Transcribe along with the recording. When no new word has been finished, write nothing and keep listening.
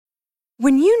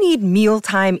When you need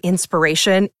mealtime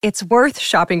inspiration, it's worth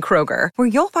shopping Kroger, where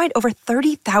you'll find over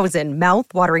 30,000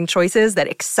 mouth-watering choices that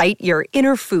excite your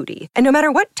inner foodie. And no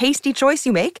matter what tasty choice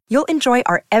you make, you'll enjoy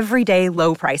our everyday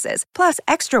low prices, plus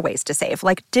extra ways to save,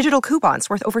 like digital coupons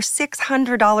worth over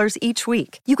 $600 each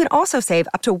week. You can also save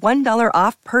up to $1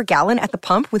 off per gallon at the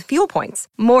pump with fuel points.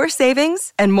 More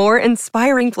savings and more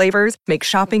inspiring flavors make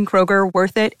shopping Kroger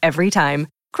worth it every time.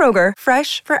 Kroger,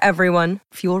 fresh for everyone.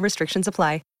 Fuel restrictions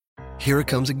apply. Here it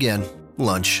comes again.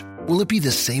 Lunch. Will it be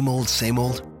the same old, same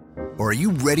old? Or are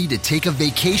you ready to take a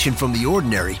vacation from the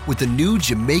ordinary with the new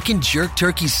Jamaican Jerk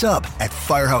Turkey Sub at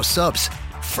Firehouse Subs?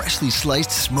 Freshly sliced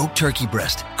smoked turkey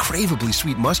breast, craveably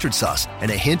sweet mustard sauce,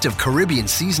 and a hint of Caribbean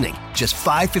seasoning. Just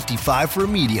 $5.55 for a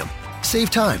medium.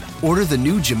 Save time. Order the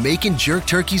new Jamaican Jerk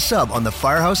Turkey Sub on the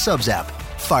Firehouse Subs app.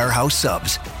 Firehouse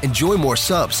Subs. Enjoy more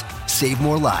subs. Save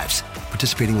more lives.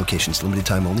 Participating locations. Limited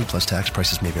time only, plus tax.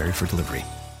 Prices may vary for delivery.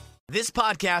 This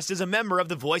podcast is a member of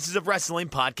the Voices of Wrestling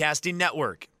Podcasting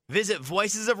Network. Visit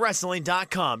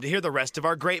voicesofwrestling.com to hear the rest of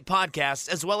our great podcasts,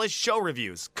 as well as show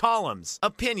reviews, columns,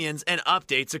 opinions, and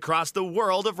updates across the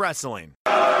world of wrestling.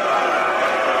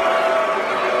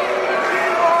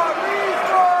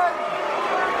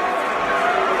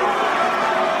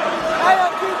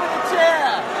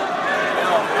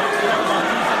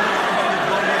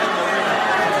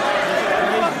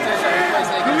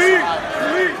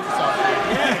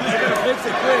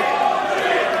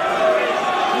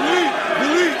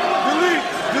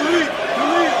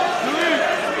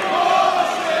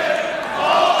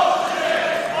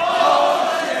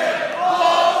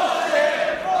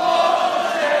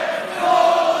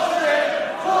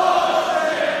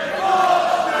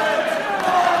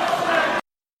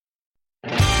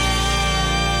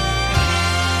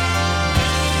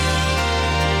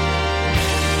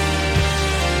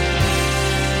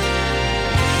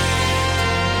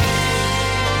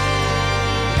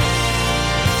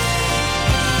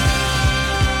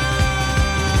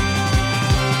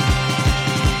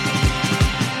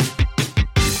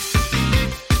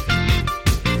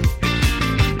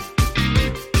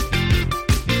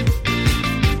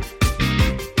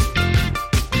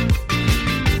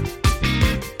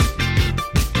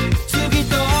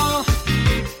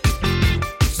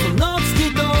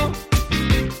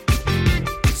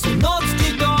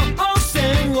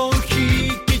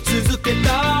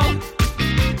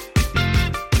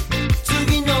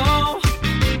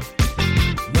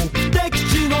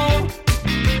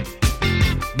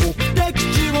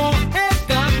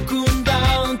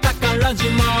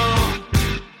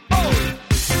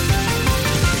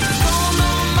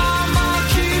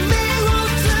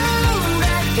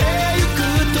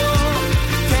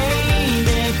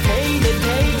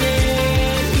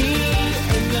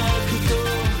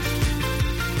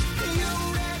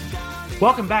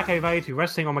 Welcome back, everybody, to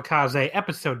Wrestling Omakase,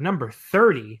 episode number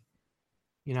 30.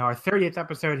 Our 30th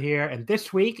episode here, and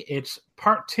this week it's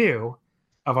part 2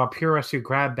 of our Pure Wrestling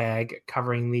grab bag,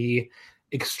 covering the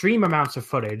extreme amounts of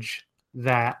footage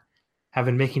that have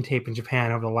been making tape in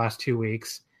Japan over the last 2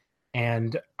 weeks.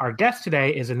 And our guest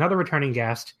today is another returning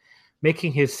guest,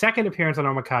 making his second appearance on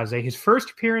Omakase, his first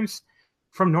appearance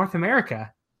from North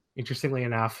America, interestingly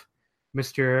enough,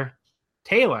 Mr.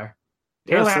 Taylor.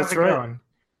 Taylor, yes, how's it going?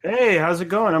 Hey, how's it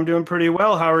going? I'm doing pretty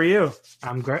well. How are you?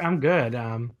 I'm great. I'm good.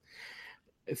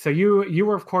 So you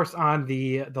were, of course, on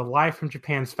the Live from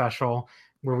Japan special,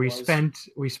 where we spent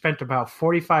about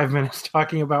 45 minutes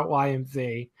talking about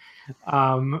YMZ.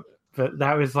 But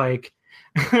that was like,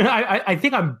 I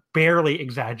think I'm barely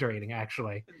exaggerating,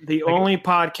 actually. The only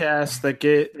podcast that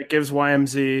gives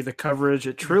YMZ the coverage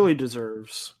it truly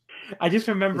deserves. I just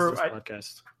remember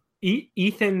podcast.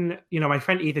 Ethan, my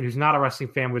friend Ethan, who's not a wrestling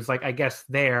fan, was like, I guess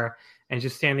there and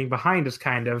just standing behind us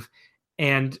kind of.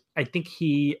 And I think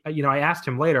he, I asked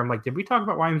him later, I'm like, did we talk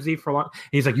about YMZ for a long? And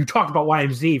he's like, you talked about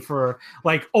YMZ for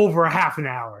like over a half an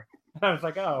hour. And I was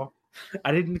like, oh,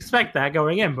 I didn't expect that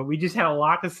going in, but we just had a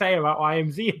lot to say about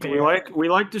YMZ. We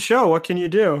like the show. What can you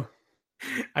do?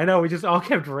 I know, we just all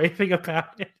kept raving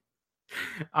about it.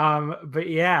 But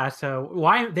yeah, so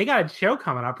they got a show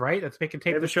coming up, right? That's making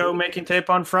tape. They have a show making tape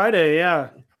on Friday,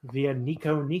 yeah, via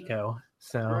Nico.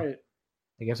 So right.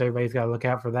 I guess everybody's got to look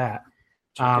out for that.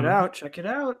 Check it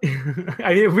out.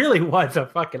 I mean, it really was a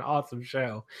fucking awesome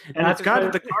show, and it's got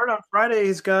the card on Friday.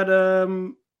 He's got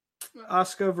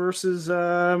Asuka versus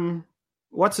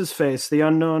what's his face, the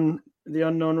unknown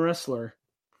wrestler.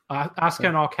 Asuka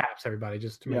in all caps, everybody,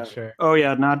 just to make sure. Oh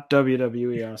yeah, not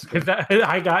WWE Asuka.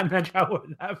 I got in trouble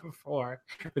with that before,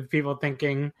 with people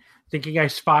thinking I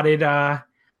spotted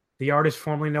the artist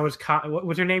formerly known as Kana. What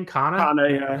was her name? Kana. Kana,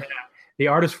 yeah. The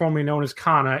artist formerly known as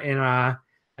Kana in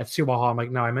I at Sumo Hall. I'm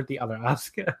like, no, I meant the other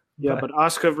Asuka. Yeah, but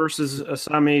Asuka versus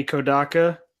Asami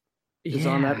Kodaka is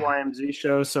on that YMZ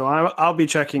show, so I'll be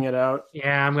checking it out.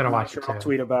 Yeah, I'm gonna watch it too. I'll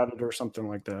tweet about it or something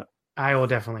like that. I will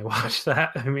definitely watch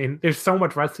that. I mean, there's so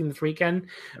much wrestling this weekend,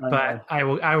 but I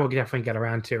will definitely get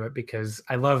around to it because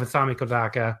I love Asami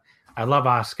Kodaka, I love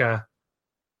Asuka,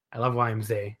 I love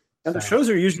YMZ. And the shows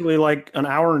are usually like an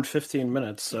hour and 15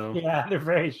 minutes. So yeah, they're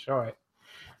very short.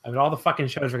 I mean, all the fucking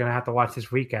shows we're gonna have to watch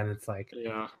this weekend. It's like,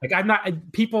 I'm not.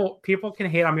 People can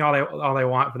hate on me all they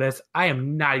want for this. I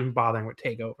am not even bothering with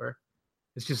Takeover.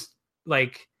 It's just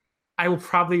like I will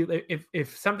probably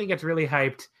if something gets really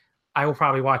hyped, I will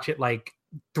probably watch it like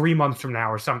 3 months from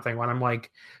now or something when I'm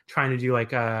like trying to do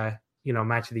like a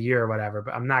match of the year or whatever.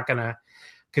 But I'm not gonna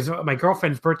because my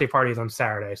girlfriend's birthday party is on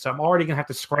Saturday, so I'm already gonna have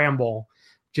to scramble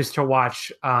just to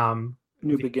watch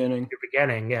New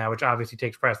Beginning, yeah, which obviously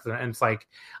takes precedent. And it's like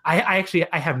I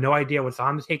have no idea what's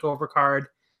on the Takeover card.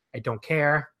 I don't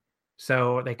care.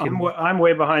 So they can. I'm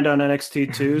way behind on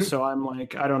NXT too, so I'm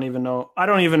like I don't even know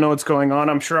what's going on.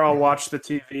 I'm sure I'll watch the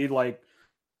TV like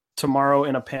tomorrow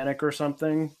in a panic or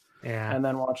something, and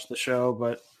then watch the show.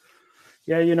 But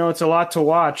yeah, it's a lot to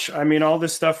watch. I mean, all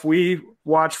this stuff we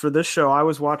watch for this show, I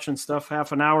was watching stuff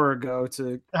half an hour ago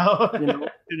to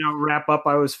wrap up.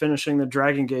 I was finishing the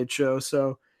Dragon Gate show,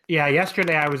 so yeah.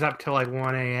 Yesterday I was up till like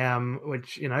 1 a.m.,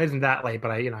 which isn't that late,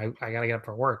 but I gotta get up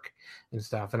for work and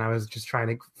stuff, and I was just trying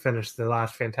to finish the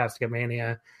last Fantastica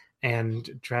Mania and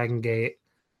Dragon Gate,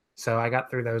 so I got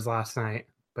through those last night.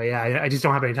 But yeah, I just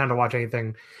don't have any time to watch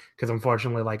anything because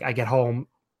unfortunately, like I get home,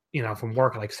 from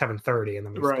work at like 7:30, and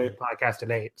then we do the podcast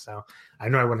at 8. So I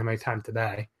know I wouldn't have any time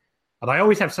today. But I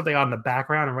always have something on in the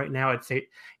background, and right now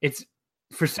it's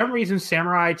for some reason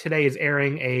Samurai today is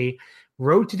airing a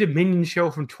Road to Dominion show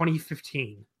from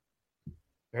 2015.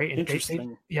 Very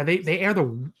interesting. They air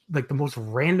the most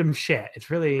random shit. It's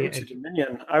really Road to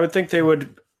Dominion. I would think they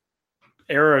would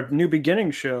air a New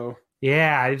Beginning show.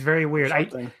 Yeah, it's very weird.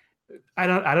 I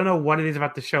don't know what it is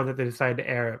about the show that they decided to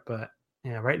air it, but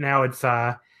yeah, right now it's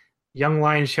Young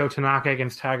Lion Sho Tanaka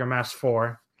against Tiger Mask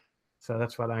 4. So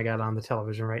that's what I got on the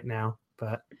television right now.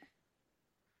 But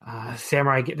the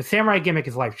Samurai gimmick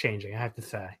is life changing. I have to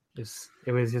say,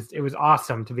 it was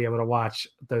awesome to be able to watch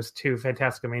those two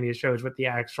Fantastica Mania shows with the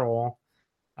actual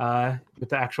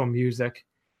music.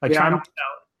 Like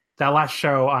that last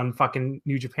show on fucking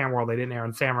New Japan World, they didn't air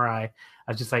on Samurai.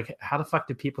 I was just like, how the fuck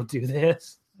do people do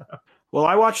this? Well,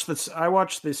 I watched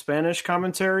the Spanish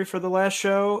commentary for the last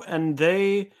show, and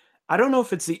I don't know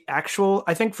if it's the actual,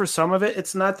 I think for some of it,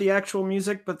 it's not the actual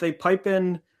music, but they pipe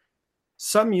in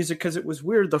some music because it was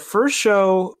weird. The first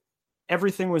show,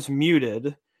 everything was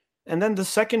muted. And then the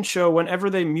second show, whenever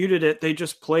they muted it, they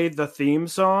just played the theme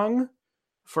song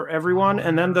for everyone.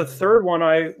 And then the third one,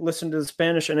 I listened to the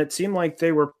Spanish, and it seemed like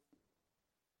they were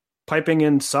piping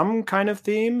in some kind of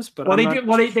themes. But they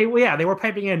were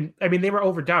piping in. I mean, they were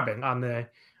overdubbing on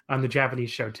the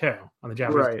Japanese show too. On the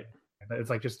Japanese, right? It's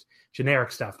like just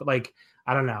generic stuff. But like,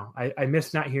 I don't know. I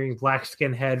miss not hearing Black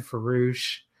Skinhead,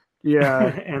 Farouche,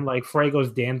 and like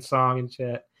Fuego's dance song and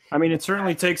shit. I mean, it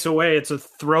certainly takes away. It's a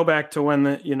throwback to when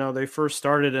they first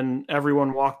started and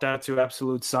everyone walked out to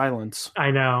absolute silence.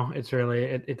 I know. It's really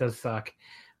it does suck.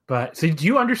 But so, do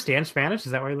you understand Spanish?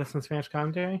 Is that why you listen to Spanish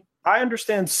commentary? I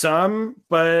understand some,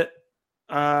 but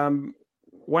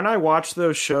when I watch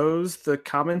those shows, the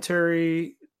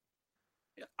commentary,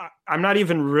 I'm not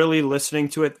even really listening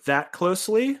to it that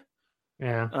closely.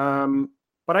 Yeah.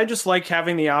 But I just like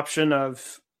having the option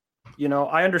of,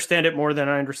 I understand it more than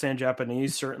I understand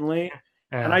Japanese, certainly.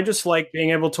 Yeah. And I just like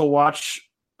being able to watch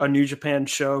a New Japan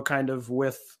show kind of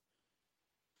with,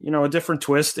 a different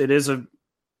twist. It is a,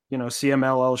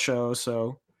 CMLL show,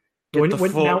 so get the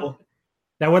full...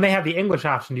 Now, when they have the English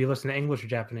option, do you listen to English or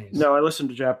Japanese? No, I listen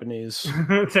to Japanese.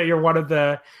 So you're one of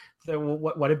the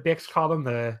what did Bix call them?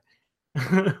 The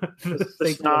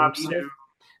snobs.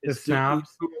 The snobs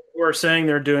who are saying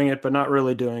they're doing it, but not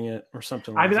really doing it, or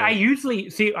something like that.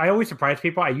 I always surprise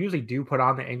people. I usually do put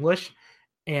on the English,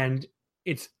 and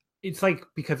it's like,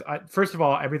 because first of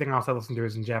all, everything else I listen to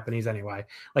is in Japanese anyway.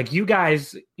 Like you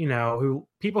guys,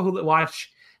 people who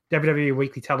watch WWE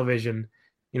weekly television,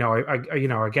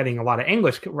 are getting a lot of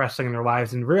English wrestling in their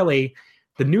lives, and really,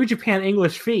 the New Japan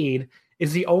English feed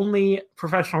is the only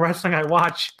professional wrestling I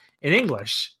watch in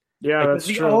English. Yeah, that's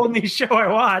the true. only show I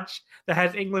watch that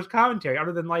has English commentary,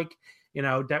 other than like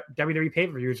WWE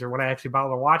pay-per-views or when I actually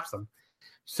bother to watch them.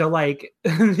 So like,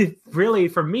 really,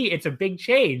 for me, it's a big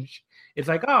change. It's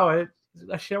like, oh,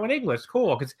 a show in English,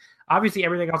 cool, because obviously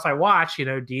everything else I watch,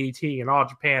 DDT and All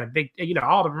Japan and big,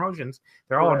 all the promotions,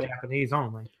 they're all in Japanese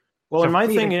only. Well, so and my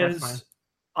thing is,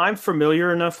 I'm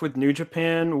familiar enough with New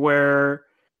Japan where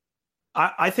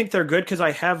I think they're good because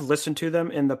I have listened to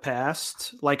them in the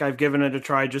past. Like I've given it a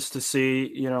try just to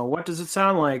see, what does it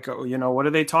sound like? What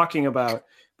are they talking about?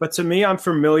 But to me, I'm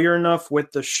familiar enough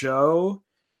with the show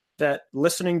that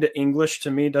listening to English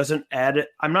to me doesn't add it.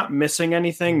 I'm not missing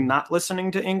anything not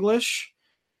listening to English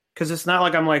because it's not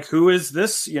like I'm like, who is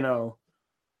this?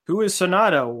 Who is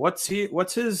Sonata? What's his,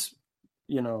 what's his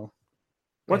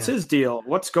deal?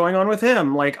 What's going on with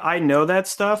him? Like I know that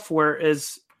stuff.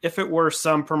 Whereas if it were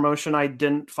some promotion I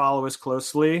didn't follow as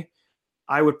closely,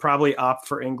 I would probably opt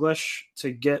for English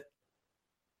to get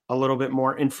a little bit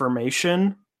more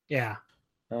information. Yeah.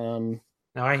 No,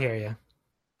 I hear you.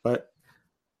 But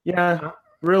yeah,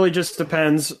 really just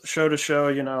depends show to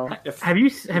show, Have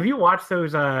you watched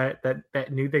those that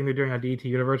new thing they're doing on DT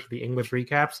Universe with the English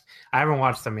recaps? I haven't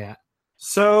watched them yet.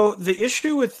 So the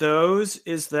issue with those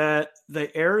is that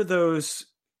they air those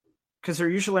because they're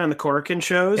usually on the Korakuen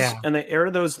shows, and they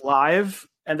air those live,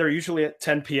 and they're usually at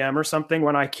 10 p.m. or something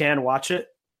when I can watch it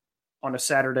on a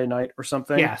Saturday night or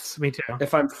something. Yes, me too.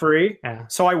 If I'm free. Yeah.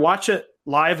 So I watch it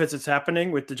live as it's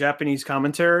happening with the Japanese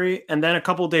commentary, and then a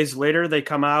couple days later they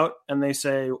come out and they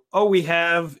say, "Oh, we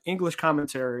have English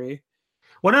commentary."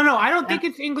 Well, no, I don't think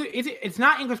it's English. It's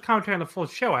not English commentary on the full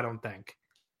show. I don't think.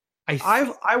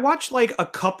 I watched like a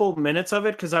couple minutes of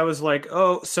it because I was like,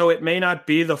 oh, so it may not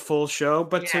be the full show.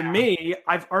 But to me,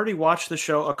 I've already watched the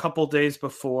show a couple days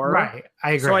before. Right.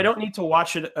 I agree. So I don't need to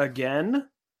watch it again.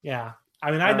 Yeah.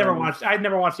 I mean, I'd never watched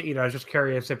it either. I was just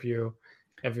curious if you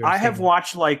I have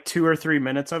watched like 2 or 3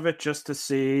 minutes of it just to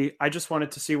see. I just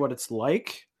wanted to see what it's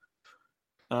like.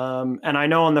 And I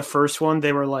know on the first one,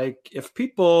 they were like, if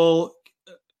people,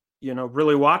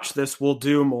 really watch this, we'll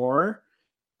do more.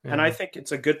 And I think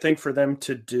it's a good thing for them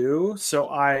to do. So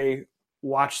I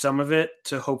watched some of it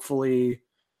to hopefully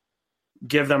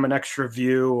give them an extra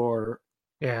view or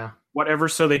whatever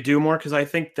so they do more. Because I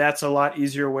think that's a lot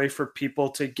easier way for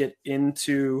people to get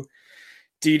into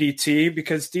DDT.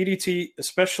 Because DDT,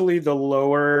 especially the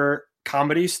lower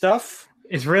comedy stuff,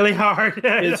 it's really hard.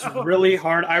 It's really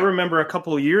hard. I remember a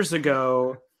couple of years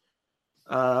ago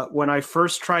when I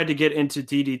first tried to get into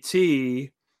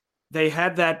DDT, they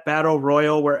had that battle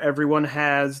royal where everyone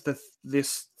has the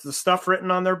stuff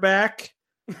written on their back.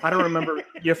 I don't remember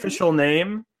the official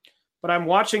name, but I'm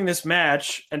watching this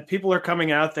match and people are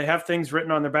coming out. They have things written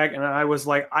on their back. And I was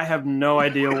like, I have no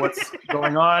idea what's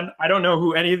going on. I don't know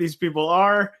who any of these people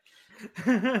are.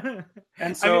 And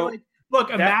so,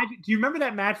 imagine, do you remember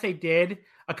that match they did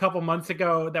a couple months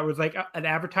ago that was like an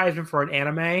advertisement for an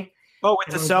anime? Oh, with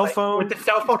the cell phone? With the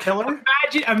cell phone killer?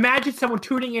 Imagine someone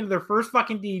tuning into their first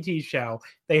fucking DDT show.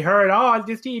 They heard, oh,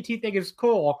 this DDT thing is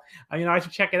cool. I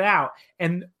should check it out.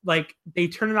 And, like, they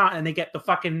turn it on and they get the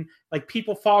fucking, like,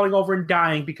 people falling over and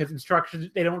dying because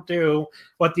they don't do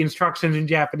what the instructions in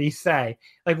Japanese say.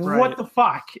 Like, What the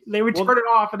fuck? They would turn it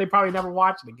off and they probably never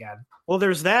watch it again. Well,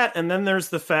 there's that. And then there's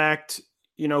the fact,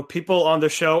 people on the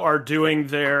show are doing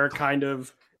their kind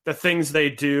of the things they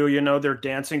do, they're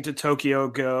dancing to Tokyo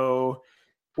Go,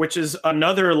 which is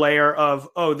another layer of,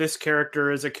 oh, this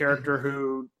character is a character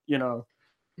who, he does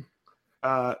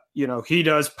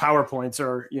PowerPoints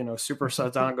or, Super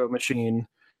Satango Machine.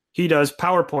 He does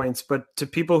PowerPoints, but to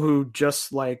people who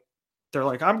just like, they're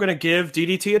like, I'm going to give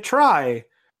DDT a try.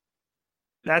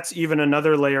 That's even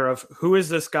another layer of who is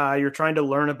this guy? You're trying to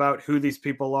learn about who these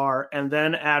people are and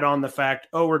then add on the fact,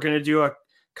 oh, we're going to do a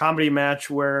comedy match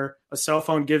where a cell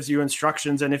phone gives you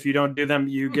instructions and if you don't do them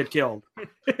you get killed.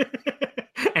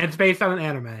 And it's based on an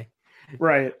anime,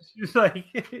 right? It's like,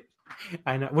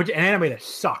 I know, which an anime that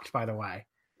sucked, by the way.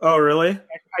 Oh really?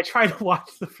 I tried to watch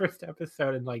the first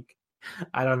episode and like,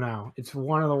 I don't know, it's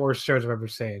one of the worst shows I've ever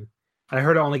seen. I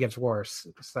heard it only gets worse.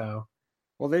 So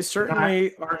well, they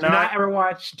certainly do not ever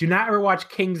watch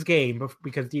King's Game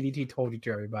because DDT told you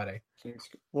to, everybody.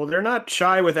 Well, they're not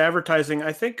shy with advertising.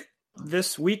 I think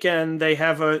this weekend they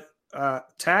have a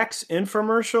tax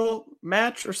infomercial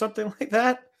match or something like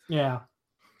that. Yeah.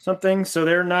 Something. So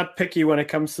they're not picky when it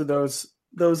comes to those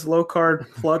low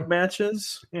card plug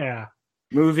matches. Yeah.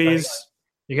 Movies.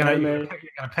 You're gonna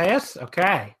pay us?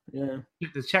 Okay. Yeah.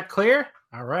 The check clear?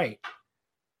 All right.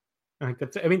 Like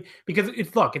because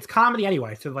it's comedy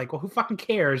anyway. So like, well, who fucking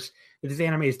cares that this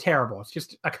anime is terrible? It's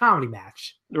just a comedy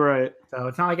match. Right. So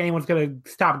it's not like anyone's gonna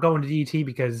stop going to DDT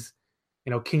because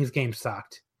King's Game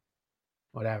sucked.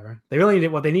 Whatever.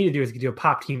 What they need to do is do a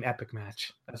Pop Team Epic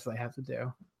match. That's what they have to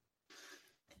do.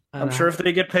 I'm sure if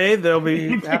they get paid, they'll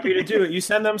be happy to do it. You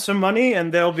send them some money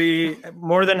and they'll be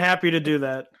more than happy to do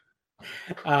that.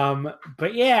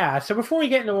 But yeah, so before we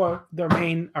get into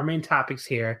our main topics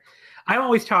here,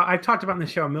 I've talked about in the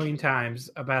show a million times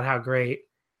about how great,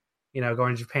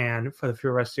 going to Japan for the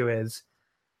Pure Restu is.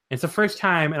 It's the first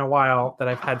time in a while that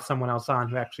I've had someone else on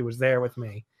who actually was there with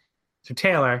me. So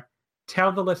Taylor,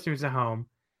 tell the listeners at home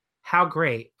how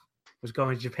great was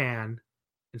going to Japan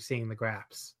and seeing the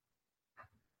Graps.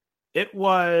 It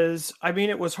was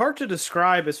hard to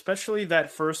describe, especially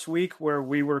that first week where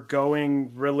we were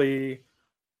going really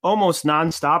almost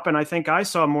nonstop. And I think I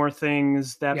saw more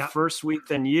things that first week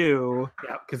than you.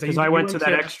 Yeah, because I went to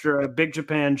that extra Big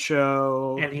Japan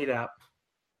show. And Heat Up.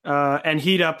 And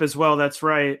Heat Up as well. That's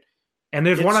right. And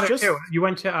there's one other too. You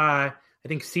went to I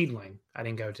think Seedling. I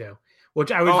didn't go to,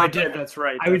 which I was. I did. That's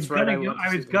right. I was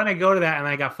gonna go to that, and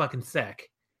I got fucking sick.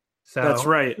 So that's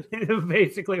right.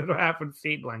 Basically, what happened with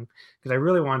Seedling, because I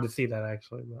really wanted to see that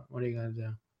actually. But what are you gonna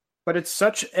do? But it's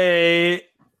such a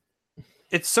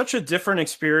different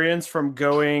experience from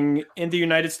going in the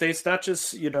United States. Not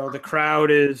just, the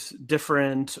crowd is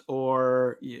different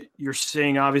or you're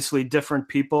seeing obviously different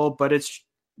people, but it's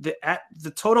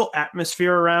the total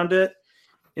atmosphere around it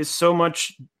is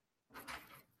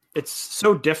it's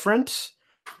so different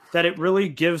that it really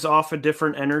gives off a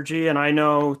different energy. And I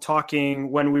know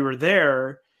talking when we were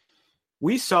there,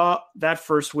 we saw that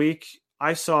first week,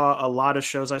 I saw a lot of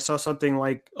shows. I saw something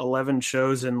like 11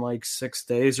 shows in like 6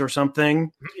 days or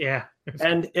something. Yeah.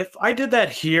 And if I did that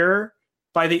here,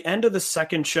 by the end of the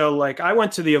second show, like I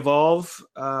went to the Evolve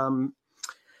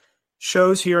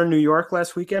shows here in New York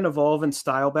last weekend, Evolve and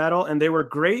Style Battle, and they were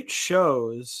great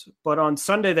shows. But on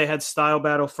Sunday, they had Style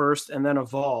Battle first and then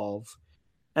Evolve.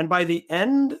 And by the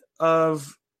end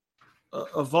of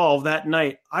Evolve that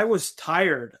night, I was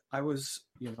tired. I've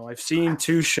seen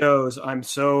 2 shows. I'm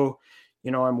so...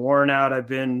 I'm worn out. I've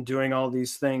been doing all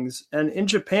these things. And in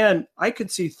Japan, I could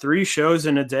see 3 shows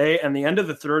in a day. And the end of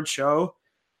the 3rd show,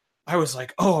 I was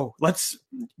like, oh, let's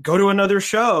go to another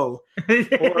show.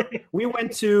 Or we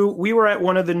were at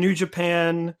one of the New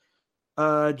Japan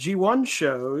G1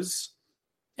 shows,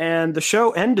 and the show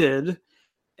ended.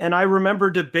 And I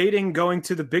remember debating going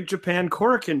to the Big Japan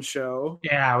Korakuen show.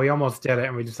 Yeah, we almost did it,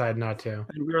 and we decided not to.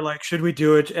 And we were like, should we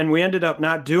do it? And we ended up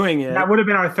not doing it. That would have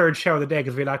been our 3rd show of the day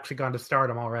because we'd actually gone to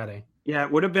Stardom already. Yeah,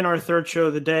 it would have been our 3rd show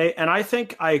of the day. And I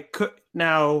think I could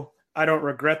now. I don't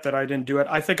regret that I didn't do it.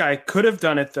 I think I could have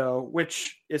done it, though,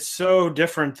 which is so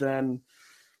different than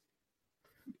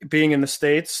being in the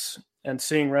States and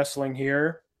seeing wrestling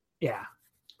here. Yeah.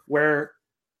 Where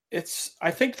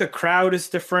I think the crowd is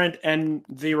different, and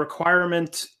the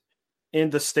requirement in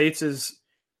the States is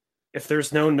if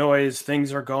there's no noise,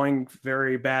 things are going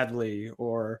very badly.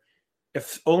 Or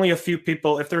if only a few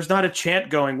people, if there's not a chant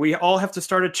going, we all have to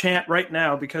start a chant right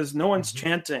now because no one's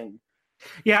chanting.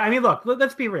 Yeah, I mean, look,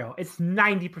 let's be real. It's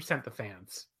 90% the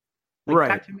fans. Right.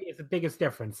 That to me is the biggest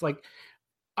difference. Like,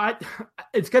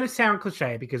 it's going to sound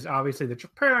cliche because obviously the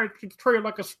treat it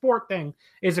like a sport thing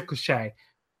is a cliche.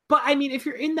 But I mean, if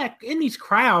you're in these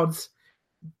crowds,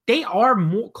 they are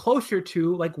more closer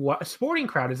to like what a sporting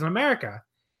crowd is in America.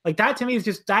 Like that to me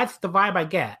is that's the vibe I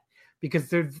get because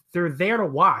they're there to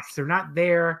watch. They're not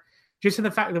there just in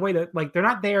the way that like they're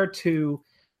not there to,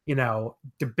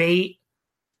 debate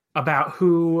about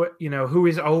who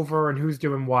is over and who's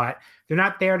doing what. They're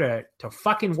not there to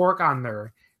fucking work on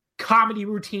their comedy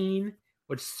routine,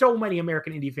 which so many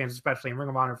American indie fans, especially and Ring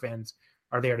of Honor fans,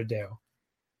 are there to do.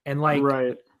 And like,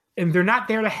 right. And they're not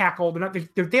there to heckle.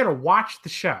 They're there to watch the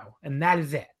show, and that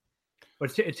is it.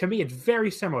 But to me, it's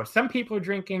very similar. Some people are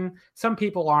drinking, some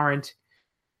people aren't,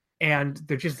 and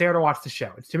they're just there to watch the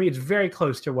show. To me, it's very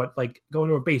close to what like going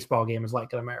to a baseball game is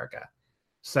like in America.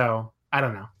 So I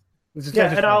don't know.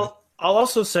 And I'll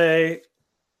also say,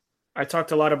 I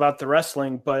talked a lot about the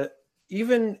wrestling, but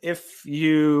even if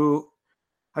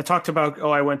I talked about,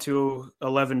 I went to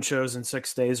 11 shows in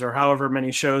 6 days or however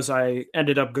many shows I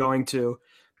ended up going to.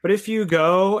 But if you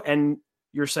go and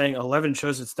you're saying 11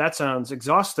 shows, that sounds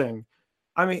exhausting.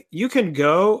 I mean, you can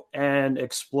go and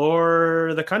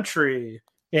explore the country.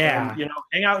 Yeah. And,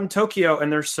 hang out in Tokyo.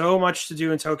 And there's so much to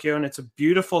do in Tokyo, and it's a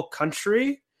beautiful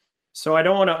country. So I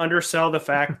don't want to undersell the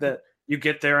fact that you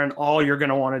get there and all you're going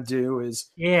to want to do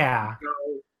is go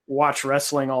watch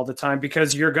wrestling all the time,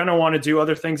 because you're going to want to do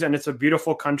other things. And it's a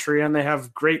beautiful country, and they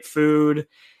have great food.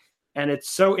 And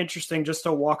it's so interesting just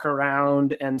to walk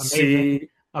around and see.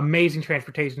 Amazing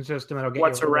transportation system that'll get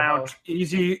what's around.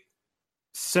 Easy,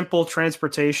 simple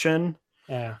transportation.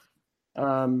 Yeah.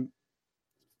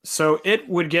 So it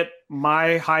would get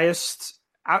my highest,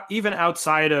 even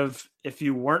outside of if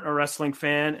you weren't a wrestling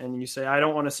fan and you say, I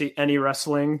don't want to see any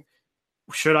wrestling,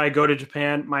 should I go to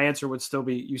Japan? My answer would still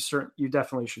be, you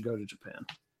definitely should go to Japan.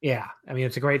 Yeah, I mean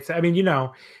it's a great. I mean,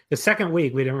 the second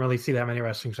week we didn't really see that many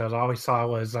wrestling shows. All we saw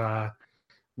was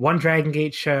one Dragon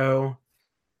Gate show,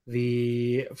 in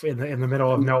the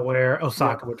middle of nowhere,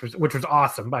 Osaka, Yeah. which was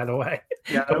awesome, by the way.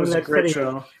 Yeah, that was a great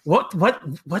show. What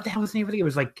the hell was the name of it? It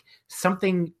was like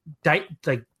something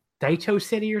like Daito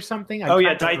City or something.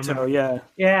 Daito.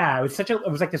 Yeah,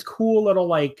 it was like this cool little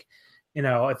like,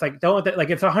 it's like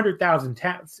it's 100,000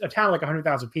 a town like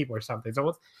 100,000 people or something. So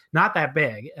it's not that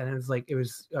big, and it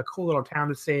was a cool little town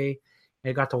to see.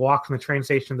 I got to walk from the train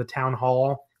station to the town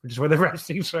hall, which is where the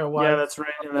wrestling show was. Yeah, that's right,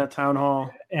 in that town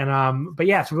hall. And but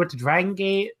yeah, so we went to Dragon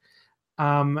Gate.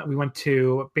 We went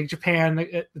to Big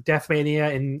Japan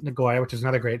Deathmania in Nagoya, which is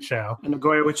another great show. In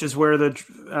Nagoya, which is where the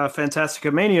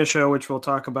Fantastica Mania show, which we'll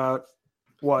talk about,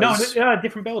 was. No,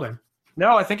 different building.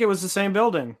 No, I think it was the same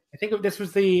building. I think this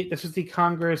was the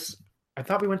Congress. I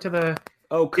thought we went to the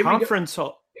conference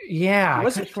hall. Yeah,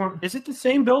 is it the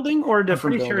same building or a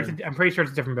different building? I'm pretty sure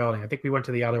it's a different building. I think we went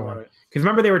to the other one because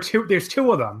remember there's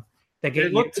two of them that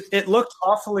it looked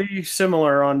awfully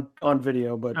similar on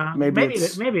video, but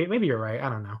maybe you're right. I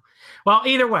don't know. Well,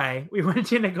 either way, we went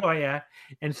to Nagoya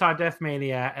and saw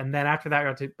Deathmania, and then after that, we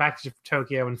went back to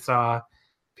Tokyo and saw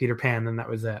Peter Pan. And that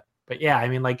was it. But yeah, I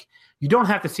mean, like you don't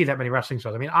have to see that many wrestling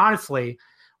shows. I mean, honestly,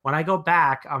 when I go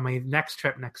back on my next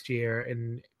trip next year,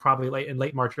 in probably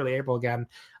late March, early April again,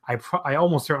 I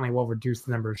almost certainly will reduce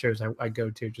the number of shows I go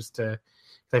to just to.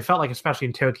 Because I felt like, especially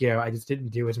in Tokyo, I just didn't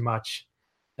do as much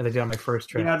as I did on my first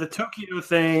trip. Yeah, the Tokyo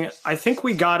thing. I think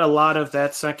we got a lot of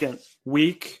that second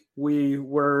week. We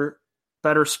were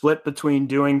better split between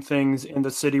doing things in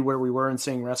the city where we were and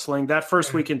seeing wrestling. That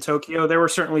first week in Tokyo, there were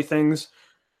certainly things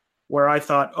where I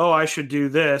thought, oh, I should do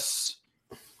this.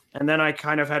 And then I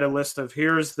kind of had a list of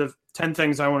here's the 10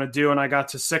 things I want to do. And I got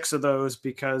to 6 of those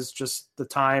because just the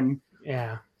time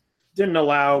didn't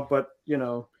allow. But,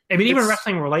 I mean, even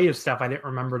wrestling related stuff I didn't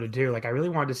remember to do. Like I really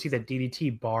wanted to see that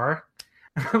DDT bar.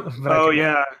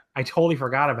 I totally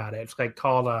forgot about it. It's like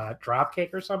called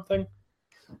Dropkick or something.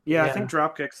 Yeah, I think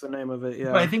Dropkick's the name of it.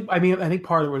 Yeah. But I think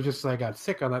part of it was just I got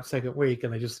sick on that second week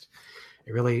and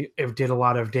it did a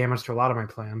lot of damage to a lot of my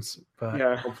plans.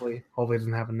 But hopefully it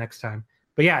doesn't happen next time.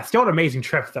 But yeah, still an amazing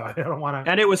trip though. I don't want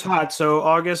to. And it was hot, so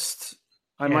August.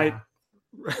 I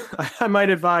might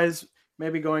advise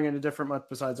maybe going in a different month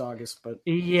besides August. But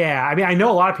yeah, I mean, I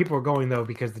know a lot of people are going though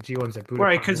because the G1's at Budokan.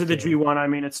 Right, because of the G1. I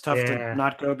mean, it's tough to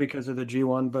not go because of the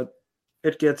G1, but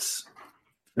it gets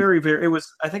very, very. It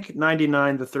was I think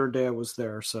 99 the third day I was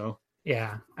there. So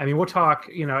yeah, I mean, we'll talk.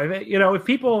 If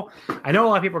people, I know a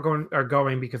lot of people are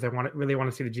going because they really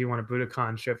want to see the G1 at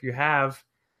Budokan. So if you have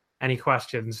any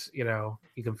questions, you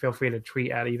can feel free to tweet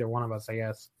at either one of us, I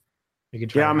guess.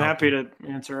 I'm happy to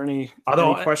answer any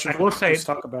questions. I will say, let's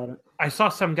talk about it. I saw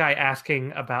some guy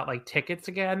asking about like tickets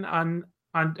again on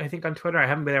I think on Twitter. I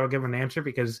haven't been able to give him an answer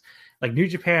because like New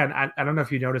Japan, I don't know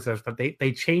if you noticed this, but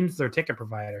they changed their ticket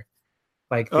provider.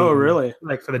 Really?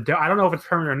 Like for I don't know if it's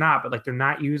permanent or not, but like they're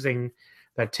not using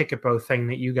that Ticket Bow thing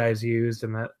that you guys used,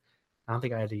 and that I don't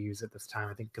think I had to use it this time.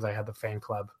 I think because I had the fan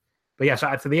club. But yeah,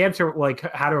 so the answer, like,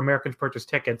 how do Americans purchase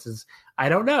tickets is, I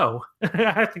don't know.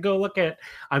 I have to go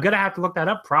I'm going to have to look that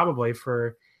up probably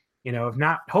for, if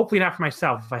not, hopefully not for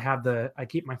myself. If I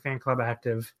keep my fan club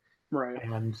active, right,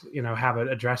 and, have an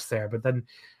address there. But then,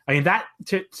 I mean,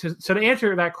 so to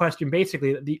answer that question,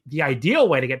 basically, the ideal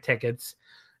way to get tickets,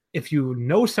 if you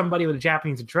know somebody with a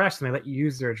Japanese address and they let you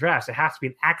use their address, it has to be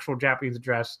an actual Japanese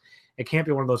address. It can't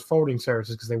be one of those forwarding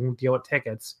services because they won't deal with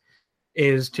tickets.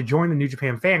 Is to join the New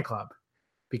Japan fan club,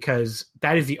 because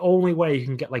that is the only way you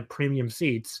can get like premium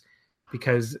seats,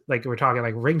 because like we're talking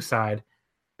like ringside,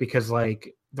 because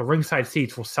like the ringside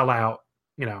seats will sell out,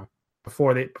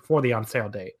 before the on sale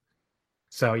date.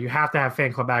 So you have to have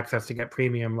fan club access to get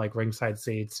premium like ringside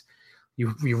seats.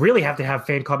 You really have to have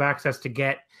fan club access to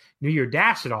get New Year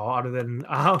Dash at all, other than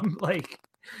I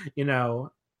know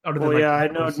at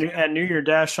New Year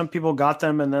Dash, some people got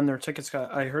them and then I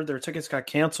heard their tickets got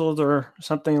canceled or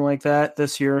something like that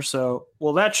this year. So,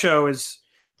 that show it's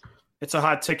a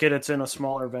hot ticket. It's in a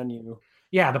smaller venue.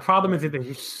 Yeah. The problem is that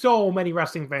there's so many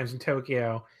wrestling fans in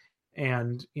Tokyo,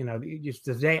 and, just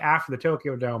the day after the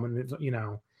Tokyo Dome, and,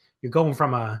 you're going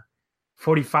from a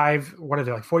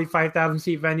 45,000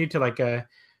 seat venue to like a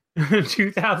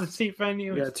 2,000 seat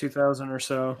venue. Yeah, 2,000 or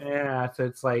so. Yeah, so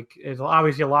it's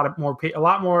obviously a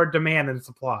lot more demand than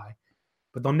supply,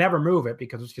 but they'll never move it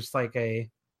because it's just like it's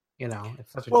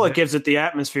such a. Well, it gives it the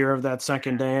atmosphere of that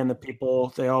second day, and the people,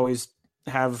 they always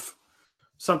have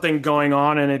something going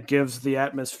on, and it gives the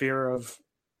atmosphere of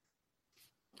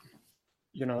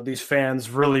these fans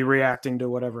really reacting to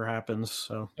whatever happens.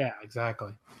 So yeah,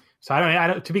 exactly. So I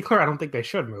don't. To be clear, I don't think they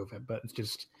should move it, but it's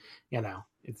just,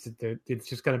 it's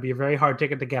just going to be a very hard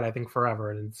ticket to get, I think,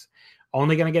 forever, and it's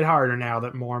only going to get harder now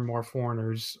that more and more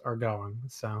foreigners are going.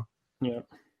 So yeah.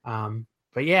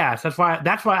 But yeah, so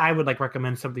that's why I would like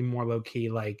recommend something more low key,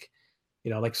 like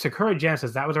like Sakura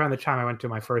Genesis. That was around the time I went to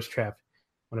my first trip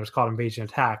when it was called Invasion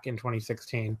Attack in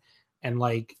 2016, and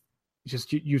like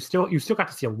just you still got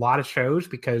to see a lot of shows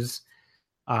because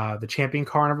the Champion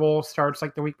Carnival starts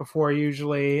like the week before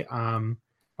usually,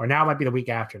 or now it might be the week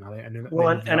after. Now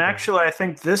and actually, I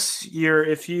think this year,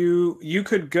 if you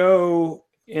could go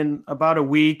in about a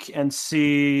week and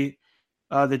see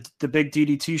the big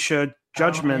DDT show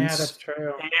Judgments. Yeah, that's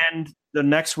true. And the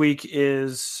next week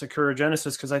is Sakura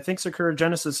Genesis, because I think Sakura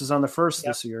Genesis is on the 1st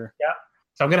this year. Yeah.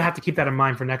 So I'm gonna have to keep that in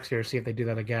mind for next year. See if they do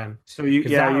that again. So you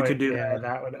could do that.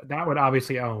 That would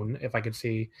obviously own if I could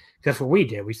see. That's what we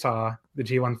did. We saw the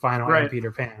G1 final and Peter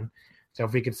Pan. So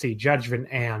if we could see Judgment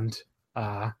and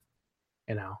but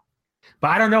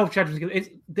I don't know if Judgment.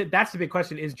 That's the big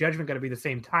question. Is Judgment going to be the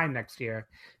same time next year?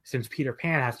 Since Peter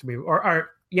Pan has to be,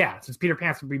 since Peter Pan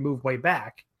has to be moved way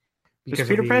back. Is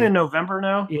Peter Pan in November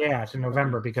now? Yeah, it's in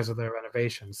November because of the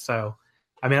renovations. So,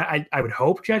 I mean, I would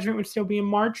hope Judgment would still be in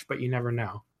March, but you never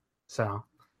know. So,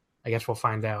 I guess we'll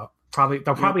find out. They'll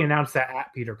probably announce that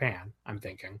at Peter Pan, I'm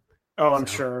thinking. Oh, I'm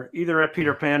sure. Either at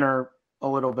Peter Pan or a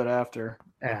little bit after.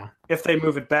 Yeah. If they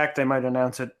move it back, they might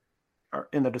announce it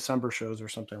in the December shows or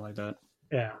something like that.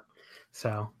 Yeah.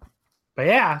 So, but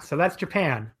yeah, so that's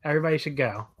Japan. Everybody should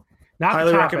go. Not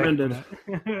highly recommended.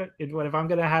 If I'm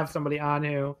going to have somebody on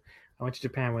who I went to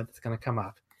Japan with, it's going to come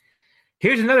up.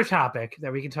 Here's another topic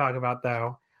that we can talk about,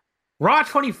 though. Raw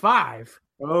 25.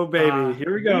 Oh, baby.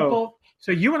 Here we go.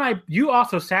 So you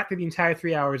also sat through the entire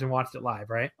 3 hours and watched it live,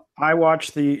 right? I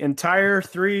watched the entire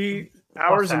 3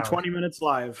 hours and 20 minutes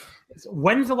live.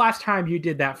 When's the last time you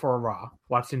did that for a Raw?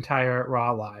 Watched the entire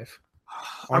Raw live?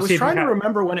 I was trying to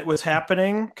remember when it was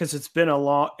happening because it's been a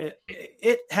long.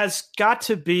 It has got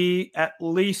to be at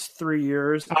least 3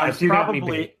 years.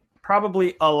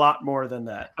 Probably a lot more than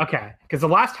that. Okay, because the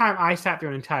last time I sat through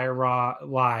an entire Raw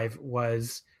live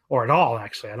was, or at all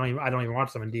actually, I don't even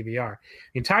watch them in DVR.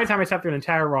 The entire time I sat through an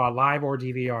entire Raw live or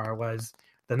DVR was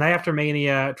the night after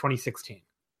Mania 2016.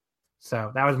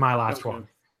 So that was my last one.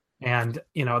 And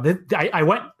I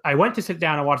went to sit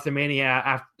down and watch the Mania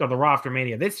after the Raw after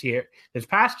Mania this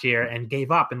past year, and gave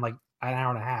up in like an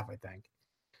hour and a half, I think.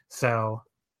 So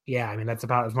yeah, I mean that's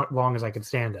about as long as I could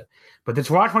stand it. But this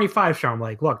Raw 25 show, I'm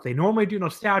like, look, they normally do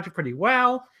nostalgia pretty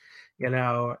well.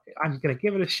 I'm gonna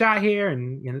give it a shot here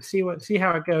and see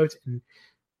how it goes. And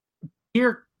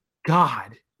dear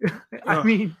God, I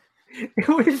mean, it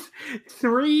was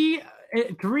 3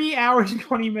 hours and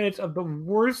 20 minutes of the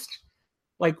worst.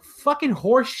 Like fucking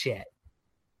horse shit.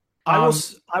 I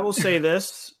will say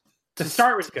this. The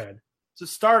start was good. To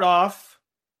start off,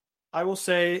 I will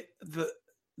say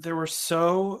there were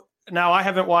now I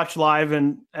haven't watched live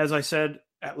in, as I said,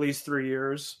 at least 3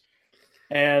 years.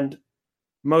 And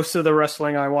most of the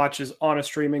wrestling I watch is on a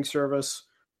streaming service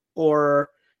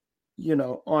or,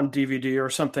 on DVD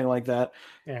or something like that.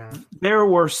 Yeah. There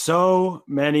were so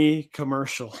many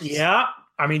commercials. Yeah.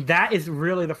 I mean, that is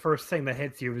really the first thing that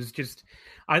hits you is just,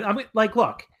 I mean, like,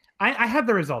 look, I have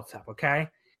the results up, okay?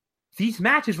 These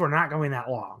matches were not going that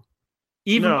long.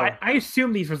 I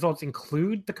assume these results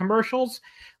include the commercials.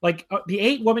 Like, the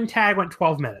 8-woman tag went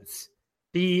 12 minutes.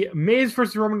 The Miz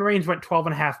versus Roman Reigns went 12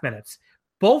 and a half minutes.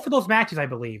 Both of those matches, I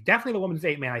believe, definitely the women's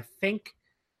 8-man, I think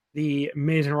the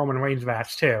Miz and Roman Reigns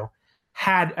match, too,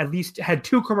 had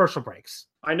 2 commercial breaks.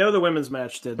 I know the women's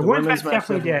match did. The women's match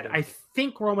definitely did. I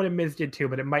think Roman and Miz did too,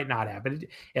 but it might not have. But it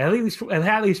had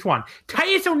at least one.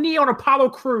 Titus O'Neil and Apollo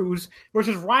Crews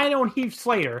versus Rhino and Heath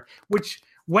Slater, which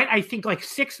went, I think, like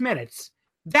 6 minutes.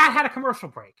 That had a commercial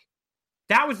break.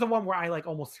 That was the one where I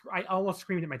almost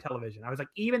screamed at my television. I was like,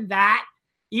 even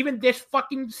this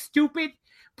fucking stupid,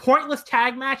 pointless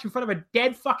tag match in front of a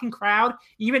dead fucking crowd,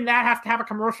 even that has to have a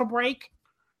commercial break.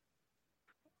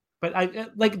 But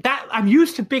I'm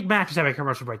used to big matches having a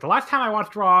commercial break. The last time I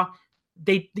watched Raw,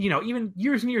 they, even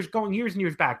years and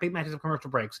years back, big matches have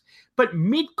commercial breaks. But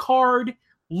mid-card,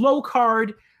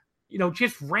 low-card,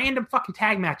 just random fucking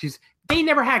tag matches, they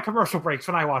never had commercial breaks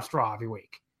when I watched Raw every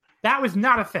week. That was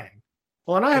not a thing.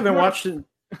 Well, and I haven't watched it.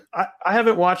 I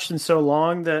haven't watched in so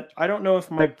long that I don't know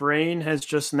if my brain has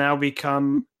just now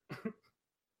become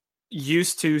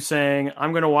used to saying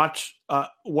I'm going to watch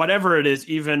whatever it is,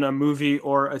 even a movie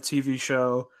or a TV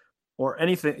show or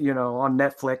anything, on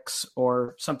Netflix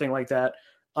or something like that.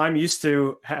 I'm used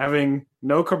to having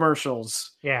no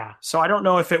commercials. Yeah. So I don't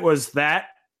know if it was that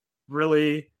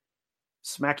really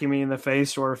smacking me in the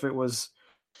face or if it was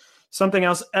something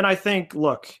else. And I think,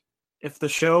 look, if the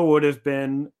show would have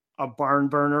been a barn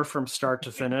burner from start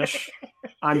to finish,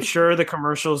 I'm sure the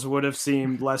commercials would have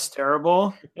seemed less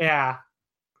terrible. Yeah.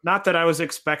 Not that I was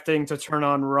expecting to turn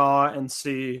on Raw and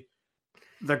see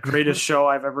the greatest show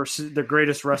I've ever seen, the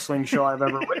greatest wrestling show I've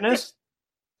ever witnessed.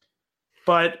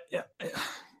 But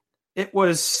it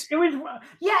was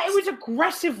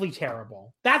aggressively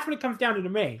terrible. That's what it comes down to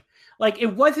me. Like,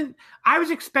 it wasn't, I was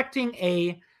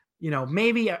expecting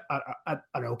maybe an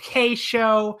okay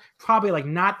show, probably like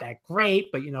not that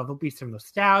great, but there'll be some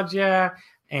nostalgia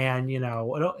and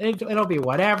it'll be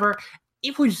whatever.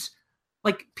 It was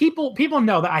like, people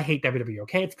know that I hate WWE,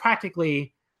 okay? It's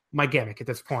practically my gimmick at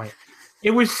this point.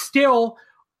 It was still,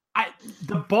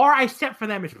 the bar I set for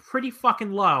them is pretty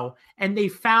fucking low, and they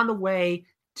found a way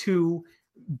to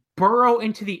burrow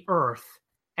into the earth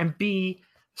and be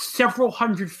several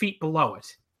hundred feet below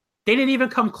it. They didn't even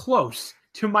come close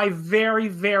to my very,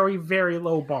 very, very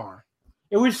low bar.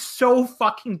 It was so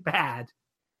fucking bad.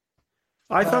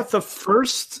 I thought the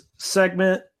first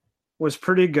segment was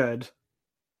pretty good.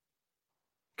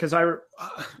 Because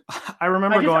I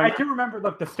remember I do remember,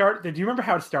 look, the start. Did you remember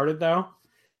how it started, though?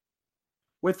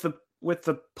 With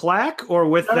the plaque, or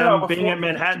with them being at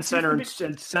Manhattan Center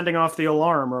and sending off the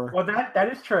alarm? Or well,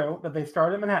 that is true that they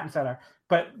started at Manhattan Center,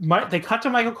 but they cut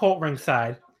to Michael Cole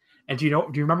ringside. And do you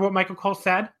remember what Michael Cole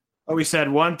said? Oh, he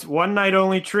said, one night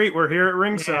only treat. We're here at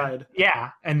ringside. Yeah.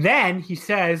 And then he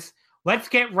says, let's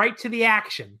get right to the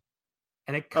action.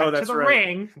 And it cut to the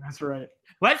ring. That's right.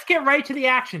 Let's get right to the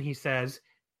action, he says.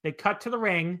 They cut to the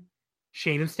ring.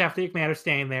 Shane and Stephanie McMahon are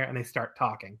staying there, and they start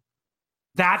talking.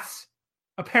 That's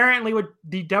apparently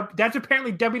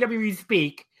WWE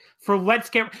speak for let's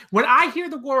get... When I hear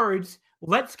the words,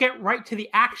 let's get right to the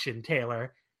action,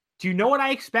 Taylor, do you know what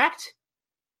I expect?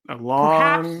 A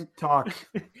long talk.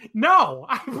 No,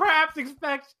 I perhaps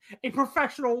expect a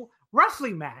professional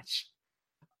wrestling match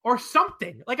or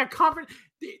something like a conference.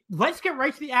 Let's get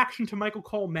right to the action to Michael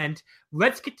Cole meant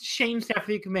let's get to Shane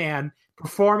Stephanie McMahon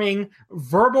performing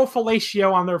verbal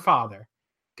fellatio on their father,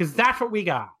 because that's what we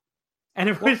got. And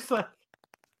it was like,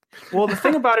 well, the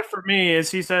thing about it for me is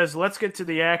he says, let's get to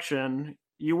the action.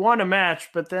 You want a match,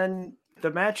 but then the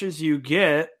matches you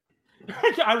get,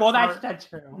 well, that's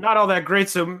true. Not all that great.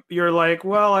 So you're like,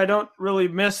 well, I don't really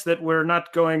miss that. We're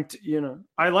not going to,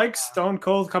 I like Stone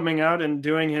Cold coming out and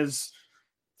doing his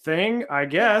thing, I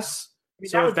guess.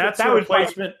 Yeah. I mean, that's the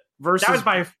replacement versus. That was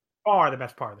by far the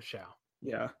best part of the show.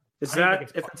 Yeah. If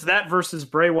it's that versus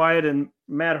Bray Wyatt and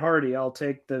Matt Hardy, I'll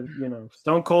take the,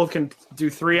 Stone Cold can do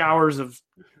 3 hours of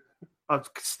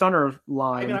stunner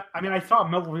line. I mean, I saw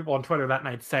multiple people on Twitter that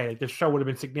night say this show would have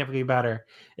been significantly better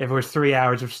if it was 3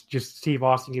 hours of just Steve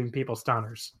Austin giving people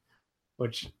stunners.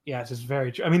 Which, yes, is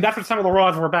very true. I mean, that's what some of the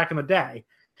Raws were back in the day.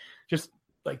 Just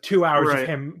like 2 hours of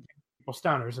him giving people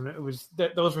stunners, and it was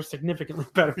those were significantly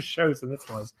better shows than this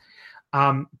was.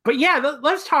 But yeah,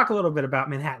 let's talk a little bit about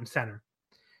Manhattan Center.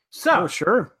 So,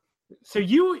 sure. So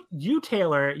you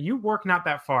Taylor, you work not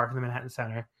that far from the Manhattan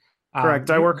Center. Correct.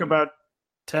 I work about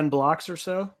 10 blocks or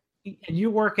so. And you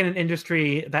work in an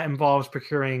industry that involves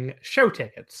procuring show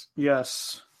tickets.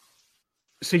 Yes.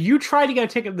 So you tried to get a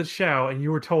ticket to the show, and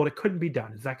you were told it couldn't be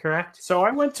done. Is that correct? So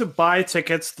I went to buy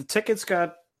tickets. The tickets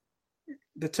got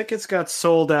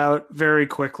sold out very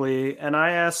quickly, and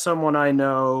I asked someone I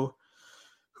know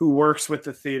who works with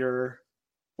the theater.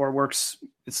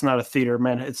 It's not a theater,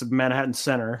 it's a Manhattan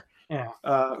Center. Yeah.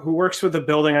 Who works with the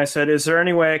building. I said, is there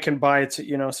any way I can buy it?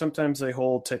 Sometimes they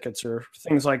hold tickets or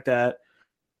things like that.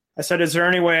 I said, is there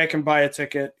any way I can buy a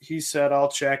ticket? He said,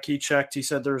 I'll check. He checked. He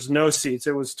said, there's no seats.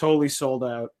 It was totally sold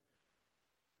out.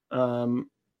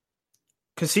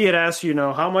 Because he had asked,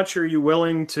 how much are you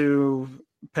willing to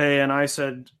pay? And I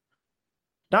said,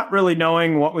 not really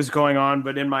knowing what was going on,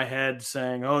 but in my head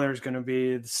saying, oh, there's going to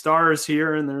be the stars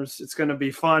here and it's going to be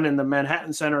fun in the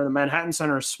Manhattan Center. The Manhattan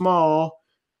Center is small,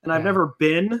 and I've never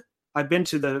been. I've been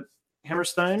to the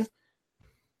Hammerstein,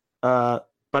 but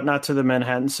not to the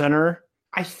Manhattan Center.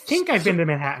 I think I've been to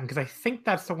Manhattan because I think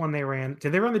that's the one they ran.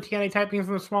 Did they run the TNA typings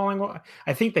in the smaller one?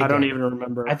 I think they did. I don't even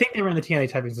remember. I think they ran the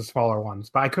TNA typings the smaller ones,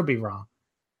 but I could be wrong.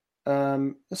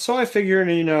 So I figured,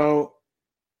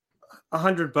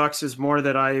 $100 is more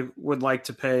that I would like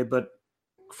to pay, but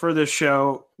for this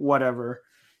show, whatever.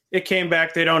 It came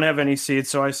back. They don't have any seats.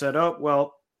 So I said, oh,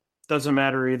 well, doesn't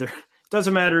matter either.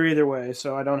 Doesn't matter either way.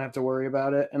 So I don't have to worry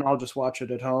about it, and I'll just watch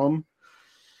it at home.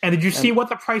 And did you see what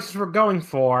the prices were going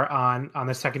for on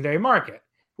the secondary market?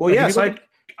 Well, yes,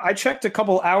 I checked a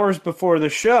couple hours before the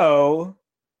show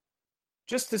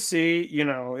just to see,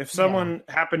 if someone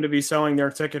happened to be selling their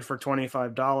ticket for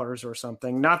 $25 or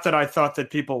something. Not that I thought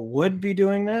that people would be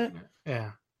doing that.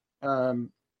 Yeah.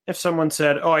 If someone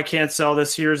said, "Oh, I can't sell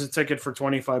this. Here's a ticket for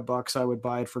 $25," I would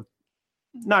buy it for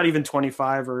not even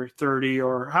 25 or 30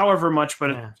 or however much,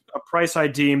 but a price I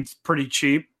deemed pretty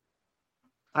cheap.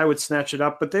 I would snatch it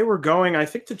up. But they were going. I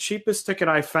think the cheapest ticket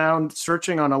I found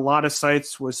searching on a lot of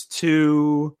sites was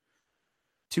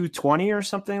 $220 or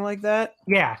something like that.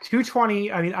 Yeah,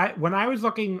 $220. I mean, when I was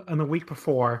looking in the week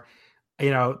before,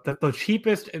 the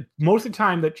cheapest, most of the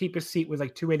time, the cheapest seat was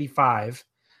like $285,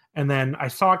 and then I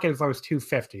saw it get as low as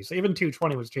 $250. So even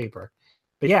 $220 was cheaper.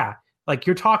 But yeah, like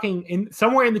you're talking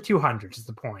somewhere in the 200s is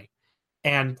the point.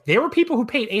 And there were people who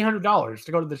paid $800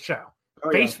 to go to the show,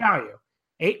 face value.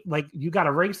 You got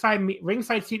a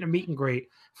ringside seat and a meet and greet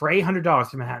for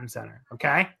 $800 to Manhattan Center.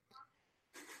 Okay.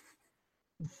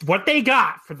 What they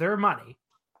got for their money.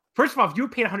 First of all, if you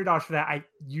paid $100 for that,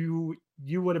 you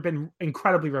would have been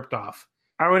incredibly ripped off.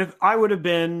 I would have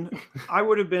been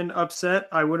upset.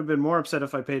 I would have been more upset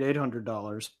if I paid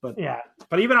 $800. But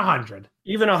even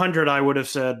 $100, I would have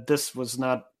said this was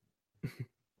not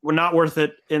worth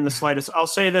it in the slightest. I'll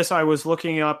say this: I was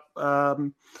looking up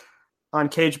on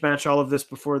Cage Match all of this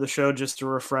before the show just to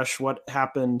refresh what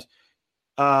happened,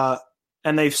 and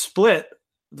they've split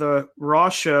the Raw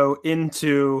show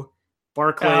into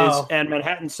Barclays and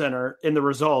Manhattan Center in the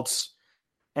results.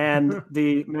 And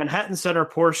the Manhattan Center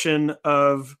portion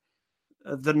of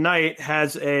the night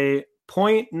has a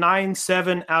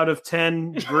 0.97 out of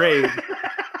 10 grade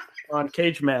on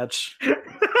Cage Match.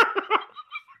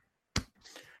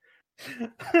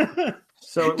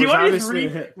 So do you want to just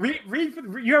read?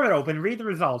 You have it open. Read the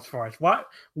results for us. What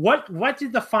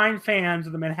did the fine fans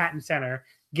of the Manhattan Center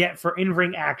get for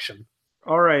in-ring action?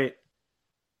 All right.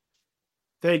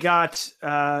 They got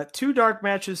 2 dark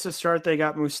matches to start. They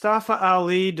got Mustafa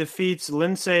Ali defeats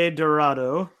Lince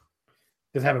Dorado.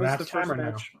 Does it have a match time or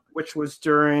no? Which was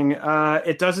during...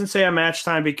 it doesn't say a match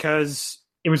time because...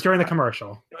 It was during the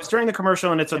commercial. It was during the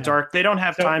commercial, and it's a dark... They don't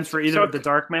have times for either of the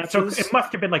dark matches. So it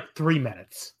must have been like 3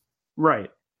 minutes. Right.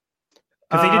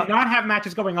 Because they did not have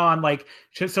matches going on.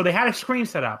 So they had a screen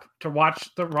set up to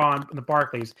watch the Raw and the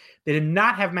Barclays. They did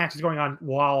not have matches going on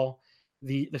while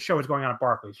the show was going on at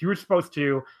Barclays. You were supposed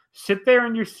to sit there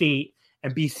in your seat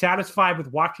and be satisfied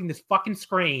with watching this fucking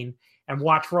screen and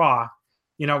watch Raw.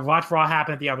 Watch Raw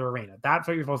happen at the other arena. That's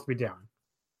what you're supposed to be doing.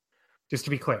 Just to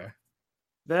be clear.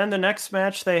 Then the next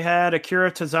match, they had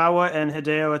Akira Tozawa and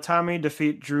Hideo Itami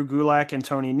defeat Drew Gulak and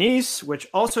Tony Nese, which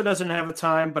also doesn't have a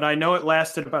time, but I know it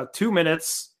lasted about 2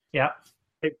 minutes. Yeah.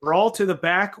 They brawled to the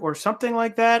back or something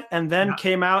like that, and then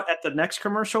came out at the next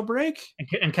commercial break.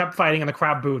 And kept fighting, and the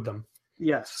crowd booed them.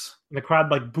 Yes. And the crowd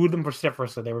booed them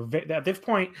vociferously. They were at this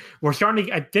point. We're starting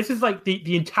to. This is like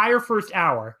the entire first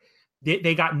hour.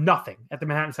 They got nothing at the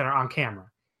Manhattan Center on camera.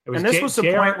 Was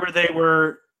the point where they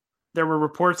were. There were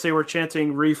reports they were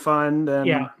chanting refund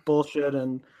and bullshit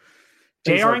and.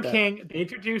 JR and King. They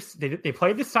introduced. They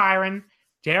played the siren.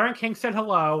 JR and King said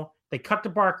hello. They cut to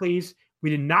Barclays. We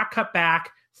did not cut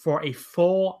back for a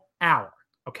full hour.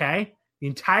 Okay, the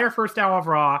entire first hour of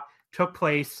Raw took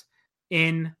place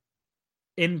in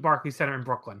Barclays Center in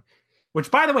Brooklyn,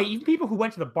 which, by the way, even people who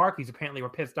went to the Barclays apparently were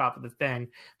pissed off at this thing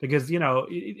because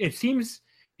it seems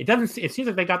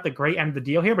like they got the great end of the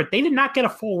deal here, but they did not get a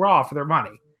full Raw for their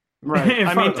money. Right.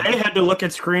 I mean, they had to look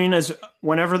at screen as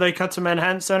whenever they cut to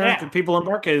Manhattan Center, the people in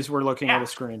Barclays were looking at a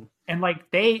screen. And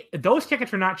those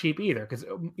tickets were not cheap either because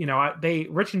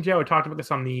Rich and Joe had talked about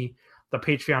this on the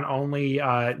Patreon only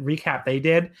recap they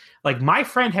did. My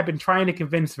friend had been trying to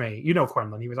convince me,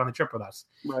 Quinlan, he was on the trip with us.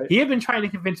 Right. He had been trying to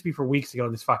convince me for weeks to go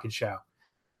to this fucking show.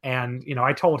 And,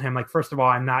 I told him first of all,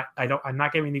 I'm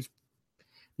not giving these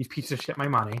pieces of shit my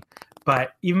money.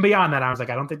 But even beyond that, I was like,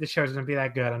 I don't think the show's going to be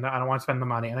that good. I don't want to spend the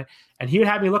money. And he would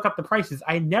have me look up the prices.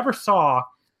 I never saw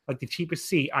the cheapest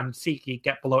seat on SeatGeek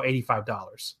get below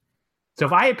 $85. So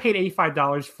if I had paid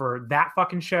 $85 for that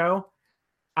fucking show,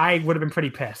 I would have been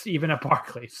pretty pissed, even at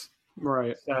Barclays.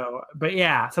 Right. So, but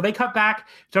yeah, so they cut back.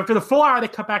 So after the full hour, they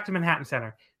cut back to Manhattan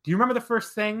Center. Do you remember the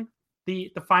first thing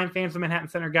the fine fans of Manhattan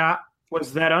Center got?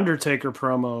 Was that Undertaker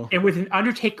promo? It was an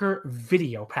Undertaker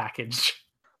video package.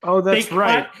 Oh, that's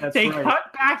right. They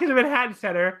cut back to the Manhattan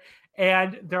Center,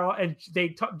 and I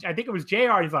think it was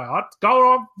JR. He's like, let's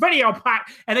go on video pack,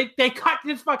 and they cut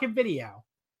this fucking video.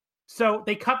 So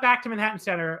they cut back to Manhattan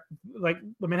Center. The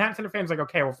Manhattan Center fans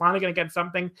okay, we're finally gonna get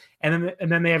something, and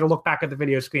then they had to look back at the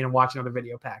video screen and watch another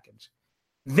video package.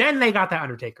 Then they got that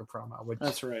Undertaker promo, which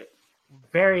that's right.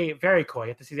 Very, very cool. You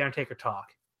have to see the Undertaker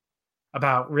talk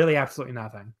about really absolutely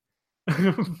nothing,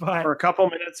 but for a couple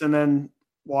minutes and then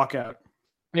walk out.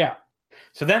 Yeah.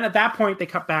 So then at that point, they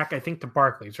cut back, I think, to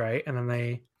Barclays, right? And then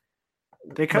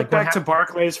they cut back to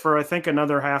Barclays for, I think,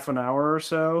 another half an hour or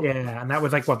so. Yeah, and that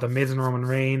was like, what, The Miz and Roman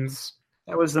Reigns?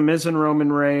 That was The Miz and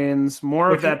Roman Reigns.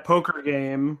 More of that poker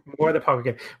game. More of the poker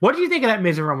game. What do you think of that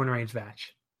Miz and Roman Reigns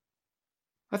match?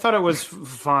 I thought it was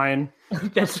fine.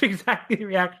 That's exactly the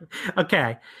reaction.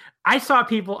 Okay. I saw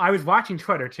people, I was watching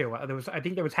Twitter too. I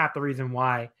think there was half the reason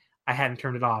why I hadn't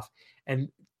turned it off. And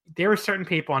there were certain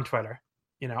people on Twitter,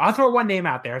 I'll throw one name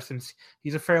out there since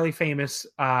he's a fairly famous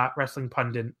wrestling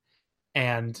pundit.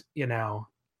 And, I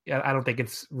don't think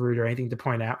it's rude or anything to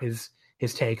point out his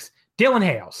takes. Dylan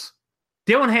Hales.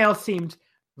 Dylan Hales seemed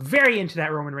very into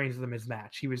that Roman Reigns and The Miz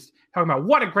match. He was talking about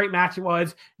what a great match it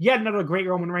was. Yet another great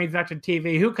Roman Reigns match on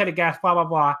TV. Who could have guessed? Blah, blah,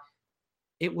 blah.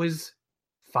 It was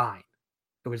fine.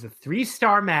 It was a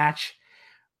 3-star match,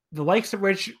 the likes of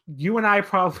which you and I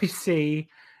probably see,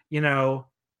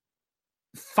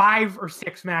 5 or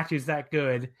 6 matches that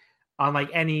good on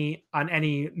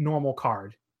any normal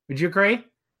card. Would you agree?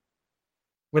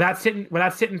 Without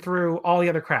sitting through all the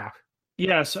other crap.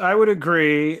 Yes, I would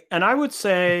agree. And I would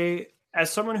say,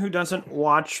 as someone who doesn't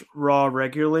watch Raw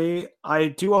regularly, I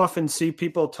do often see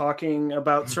people talking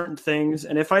about certain things.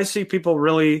 And if I see people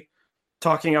really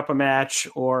talking up a match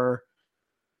or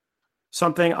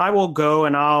something, I will go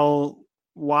and I'll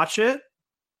watch it.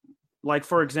 Like,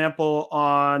 for example,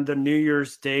 on the New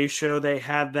Year's Day show, they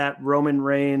had that Roman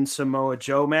Reigns Samoa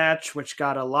Joe match, which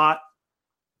got a lot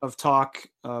of talk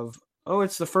of,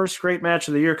 it's the first great match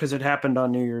of the year because it happened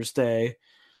on New Year's Day.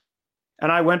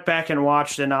 And I went back and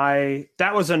watched, and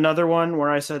that was another one where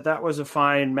I said that was a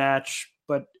fine match,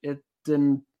 but it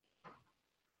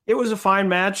was a fine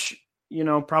match,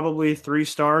 probably 3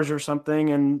 stars or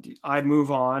something, and I move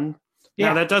on. Yeah.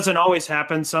 Now, that doesn't always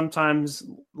happen. Sometimes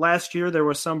last year there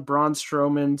was some Braun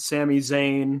Strowman, Sami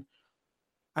Zayn.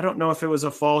 I don't know if it was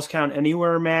a Falls Count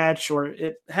Anywhere match or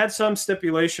it had some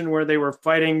stipulation where they were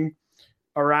fighting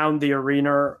around the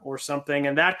arena or something,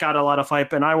 and that got a lot of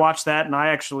hype, and I watched that, and I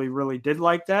actually really did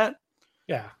like that.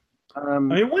 Yeah.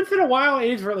 Once in a while it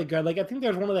is really good. I think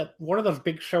there's one of those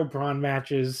Big Show Braun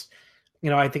matches,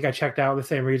 I think I checked out the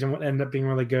same reason, would end up being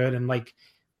really good, and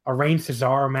a Reigns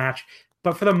Cesaro match.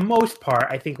 But for the most part,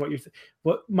 I think what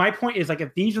my point is,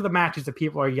 if these are the matches that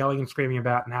people are yelling and screaming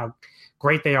about and how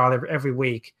great they are every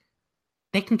week,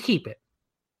 they can keep it.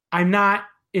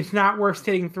 It's not worth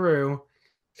sitting through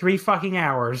 3 fucking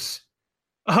hours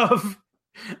of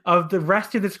the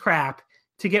rest of this crap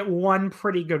to get one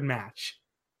pretty good match.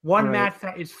 One match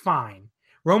that is fine.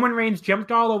 Roman Reigns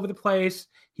jumped all over the place.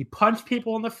 He punched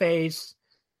people in the face.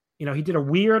 He did a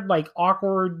weird,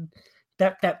 awkward,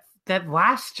 that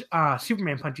last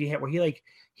Superman punch he hit where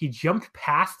he jumped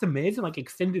past the Miz and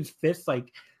extended his fist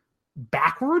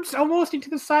backwards almost into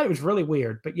the side. It was really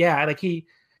weird. But yeah,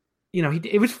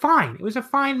 it was fine. It was a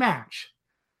fine match.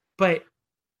 But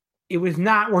it was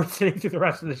not worth sitting through the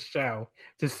rest of the show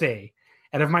to see.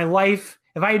 And if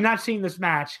I had not seen this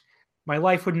match, my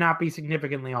life would not be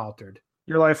significantly altered.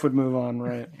 Your life would move on,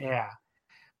 right? Yeah.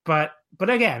 But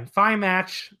again, fine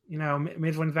match.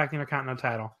 Miz wins back the Intercontinental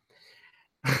title.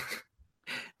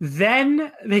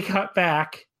 Then they cut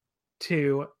back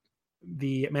to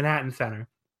the Manhattan Center.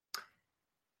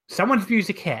 Someone's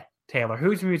music hit, Taylor.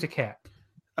 Whose music hit?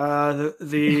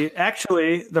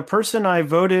 The person I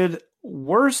voted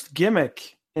worst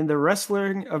gimmick in the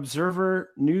Wrestling Observer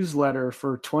newsletter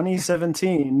for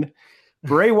 2017,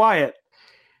 Bray Wyatt.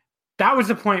 That was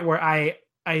the point where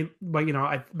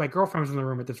my girlfriend was in the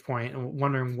room at this point and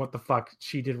wondering what the fuck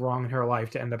she did wrong in her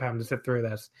life to end up having to sit through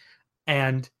this.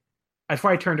 And that's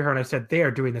why I turned to her and I said, they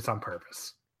are doing this on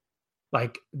purpose.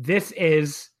 This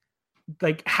is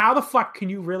how the fuck can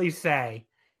you really say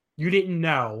you didn't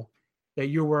know that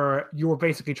you were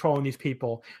basically trolling these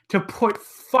people to put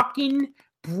fucking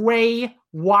Bray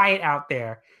Wyatt out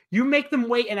there? You make them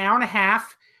wait an hour and a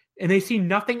half and they see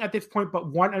nothing at this point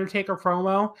but one Undertaker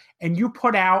promo, and you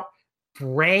put out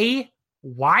Bray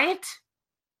Wyatt?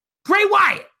 Bray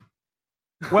Wyatt!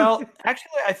 Well,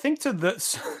 actually,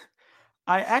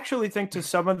 I actually think to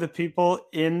some of the people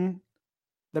in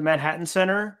the Manhattan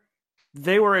Center,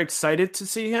 they were excited to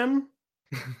see him.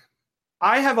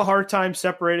 I have a hard time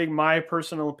separating my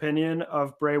personal opinion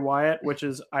of Bray Wyatt, which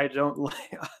is I don't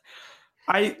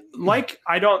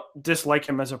dislike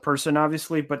him as a person,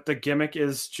 obviously, but the gimmick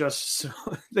is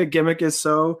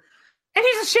so, and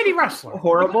he's a shitty wrestler.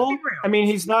 Horrible. I mean,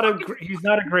 he's not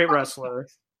a great wrestler.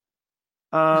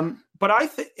 But I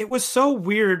think it was so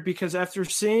weird because after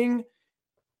seeing,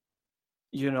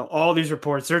 all these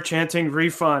reports, they're chanting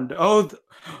refund. Oh,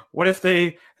 what if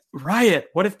they riot?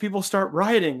 What if people start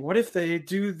rioting? What if they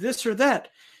do this or that?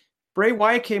 Bray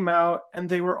Wyatt came out and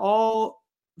they were all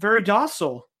very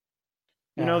docile.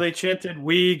 You know, they chanted,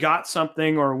 "We got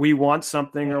something," or "We want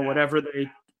something," or whatever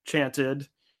they chanted.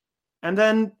 And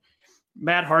then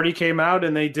Matt Hardy came out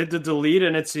and they did the delete,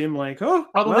 and it seemed like,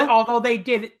 although they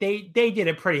did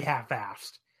it pretty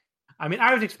half-assed. I mean,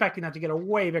 I was expecting that to get a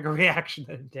way bigger reaction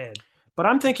than it did. But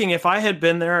I'm thinking if I had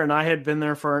been there and I had been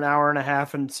there for an hour and a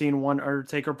half and seen one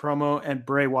Undertaker promo and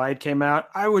Bray Wyatt came out,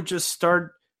 I would just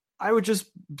start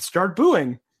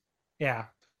booing. Yeah.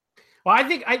 Well,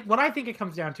 what I think it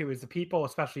comes down to is the people,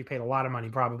 especially paid a lot of money,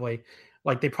 probably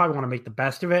like they probably want to make the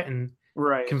best of it and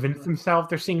convince themselves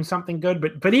they're seeing something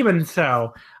good. But even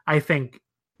so, I think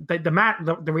that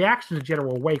the reactions in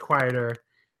general were way quieter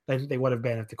than they would have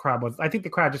been if the crowd was. I think the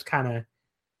crowd just kind of,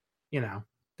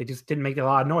 they just didn't make a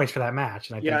lot of noise for that match.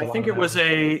 And I think it was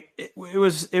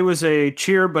a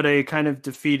cheer, but a kind of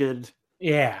defeated.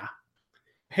 Yeah.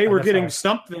 Hey, we're getting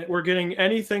something. We're getting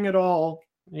anything at all.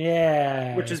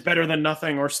 Yeah. Which is better than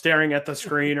nothing, or staring at the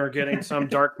screen, or getting some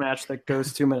dark match that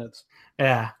goes 2 minutes.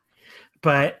 Yeah.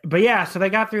 But yeah, so they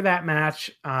got through that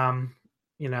match.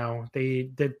 They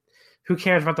did. Who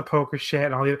cares about the poker shit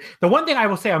and all the one thing I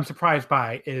will say I'm surprised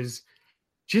by is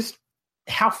just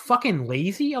how fucking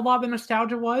lazy a lot of the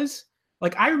nostalgia was.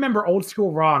 Like, I remember old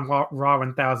school Raw and Raw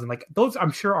 1000. Like, those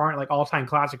I'm sure aren't like all-time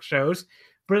classic shows,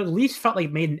 but at least felt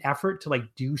like made an effort to like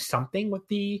do something with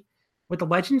the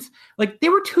legends. Like,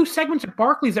 there were 2 segments at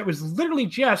Barclays that was literally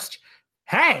just,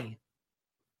 hey,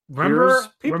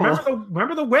 remember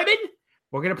the women?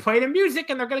 We're gonna play the music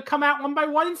and they're gonna come out one by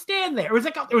one and stand there. It was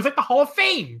like the Hall of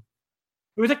Fame.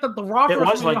 It was like the Raw. It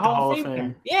was like the Hall of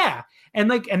Fame. Yeah, and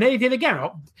they did again.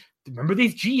 Oh, remember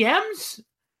these GMs?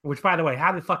 Which, by the way,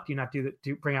 how the fuck do you not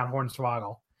bring out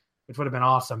Hornswoggle? Which would have been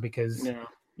awesome because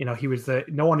he was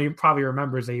no one probably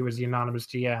remembers that he was the anonymous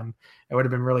GM. It would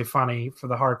have been really funny for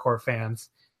the hardcore fans.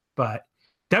 But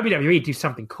WWE do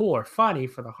something cool or funny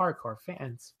for the hardcore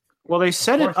fans. Well, they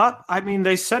set it up. I mean,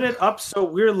 they set it up so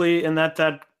weirdly in that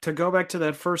to go back to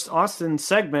that first Austin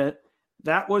segment,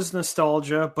 that was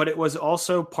nostalgia, but it was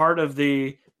also part of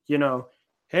the,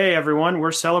 hey, everyone,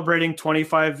 we're celebrating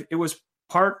 25. It was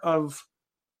part of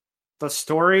the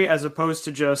story as opposed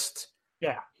to just,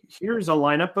 here's a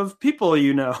lineup of people,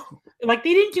 Like,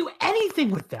 they didn't do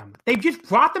anything with them. They just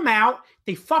brought them out.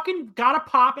 They fucking got a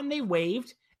pop and they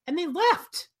waved and they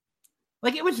left.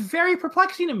 Like, it was very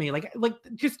perplexing to me. Like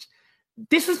just,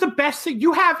 this is the best thing.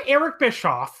 You have Eric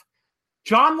Bischoff,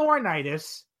 John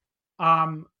Laurinaitis,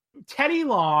 Teddy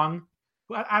Long.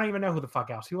 I don't even know who the fuck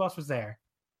else. Who else was there?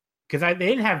 Because they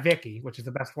didn't have Vicky, which is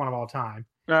the best one of all time.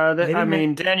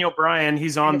 Daniel Bryan.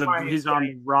 He's on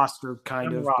the roster,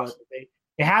 kind of. Roster. But...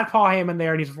 They had Paul Heyman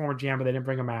there, and he's a former GM, but they didn't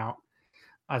bring him out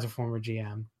as a former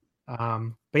GM.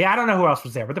 But yeah, I don't know who else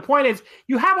was there. But the point is,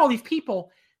 you have all these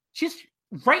people. Just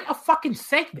write a fucking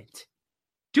segment.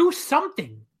 Do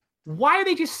something. Why are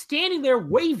they just standing there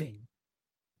waving?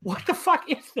 What the fuck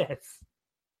is this?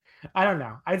 I don't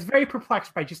know. I was very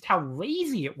perplexed by just how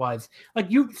lazy it was.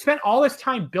 Like, you spent all this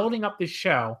time building up this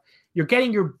show. You're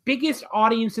getting your biggest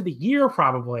audience of the year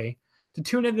probably to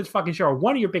tune into this fucking show, or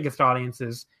one of your biggest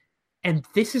audiences, and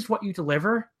this is what you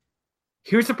deliver?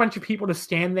 Here's a bunch of people to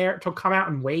stand there to come out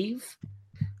and wave.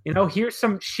 Here's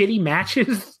some shitty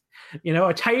matches.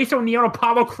 A Titus O'Neil and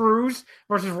Apollo Crews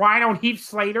versus Rhino and Heath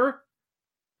Slater.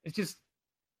 It's just,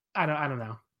 I don't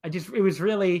know. I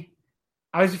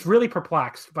was just really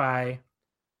perplexed by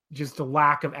just the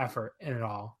lack of effort in it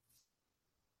all.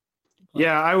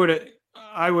 Yeah, I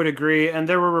would agree. And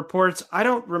there were reports. I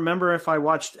don't remember if I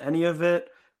watched any of it,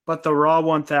 but the Raw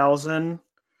 1000.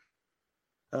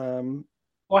 Well,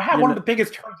 I had one of the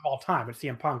biggest turns of all time with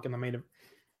CM Punk in the main,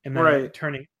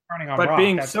 turning on but Raw.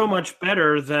 Being so much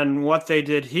better than what they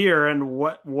did here, and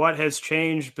what has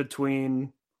changed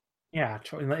between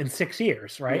in 6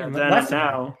 years, right? Yeah, then and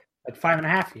now, like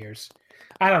 5.5 years.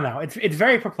 I don't know. It's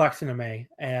very perplexing to me,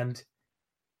 and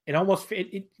it almost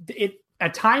it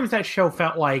at times that show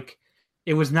felt like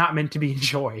it was not meant to be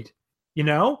enjoyed.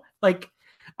 Like,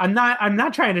 I'm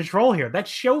not trying to troll here. That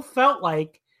show felt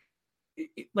like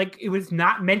it was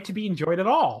not meant to be enjoyed at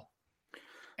all.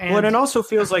 And it also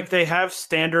feels like they have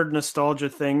standard nostalgia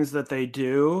things that they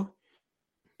do,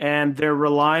 and they're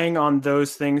relying on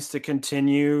those things to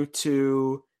continue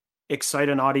to excite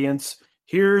an audience.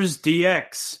 Here's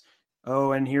DX.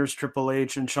 Oh, and here's Triple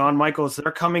H and Shawn Michaels.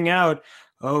 They're coming out.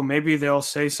 Oh, maybe they'll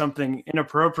say something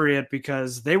inappropriate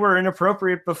because they were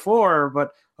inappropriate before,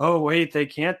 but oh, wait, they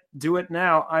can't do it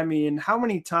now. I mean, how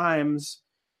many times?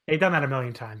 They've done that a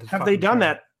million times. Have they done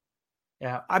that?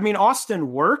 Yeah. I mean,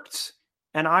 Austin worked,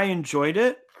 and I enjoyed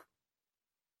it,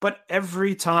 but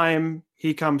every time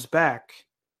he comes back,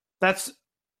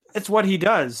 it's what he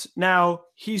does. Now,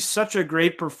 he's such a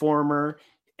great performer,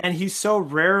 and he's so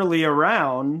rarely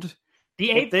around.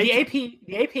 The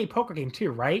APA poker game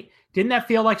too, right? Didn't that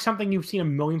feel like something you've seen a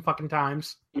million fucking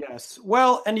times? Yes.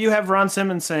 Well, and you have Ron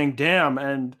Simmons saying "damn,"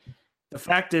 and the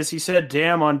fact is, he said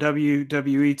 "damn" on WWE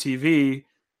TV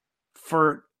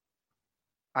for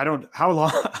how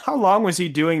long? How long was he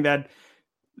doing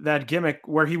that gimmick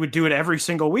where he would do it every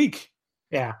single week?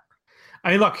 Yeah.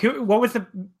 I mean, look, what was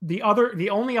the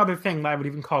only other thing that I would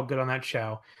even call good on that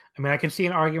show? I mean, I can see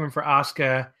an argument for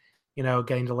Asuka,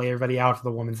 getting to lay everybody out for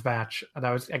the women's match.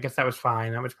 I guess that was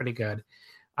fine. That was pretty good.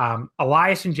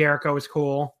 Elias and Jericho was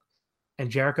cool, and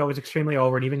Jericho was extremely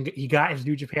over, and even he got his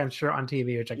New Japan shirt on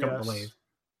TV, which I couldn't believe.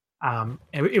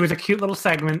 It was a cute little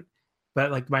segment,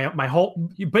 but like my whole.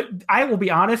 But I will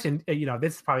be honest, and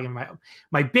this is probably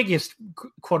my biggest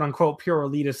quote unquote pure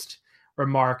elitist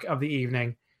remark of the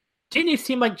evening. Didn't it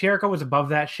seem like Jericho was above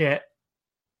that shit?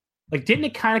 Like, didn't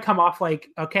it kind of come off like,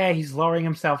 okay, he's lowering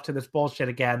himself to this bullshit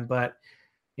again, but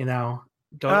not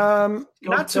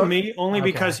to me, only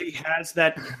because he has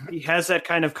that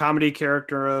kind of comedy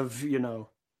character of, you're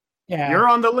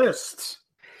on the list.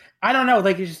 I don't know.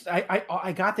 Like, it's just,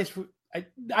 I got this. I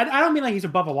don't mean like he's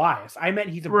above Elias. I meant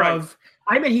he's above.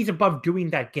 Right. I meant he's above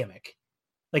doing that gimmick.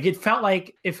 Like, it felt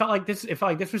like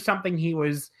this was something he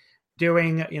was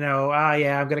doing.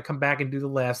 I'm gonna come back and do the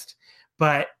list,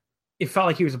 but it felt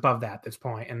like he was above that at this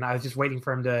point, and I was just waiting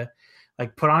for him to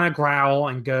like put on a growl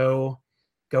and go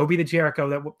be the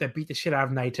Jericho that beat the shit out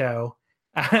of Naito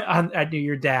at New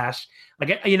Year Dash.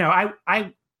 Like,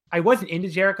 I wasn't into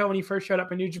Jericho when he first showed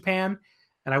up in New Japan,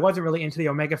 and I wasn't really into the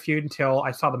Omega feud until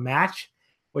I saw the match,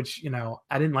 which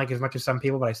I didn't like as much as some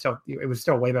people, but it was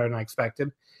still way better than I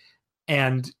expected.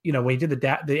 And when he did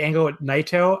the angle at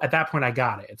Naito, at that point I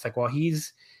got it. It's like, well,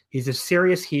 he's a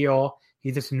serious heel.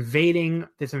 He's this invading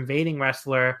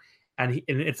wrestler, and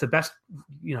it's the best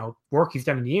work he's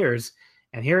done in years.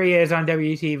 And here he is on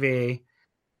WTV.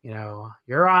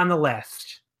 You're on the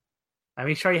list. Let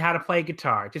me show you how to play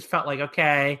guitar. It just felt like,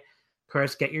 okay,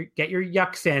 Chris, get your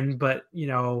yucks in, but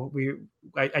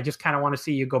I just kind of want to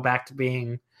see you go back to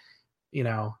being,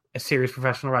 a serious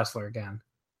professional wrestler again.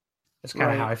 That's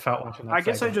kind of how I felt watching that.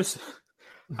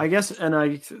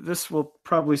 This will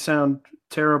probably sound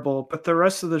terrible, but the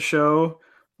rest of the show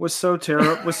was so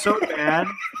bad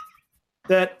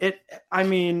that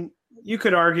you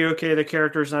could argue, okay, the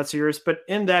character is not serious, but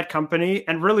in that company,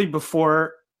 and really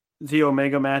before the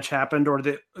Omega match happened or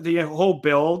the whole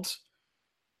build,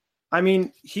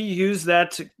 he used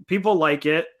that people like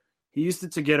it. He used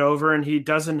it to get over, and he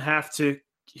doesn't have to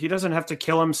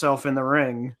kill himself in the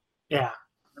ring. Yeah.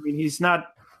 He's not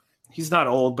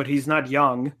old, but he's not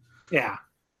young. Yeah.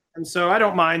 And so I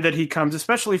don't mind that he comes,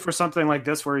 especially for something like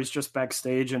this where he's just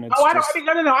backstage and it's no.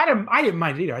 I didn't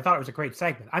mind it either. I thought it was a great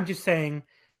segment. I'm just saying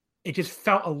it just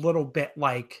felt a little bit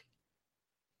like,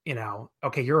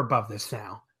 okay, you're above this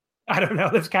now. I don't know.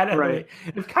 That's kind of right.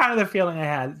 It's kind of the feeling I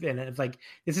had in it. It's like,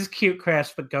 this is cute,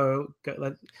 Chris, but go.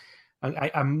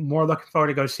 I'm more looking forward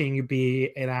to go seeing you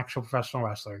be an actual professional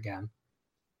wrestler again.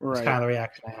 Right. That's kind of the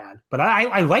reaction I had. But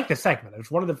I like the segment. It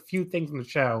was one of the few things in the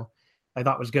show I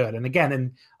thought was good. And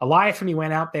again, Elias, when he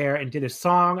went out there and did his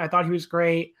song, I thought he was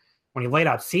great. When he laid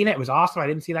out Cena, it was awesome. I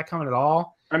didn't see that coming at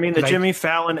all. The Jimmy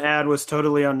Fallon ad was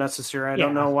totally unnecessary. I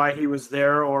don't know why he was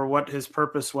there or what his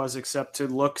purpose was, except to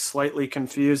look slightly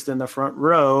confused in the front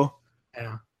row.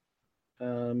 Yeah.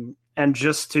 And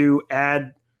just to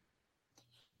add,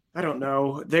 I don't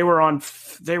know. They were on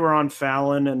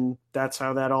Fallon, and that's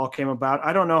how that all came about.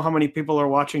 I don't know how many people are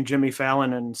watching Jimmy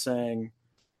Fallon and saying,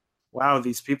 wow,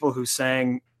 these people who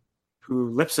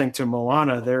lip sync to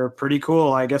Moana, they're pretty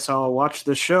cool. I guess I'll watch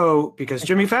the show because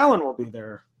Jimmy Fallon will be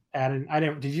there. I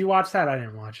didn't. Did you watch that? I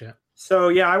didn't watch it. So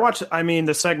yeah, I watched.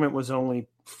 The segment was only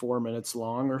 4 minutes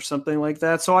long or something like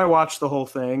that. So I watched the whole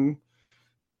thing,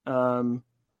 and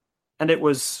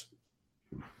it's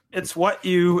what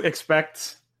you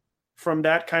expect from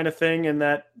that kind of thing, and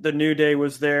that the New Day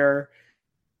was there,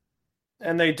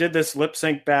 and they did this lip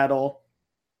sync battle.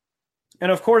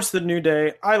 And of course, the New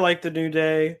Day, I like the New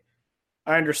Day.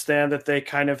 I understand that they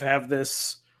kind of have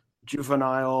this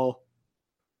juvenile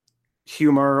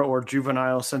humor or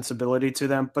juvenile sensibility to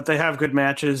them, but they have good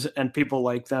matches and people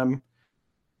like them.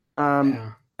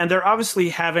 And they're obviously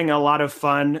having a lot of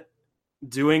fun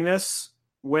doing this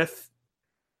with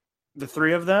the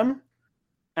three of them.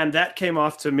 And that came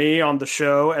off to me on the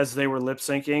show as they were lip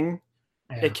syncing.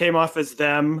 Yeah. It came off as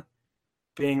them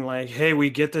being like, hey, we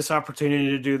get this opportunity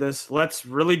to do this. Let's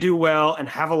really do well and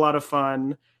have a lot of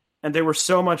fun. And they were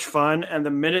so much fun. And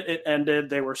the minute it ended,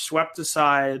 they were swept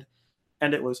aside.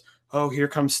 And it was, oh, here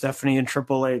comes Stephanie and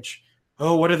Triple H.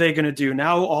 Oh, what are they going to do?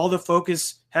 Now all the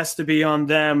focus has to be on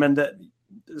them. And the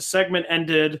segment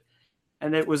ended,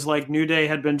 and it was like New Day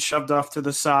had been shoved off to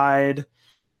the side.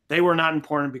 They were not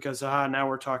important because, now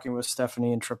we're talking with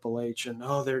Stephanie and Triple H, and,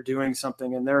 they're doing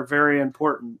something, and they're very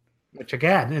important. Which,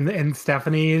 again, and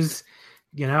Stephanie's,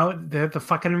 the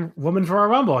fucking Women's Royal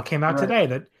Rumble. It came out today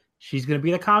that she's going to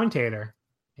be the commentator.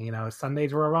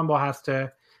 Sunday's Royal Rumble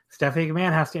Stephanie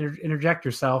McMahon has to interject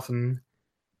herself and,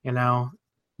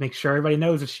 make sure everybody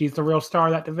knows that she's the real star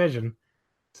of that division.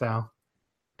 So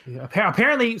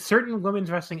apparently certain women's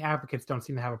wrestling advocates don't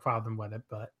seem to have a problem with it,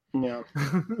 but yeah.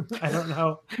 I don't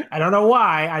know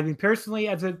why. I mean, personally,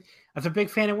 as a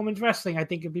big fan of women's wrestling, I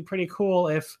think it'd be pretty cool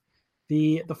if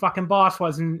the fucking boss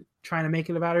wasn't trying to make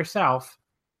it about herself.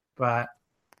 But,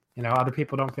 other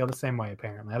people don't feel the same way,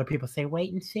 apparently. Other people say,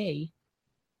 wait and see.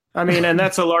 I mean, and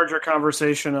that's a larger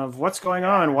conversation of what's going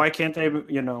on. Why can't they,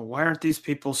 why aren't these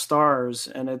people stars?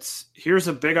 And here's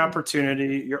a big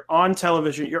opportunity. You're on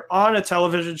television. You're on a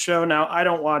television show. Now, I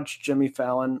don't watch Jimmy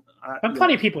Fallon. But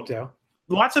plenty of people do.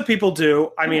 Lots of people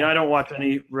do. I mean, I don't watch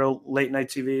any real late night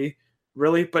TV,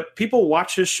 really, but people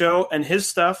watch his show and his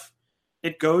stuff.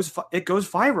 It goes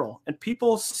viral and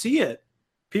people see it.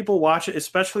 People watch it,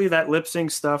 especially that lip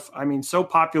sync stuff. I mean, so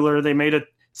popular. They made a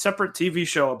separate TV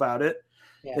show about it.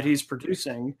 That he's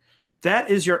producing.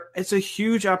 It's a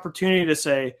huge opportunity to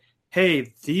say,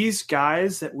 hey, these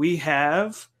guys that we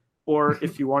have, or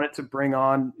if you wanted to bring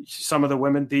on some of the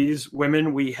women, these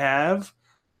women we have,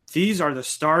 these are the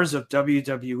stars of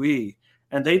WWE.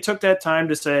 And they took that time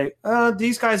to say,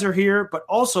 these guys are here, but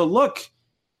also look,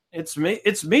 it's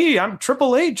me. I'm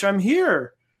Triple H. I'm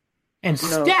here. And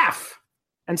Steph.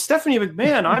 And Stephanie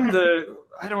McMahon.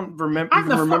 I don't remember. I'm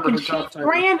the fucking chief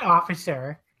brand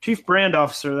officer. Chief Brand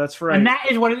Officer, that's right. And that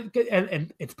is what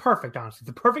and it's perfect, honestly. It's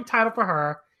a perfect title for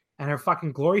her and her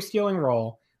fucking glory-stealing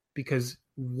role, because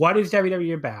what is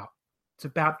WWE about? It's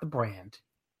about the brand.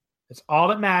 That's all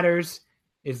that matters,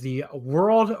 is the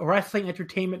World Wrestling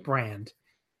Entertainment brand.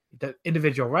 The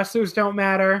individual wrestlers don't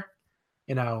matter.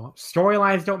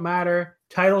 Storylines don't matter.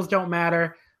 Titles don't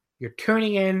matter. You're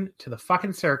tuning in to the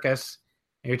fucking circus,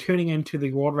 and you're tuning into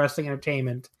the World Wrestling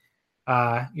Entertainment,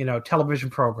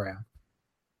 television program.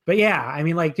 But yeah, I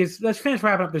mean, let's finish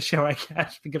wrapping up the show, I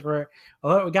guess, because we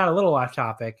got a little off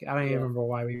topic. I don't even remember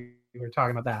why we were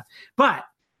talking about that. But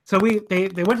so they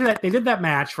went to that. They did that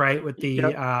match, right, with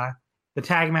the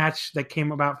tag match that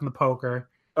came about from the poker.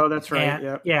 Oh, that's right.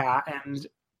 And, yeah, and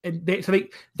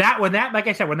when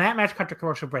that match cut to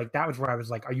commercial break, that was where I was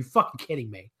like, "Are you fucking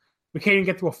kidding me? We can't even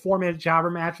get through a 4-minute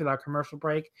jobber match without commercial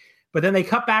break." But then they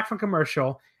cut back from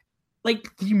commercial.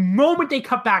 Like, the moment they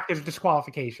cut back, there's a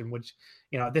disqualification, which,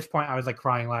 at this point I was like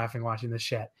crying, laughing, watching this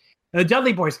shit. And the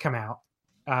Dudley Boys come out.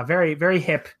 Very, very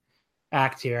hip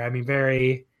act here. I mean,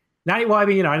 I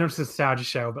know it's a nostalgia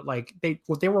show, but like they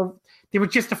were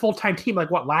just a full-time team, like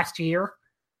last year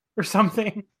or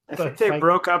something. I think they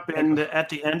broke up at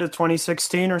the end of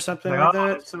 2016 or something like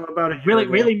that. So about a year really,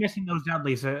 ago. really missing those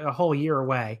Dudleys a whole year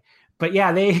away. But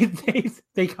yeah,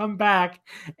 they come back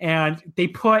and they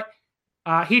put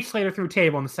Heath Slater through a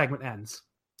table and the segment ends.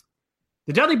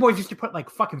 The Dudley Boys used to put like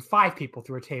fucking 5 people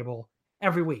through a table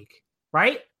every week,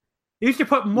 right? They used to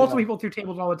put multiple people through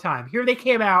tables all the time. Here they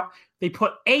came out, they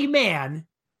put a man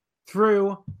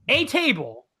through a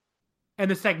table, and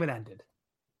the segment ended.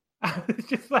 It's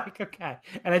just like, okay.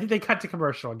 And I think they cut to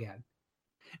commercial again.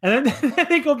 And then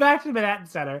they go back to the Manhattan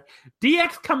Center.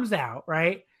 DX comes out,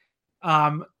 right?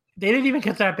 They didn't even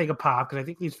get that big a pop because I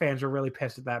think these fans were really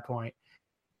pissed at that point.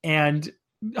 And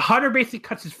Hunter basically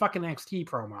cuts his fucking NXT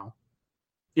promo.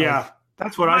 Yeah,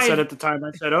 that's what I said at the time.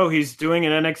 I said, he's doing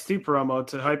an NXT promo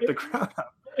to hype the crowd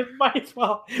up. It might as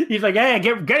well. He's like, hey,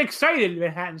 get excited,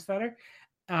 Manhattan Center.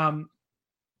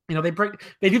 They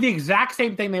do the exact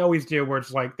same thing they always do, where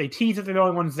it's like they tease that they're the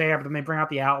only ones there, but then they bring out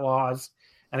the Outlaws,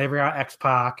 and they bring out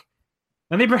X-Pac.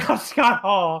 Then they bring out Scott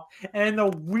Hall, and the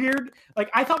weird,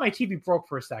 I thought my TV broke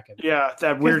for a second. Yeah,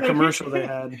 that weird commercial they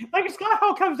had. Like, Scott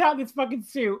Hall comes out in his fucking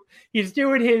suit. He's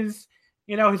doing his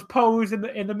pose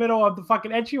in the middle of the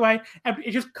fucking entryway, and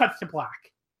it just cuts to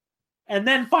black. And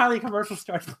then finally, commercial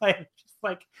starts playing. Just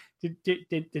like,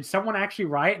 did someone actually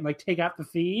write and take out the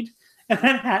feed? And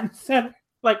then Manhattan Center,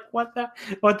 what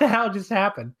the hell just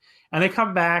happened? And they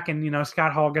come back, and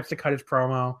Scott Hall gets to cut his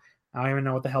promo. I don't even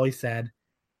know what the hell he said.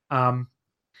 And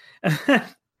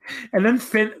then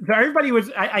Finn, so everybody was,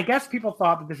 I guess people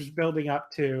thought that this was building up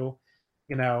to,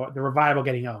 the Revival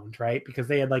getting owned, right? Because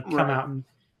they had come out and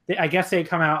I guess they had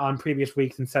come out on previous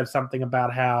weeks and said something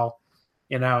about how,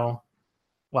 the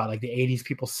 80s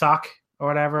people suck or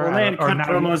whatever. Well, they had cut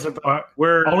promos about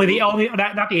where not the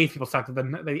 80s people sucked. The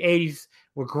 80s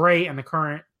were great, and the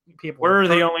current people we're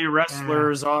the only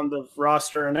wrestlers on the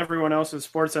roster, and everyone else is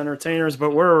sports entertainers,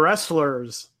 but we're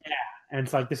wrestlers. Yeah, and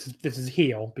it's like this is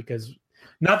heel because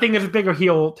nothing is a bigger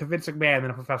heel to Vince McMahon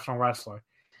than a professional wrestler.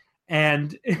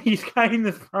 And he's cutting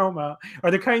this promo,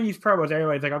 or they're cutting these promos.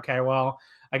 Everybody's like, okay, well,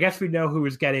 I guess we know who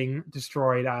is getting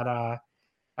destroyed at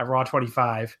Raw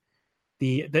 25.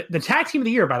 The tag team of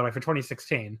the year, by the way, for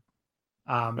 2016.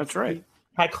 That's right.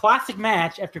 Had classic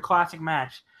match after classic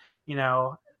match,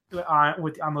 on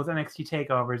those NXT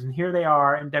takeovers, and here they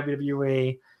are in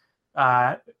WWE.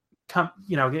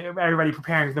 Everybody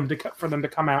preparing them for them to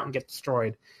come out and get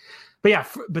destroyed. But yeah,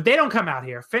 but they don't come out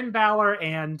here. Finn Balor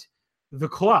and the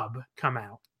Club come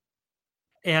out.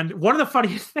 And one of the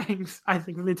funniest things, I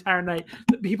think, of the entire night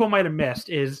that people might have missed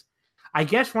is, I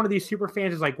guess one of these super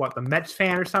fans is like, what, the Mets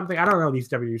fan or something? I don't know these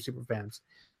WWE super fans.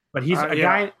 But he's a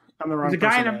guy. I'm the wrong he's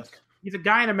a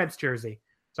guy in a Mets jersey.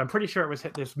 So I'm pretty sure it was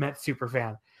this Mets super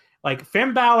fan. Like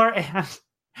Finn Balor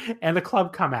and the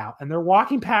Club come out, and they're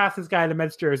walking past this guy in a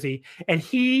Mets jersey, and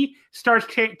he turns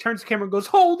to camera and goes,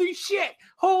 "Holy shit!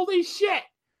 Holy shit!"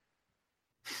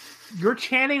 You're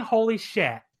chanting "Holy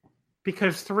shit"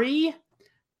 because 3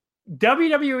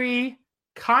 WWE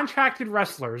contracted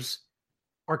wrestlers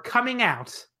are coming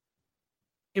out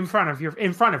in front of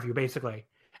you, basically,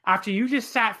 after you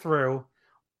just sat through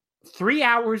 3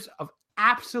 hours of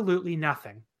absolutely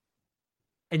nothing,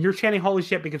 and you're chanting "Holy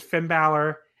shit" because Finn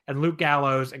Balor and Luke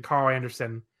Gallows and Carl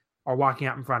Anderson are walking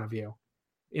out in front of you.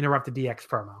 Interrupt the DX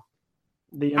promo.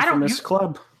 The infamous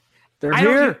Club. They're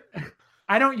here.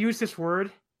 I don't use this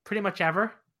word pretty much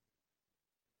ever.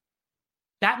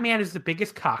 That man is the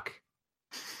biggest cock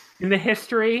in the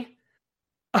history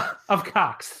of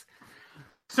cocks.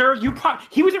 Sir,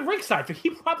 he was at ringside, so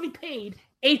he probably paid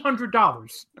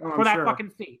 $800 for that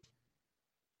fucking seat.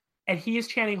 And he is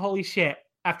chanting "Holy shit"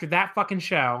 after that fucking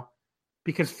show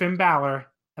because Finn Balor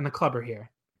and the Club are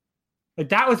here. Like,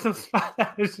 that was the spot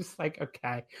that was just like,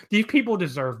 okay, these people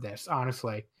deserve this,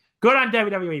 honestly. Good on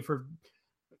WWE for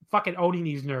fucking owning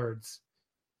these nerds.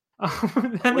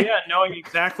 Knowing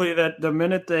exactly that the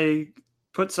minute they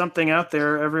put something out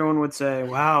there, everyone would say,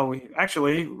 wow, we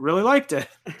actually really liked it.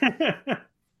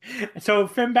 So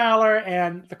Finn Balor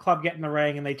and the Club get in the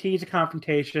ring, and they tease a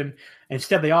confrontation.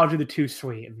 Instead, they all do the too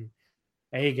sweet, and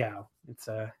there you go. It's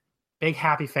a big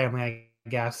happy family, I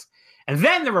guess. And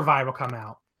then the Revival come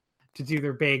out to do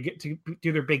their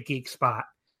big geek spot.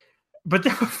 But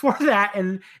then before that,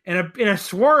 in a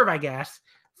swerve, I guess,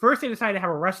 first they decided to have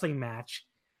a wrestling match.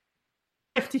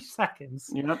 50 seconds.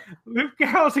 Yep. Luke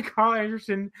Gallows and Carl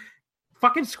Anderson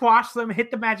fucking squash them,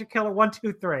 hit the Magic Killer 1,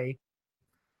 2, 3.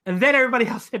 And then everybody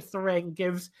else hits the ring and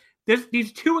gives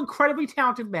these 2 incredibly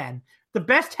talented men, the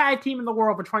best tag team in the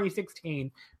world for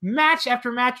 2016, match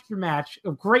after match after match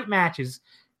of great matches.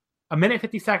 A minute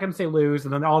 50 seconds they lose,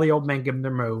 and then all the old men give them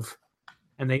their move.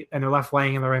 And they're left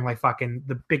laying in the ring like fucking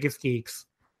the biggest geeks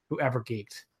who ever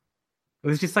geeked. It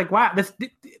was just like, wow, this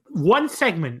one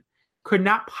segment could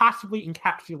not possibly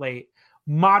encapsulate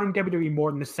modern WWE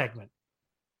more than this segment.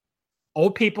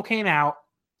 Old people came out.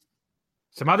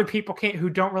 Some other people who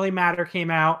don't really matter came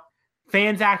out.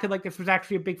 Fans acted like this was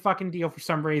actually a big fucking deal for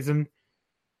some reason.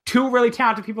 2 really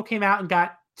talented people came out and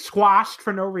got squashed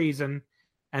for no reason.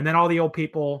 And then all the old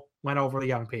people went over the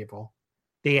young people.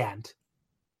 The end.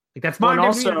 Like, that's modern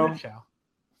WWE show.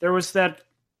 There was that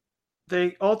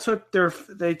they all took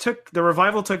the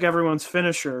Revival took everyone's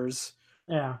finishers.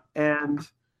 Yeah. And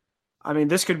I mean,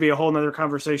 this could be a whole nother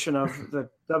conversation of the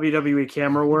WWE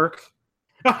camera work.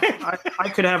 I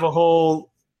could have a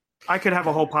whole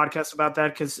podcast about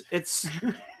that because it's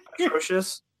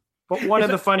atrocious. But one of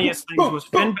the funniest things was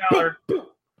Finn Balor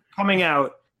coming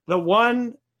out, the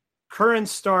one current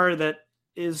star that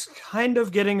is kind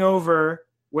of getting over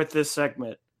with this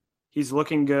segment. He's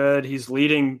looking good. He's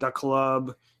leading the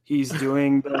Club. He's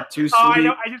doing the too sweet. I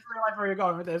know. I just realized where you're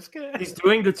going with this. He's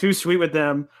doing the too sweet with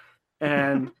them,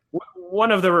 and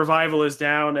one of the Revival is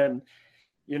down, and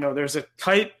there's a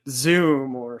tight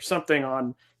zoom or something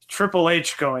on Triple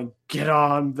H going, get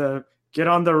on the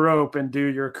rope and do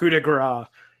your coup de grace.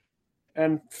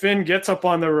 And Finn gets up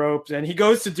on the ropes, and he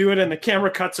goes to do it, and the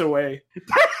camera cuts away.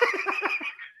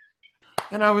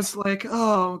 And I was like,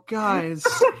 oh, guys.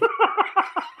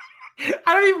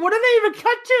 What did they even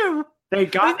cut to? They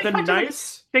got the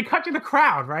nice... They cut to the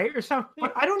crowd, right? Or something.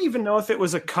 But I don't even know if it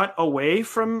was a cut away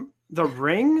from the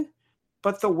ring,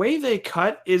 but the way they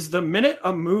cut is the minute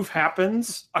a move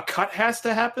happens, a cut has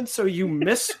to happen, so you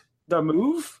miss the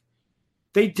move.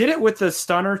 They did it with the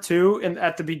stunner, too,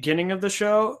 at the beginning of the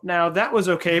show. Now, that was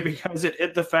okay because it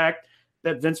hid the fact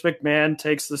that Vince McMahon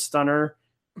takes the stunner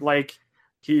like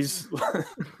he's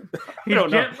He's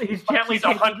gently he's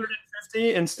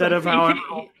 150 instead of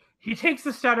how he takes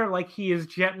the stunner like he is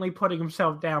gently putting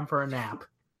himself down for a nap.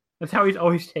 That's how he's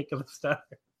always taken the stunner.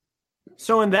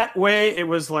 So in that way, it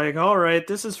was like, all right,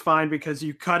 this is fine because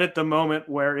you cut at the moment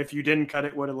where if you didn't cut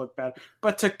it, would have looked bad.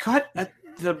 But to cut at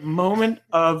the moment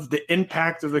of the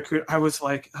impact of the coup, I was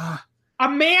like, A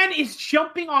man is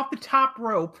jumping off the top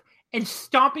rope and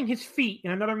stomping his feet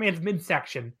in another man's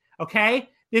midsection. Okay,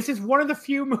 this is one of the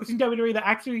few moves in WWE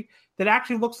that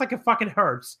actually looks like it fucking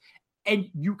hurts, and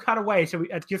you cut away. So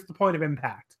at just the point of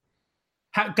impact.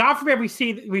 God forbid we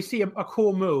see a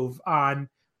cool move on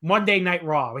Monday Night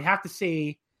Raw. We have to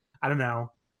see, I don't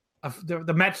know,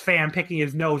 the Mets fan picking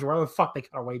his nose or whatever the fuck they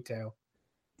cut away to.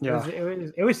 yeah,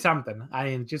 It was something. I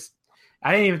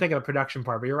didn't even think of the production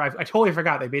part, but you're right. I totally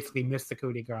forgot they basically missed the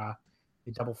coup de grace,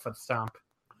 the double foot stomp.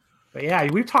 But yeah,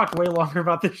 we've talked way longer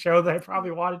about this show than I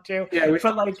probably wanted to. Yeah, we've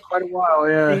talked quite a while.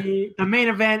 Yeah, the main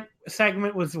event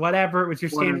segment was whatever. It was your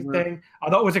standard thing.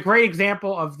 Although it was a great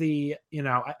example of the,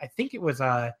 I think it was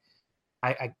I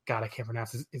can't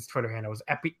pronounce his Twitter handle. It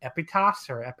was Epitos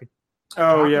or Epi.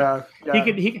 Oh yeah.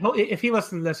 He'll if he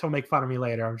listens to this, he'll make fun of me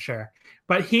later, I'm sure.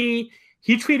 But he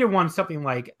tweeted something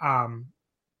like,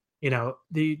 the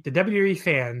WWE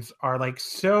fans are like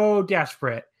so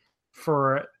desperate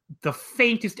for the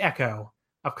faintest echo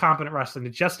of competent wrestling to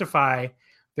justify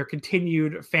their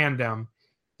continued fandom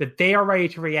that they are ready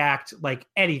to react like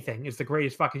anything is the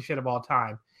greatest fucking shit of all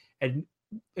time. And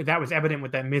that was evident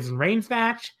with that Miz and Reigns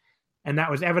match. And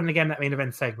that was evident again in that main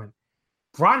event segment.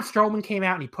 Braun Strowman came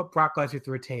out and he put Brock Lesnar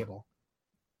through a table.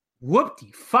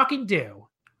 Whoop-de fucking do.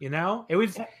 It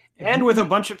was... And with a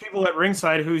bunch of people at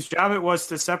ringside whose job it was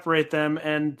to separate them,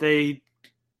 and they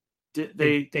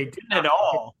didn't at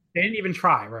all. They didn't even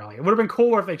try, really. It would have been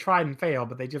cooler if they tried and failed,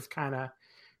 but they just kind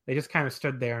of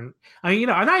stood there. And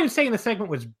I'm not even saying the segment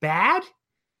was bad.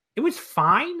 It was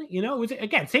fine. It was,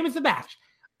 again, same as the match.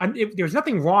 There was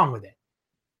nothing wrong with it.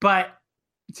 But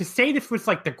to say this was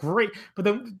like but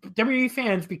the WWE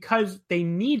fans, because they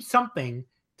need something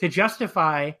to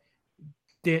justify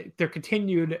their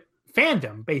continued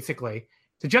fandom, basically,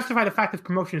 to justify the fact this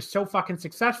promotion is so fucking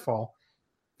successful,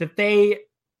 that they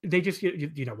just,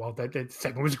 the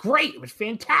segment was great. It was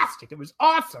fantastic. It was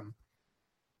awesome.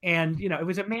 And, it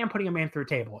was a man putting a man through a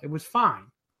table. It was fine.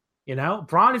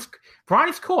 Braun is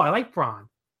cool. I like Braun.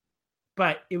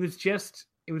 But it was just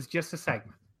a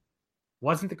segment.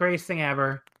 Wasn't the greatest thing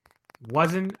ever.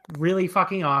 Wasn't really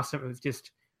fucking awesome. It was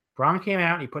just Braun came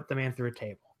out and he put the man through a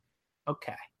table.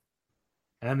 Okay.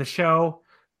 And then the show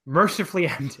mercifully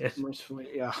ended. Mercifully,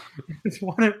 yeah. It's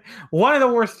one of the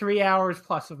worst 3 hours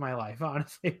plus of my life.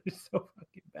 Honestly, it was so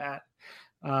fucking bad.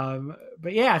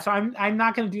 But yeah, so I'm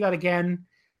not going to do that again.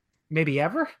 Maybe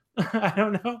ever. I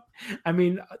don't know. I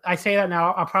mean, I say that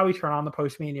now. I'll probably turn on the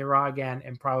Post-Mania Raw again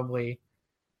and probably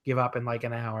give up in like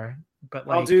an hour. But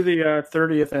I'll do the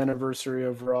 30th anniversary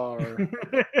of Raw or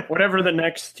whatever the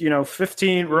next,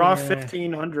 15 Raw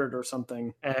 1500 or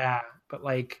something. Yeah, but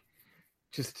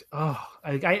just I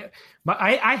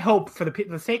hope for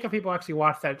the sake of people who actually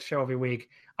watch that show every week,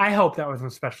 I hope that was an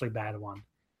especially bad one.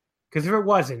 Because if it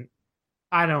wasn't,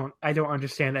 I don't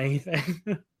understand anything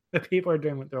that people are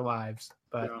doing with their lives.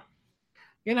 But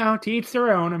to each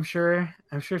their own. I'm sure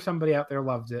somebody out there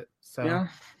loves it. So yeah.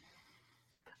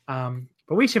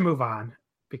 But we should move on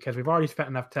because we've already spent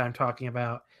enough time talking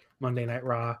about Monday Night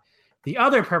Raw. The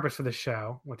other purpose for the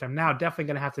show, which I'm now definitely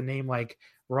going to have to name like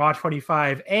Raw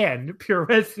 25 and Pure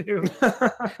Resu,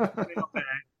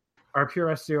 or Pure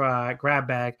Resu grab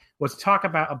bag, was talk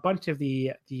about a bunch of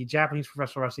the Japanese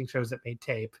professional wrestling shows that made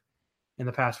tape in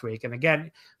the past week. And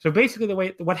again, so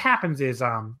basically what happens is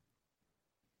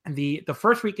the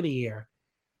first week of the year,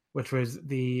 which was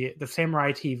the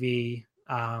Samurai TV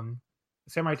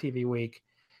week,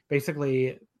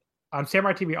 basically on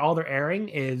Samurai TV, all they're airing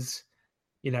is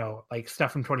like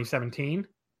stuff from 2017.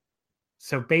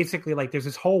 So basically, like there's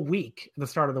this whole week at the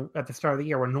start of the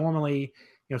year where normally,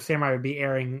 Samurai would be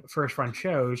airing first run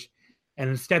shows, and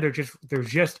instead they're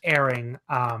just airing,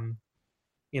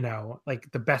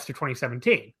 like the best of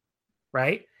 2017,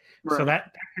 right? So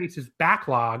that creates this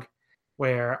backlog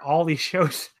where all these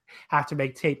shows have to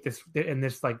make tape in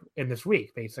this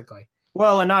week, basically.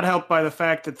 Well, and not helped by the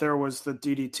fact that there was the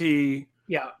DDT.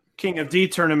 Yeah. King of D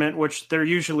tournament, which there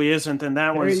usually isn't, and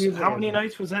that was how many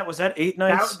nights was that? Was that 8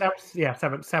 nights? That was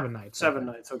 7 nights. 7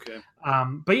 nights, okay.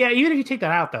 But yeah, even if you take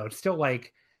that out, though, it's still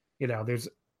like, there's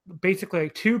basically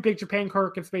like 2 Big Japan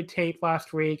Kirkins made tape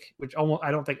last week, which I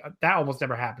don't think that almost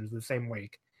never happens in the same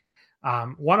week.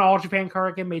 1 All Japan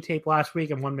Kirkin made tape last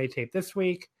week, and 1 made tape this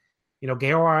week.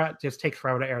 Gaora just takes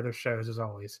forever to air their shows as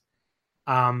always.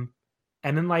 And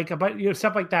then like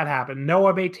stuff like that happened.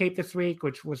 Noah made tape this week,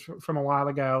 which was from a while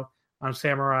ago on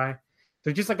Samurai.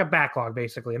 So just like a backlog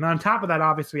basically. And then on top of that,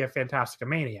 obviously we have Fantastica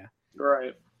Mania.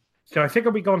 Right. So I think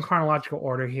we go in chronological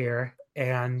order here,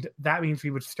 and that means we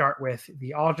would start with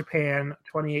the All Japan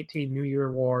 2018 New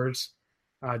Year Wars,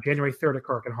 January 3rd at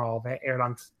Korakuen Hall. That aired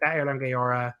on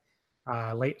Gaora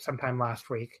late sometime last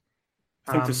week.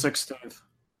 I think the 16th.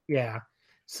 Yeah.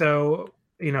 So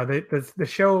the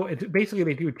show. It's basically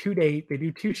they do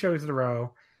 2 shows in a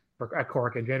row at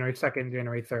Korakuen, January 2nd,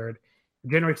 January 3rd. The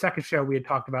January 2nd show we had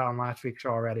talked about on last week's show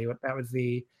already. That was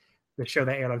the show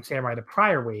that aired on Samurai the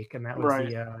prior week, and that was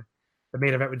the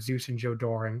main event with Zeus and Joe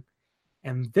Doring.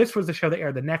 And this was the show that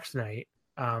aired the next night.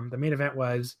 The main event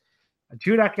was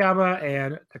Jun Akiyama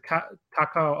and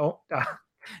Takao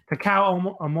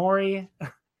Omori.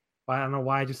 I don't know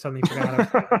why I just suddenly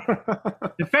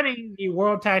forgot. Defending the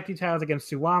World Tag Team titles against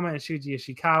Suwama and Shuji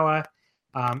Ishikawa.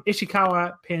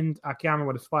 Ishikawa pinned Akiyama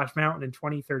with a Splash Mountain in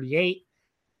 2038.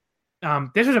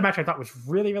 This was a match I thought was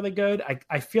really, really good.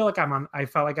 I feel like I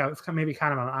felt like I was maybe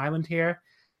kind of on an island here.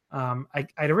 I'd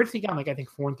originally gotten I think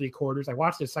 4 3/4. I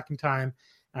watched it a second time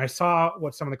and I saw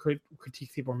what some of the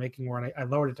critiques people were making were, and I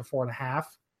lowered it to 4.5.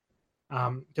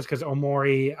 Just because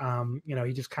Omori,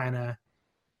 he just kind of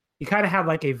had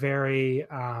like a very,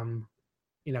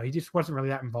 he just wasn't really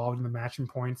that involved in the matching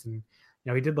points, and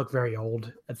he did look very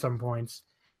old at some points.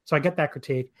 So I get that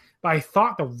critique, but I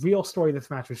thought the real story of this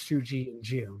match was Shuji and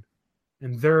June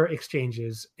and their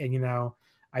exchanges, and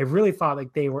I really thought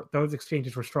like those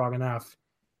exchanges were strong enough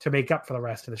to make up for the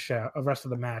rest of the show, rest of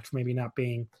the match, maybe not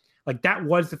being like that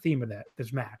was the theme of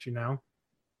this match,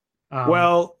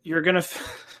 Well, you're gonna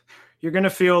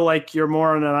feel like you're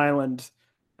more on an island.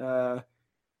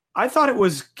 I thought it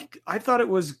was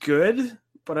good,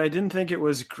 but I didn't think it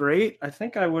was great. I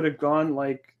think I would have gone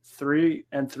like 3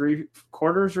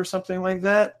 3/4 or something like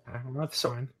that. That's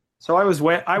fine. So I was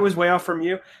way off from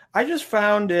you. I just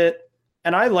found it,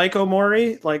 and I like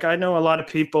Omori. Like I know a lot of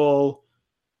people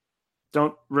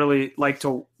don't really like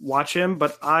to watch him,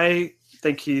 but I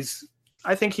think he's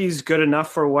good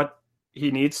enough for what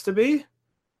he needs to be.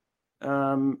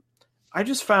 I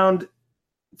just found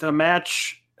the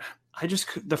match.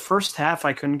 The first half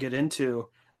I couldn't get into.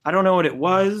 I don't know what it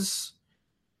was.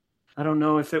 I don't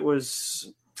know if it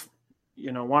was,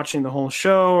 watching the whole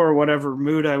show or whatever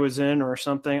mood I was in or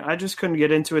something. I just couldn't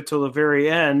get into it till the very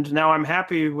end. Now I'm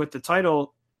happy with the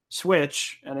title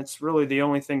switch, and it's really the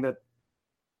only thing that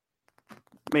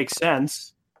makes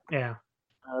sense. Yeah.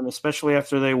 Especially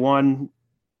after they won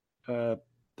the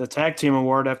tag team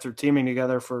award after teaming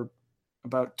together for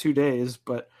about 2 days.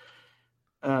 But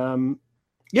I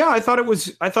thought it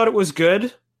was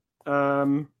good.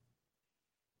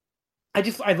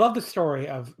 I love the story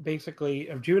of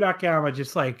Jun Akiyama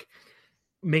just like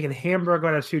making hamburger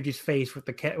out of Shuji's face with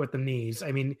the knees.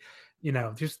 I mean,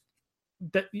 just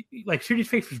that, like Shuji's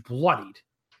face was bloodied.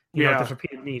 With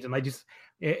repeated knees, and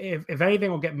if anything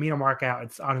will get me to mark out,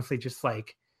 it's honestly just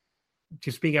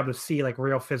being able to see like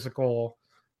real physical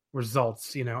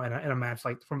results, in a match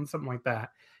like from something like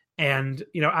that. And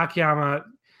Akiyama,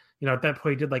 at that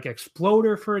point he did like an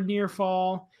exploder for a near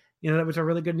fall. That was a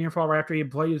really good near fall right after he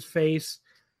bloodied his face.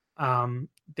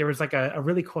 There was like a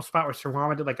really cool spot where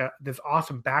Suwama did like this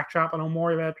awesome backdrop on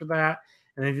Omori after that,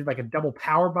 and then he did like a double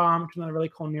power bomb, which was another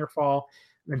really cool near fall.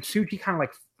 And then Shuji kind of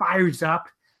like fires up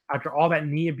after all that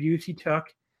knee abuse he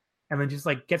took, and then just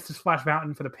like gets the Splash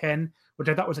Mountain for the pin, which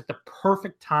I thought was like the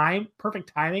perfect timing.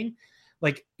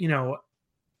 Like,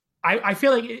 I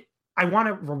feel like I want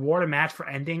to reward a match for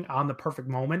ending on the perfect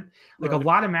moment. Like a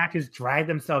lot of matches drag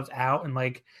themselves out and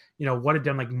like, would have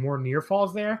done like more near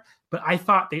falls there. But I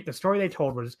thought the story they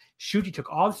told was Shuji took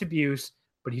all this abuse,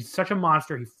 but he's such a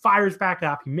monster. He fires back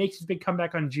up. He makes his big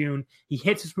comeback on June. He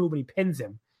hits his move and he pins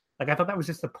him. Like, I thought that was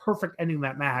just the perfect ending of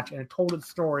that match, and it told its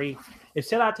story. It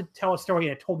set out to tell a story,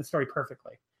 and it told the story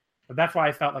perfectly. But that's why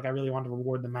I felt like I really wanted to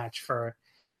reward the match for,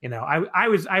 I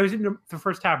was into the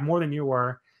first half more than you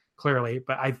were, clearly,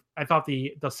 but I thought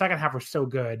the second half was so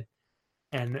good,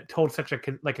 and it told such a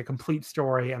complete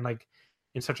story and like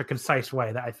in such a concise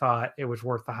way that I thought it was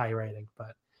worth the high rating.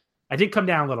 But I did come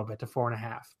down a little bit to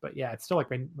 4.5. But yeah, it's still like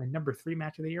my number 3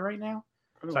 match of the year right now.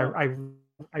 So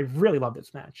I really love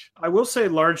this match. I will say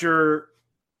larger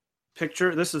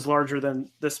picture. This is larger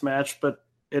than this match, but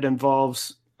it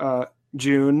involves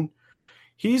June.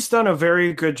 He's done a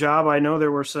very good job. I know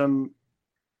there were some,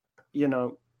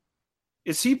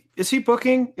 is he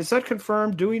booking? Is that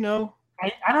confirmed? Do we know?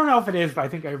 I don't know if it is, but I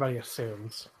think everybody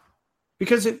assumes.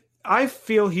 Because I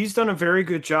feel he's done a very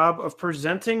good job of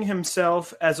presenting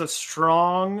himself as a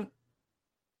strong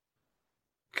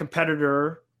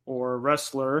competitor or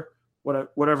wrestler,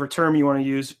 whatever term you want to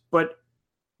use. But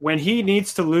when he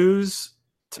needs to lose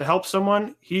to help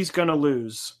someone, he's going to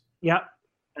lose. Yep.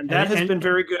 And that has been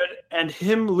very good. And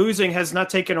him losing has not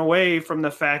taken away from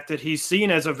the fact that he's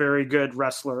seen as a very good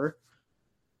wrestler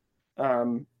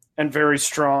and very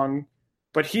strong.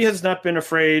 But he has not been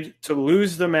afraid to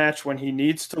lose the match when he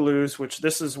needs to lose, which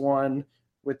this is one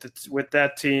with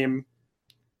that team.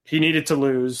 He needed to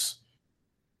lose.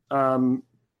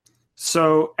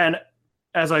 So, and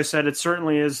as I said, it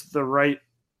certainly is the right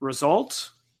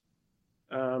result.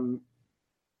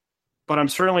 But I'm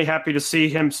certainly happy to see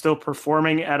him still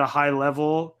performing at a high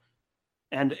level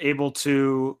and able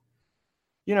to,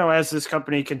 as this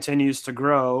company continues to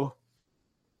grow,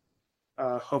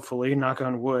 hopefully, knock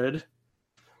on wood,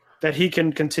 that he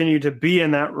can continue to be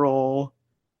in that role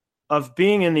of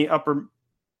being in the upper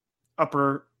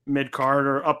mid card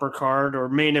or upper card or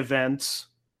main events,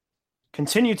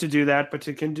 continue to do that, but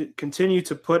to continue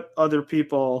to put other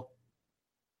people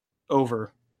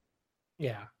over.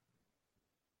 Yeah.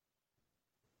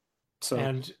 So,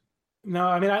 and no,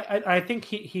 I mean, I think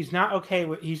he's not okay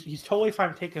with, he's totally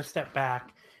fine to take a step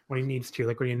back when he needs to,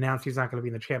 like when he announced he's not going to be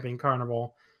in the Champion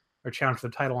Carnival or challenge for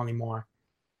the title anymore,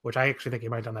 which I actually think he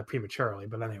might have done that prematurely,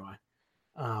 but anyway.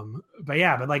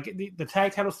 But like the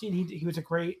tag title scene, he was a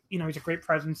great, he's a great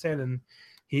presence in, and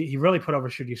he really put over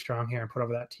Shooty Strong here and put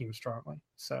over that team strongly.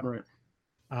 So, right.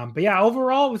 But yeah,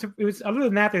 overall, it was other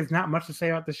than that, there's not much to say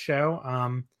about the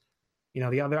show.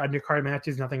 The other undercard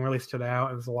matches, nothing really stood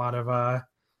out. It was a lot of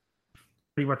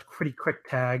pretty quick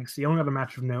tags. The only other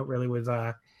match of note really was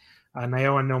Naoya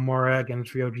Nomura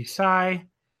against Ryoji Sai,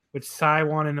 which Sai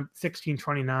won in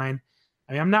 16:29. I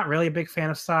mean, I'm not really a big fan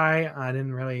of Sai.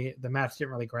 The match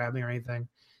didn't really grab me or anything.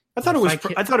 I thought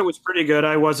it was pretty good.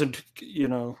 I wasn't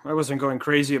going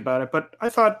crazy about it, but I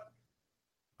thought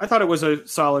it was a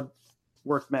solid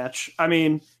work match. I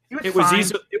mean, it was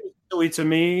easily to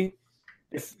me.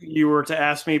 If you were to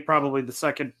ask me, probably the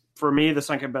second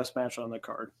best match on the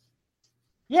card.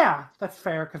 Yeah, that's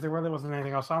fair because there really wasn't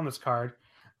anything else on this card.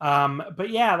 But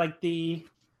yeah, like I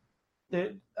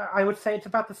would say it's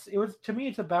about this. To me,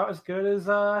 it's about as good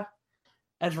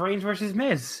as Reigns versus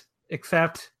Miz,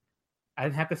 except I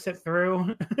didn't have to sit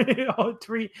through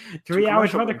three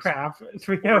hours of other crap.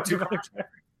 3 hours of other crap.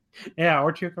 Yeah,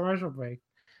 or 2 commercial break.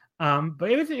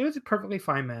 But it was a perfectly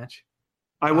fine match.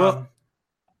 I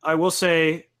will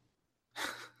say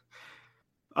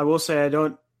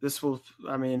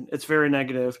it's very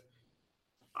negative.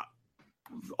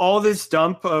 All this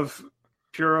dump of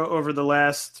Puro over the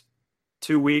last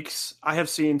 2 weeks, I have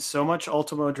seen so much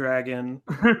Ultimo Dragon,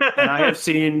 and I have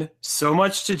seen so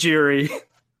much Tajiri.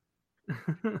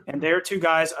 And they're two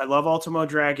guys. I love Ultimo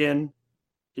Dragon.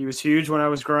 He was huge when I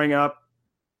was growing up,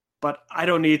 but I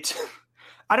don't need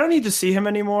to see him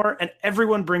anymore. And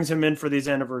everyone brings him in for these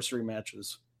anniversary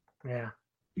matches. Yeah.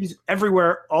 He's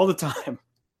everywhere all the time.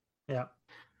 Yeah.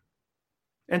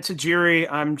 And Tajiri,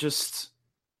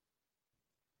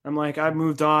 I'm like, I've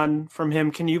moved on from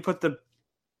him. Can you put the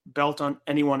belt on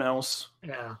anyone else?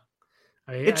 Yeah.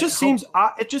 It just seems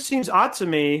odd to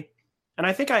me. And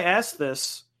I think I asked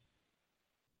this.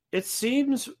 It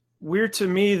seems weird to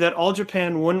me that All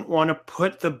Japan wouldn't want to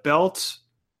put the belt.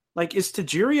 Like, is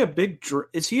Tajiri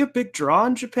is he a big draw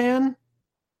in Japan?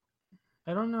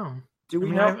 I don't know. Do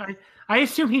we know? I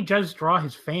assume he does draw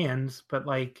his fans, but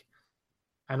like,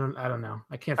 I don't know.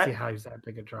 I can't see how he's that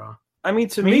big a draw. I mean,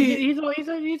 to me,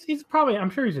 he's probably. I'm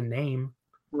sure he's a name,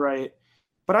 right?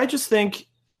 But I just think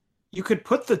you could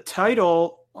put the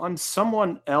title on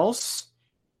someone else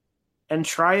and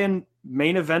try and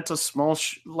main event a small,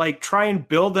 try and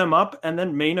build them up and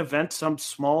then main event some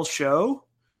small show,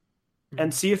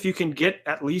 and see if you can get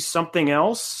at least something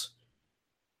else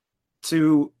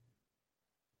to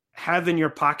have in your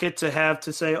pocket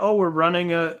to say, oh, we're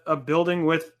running a building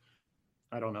with,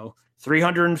 I don't know,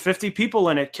 350 people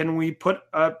in it. Can we put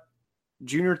a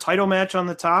junior title match on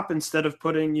the top instead of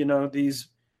putting, these,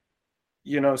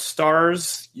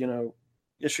 stars,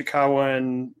 Ishikawa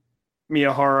and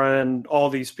Miyahara and all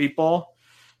these people?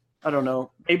 I don't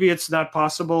know. Maybe it's not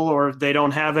possible, or they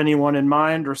don't have anyone in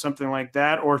mind or something like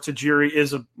that. Or Tajiri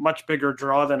is a much bigger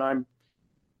draw than I'm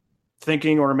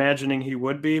thinking or imagining he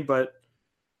would be. But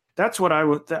that's what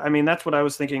that's what I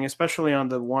was thinking, especially on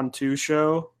the 1-2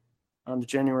 show, on the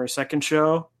January 2nd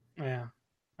show. Yeah.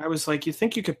 I was like, you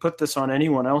think you could put this on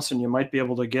anyone else and you might be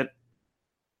able to get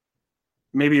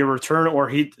maybe a return, or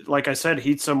heat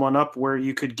someone up where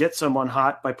you could get someone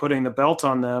hot by putting the belt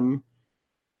on them.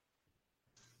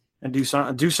 and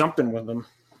do something with them.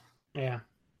 Yeah.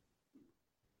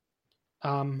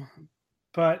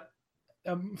 But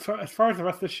as far as the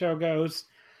rest of the show goes,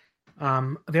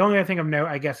 the only other thing of note,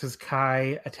 I guess, is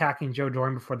Kai attacking Joe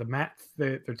Doring before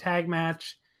their tag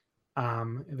match.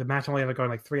 The match only ended up going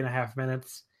like 3.5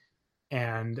 minutes,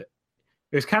 and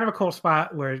it was kind of a cool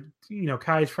spot where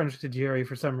Kai's friends with Tajiri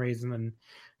for some reason, and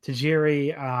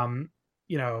Tajiri,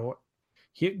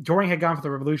 Doring had gone for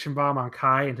the Revolution Bomb on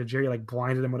Kai, and Tajiri like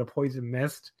blinded him with a poison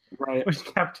mist, right, which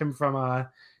kept him from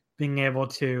being able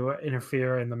to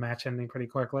interfere in the match ending pretty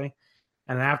quickly.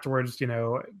 And then afterwards,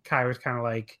 Kai was kind of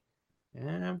like,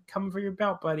 I'm coming for your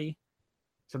belt, buddy.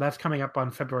 So that's coming up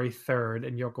on February 3rd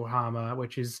in Yokohama,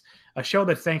 which is a show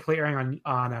that's thankfully airing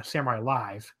on Samurai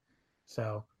Live.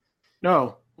 So,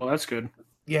 no, well, that's good.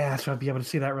 Yeah, so I'd be able to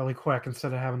see that really quick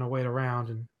instead of having to wait around,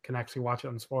 and can actually watch it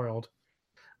unspoiled.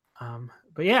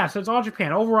 But yeah, so it's All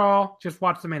Japan. Overall, just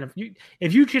watch the main event.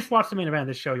 If you just watch the main event of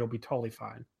this show, you'll be totally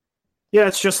fine. Yeah,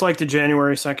 it's just like the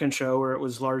January 2nd show where it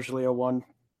was largely a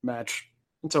one-match.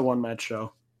 It's a one-match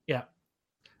show. Yeah.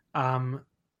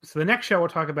 So the next show we'll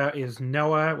talk about is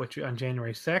Noah, which on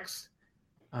January 6th.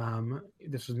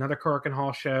 This was another Korakuen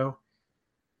Hall show.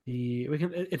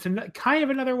 It's kind of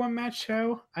another one-match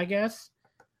show, I guess.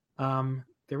 There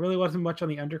really wasn't much on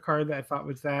the undercard that I thought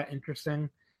was that interesting.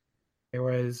 There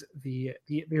was the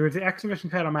X Division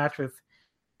title match with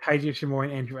Kaiji Ishimori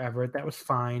and Andrew Everett. That was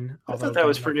fine. I thought that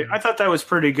was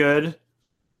pretty good.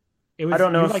 It was, I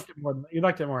don't know. You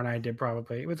liked it more than I did,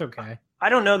 probably. It was okay. I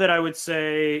don't know that I would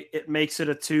say it makes it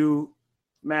a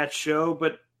 2-match show,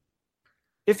 but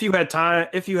if you had time,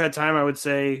 I would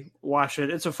say watch it.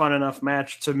 It's a fun enough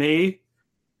match to me.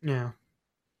 Yeah.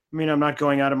 I mean, I'm not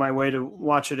going out of my way to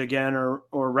watch it again or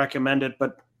recommend it,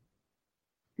 but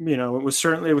it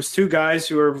was two guys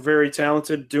who are very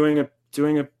talented doing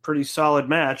a pretty solid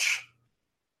match.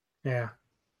 Yeah.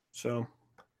 So,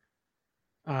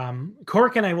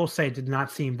 Korakuen, I will say, did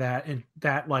not seem that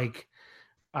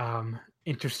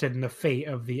interested in the fate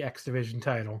of the X Division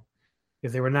title,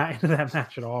 because they were not into that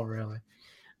match at all, really.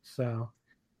 So,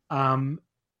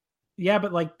 yeah,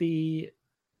 but like I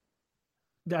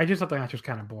just thought the match was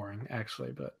kind of boring,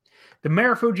 actually. But the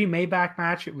Marufuji Maybach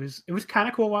match, it was kind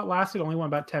of cool while it lasted. Only went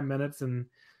about 10 minutes, and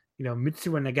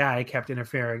Mitsuya Nagai kept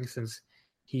interfering since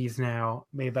he's now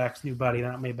Maybach's new buddy.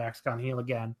 Not Maybach's gone heel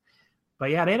again. But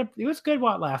yeah, it was good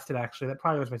while it lasted. Actually, that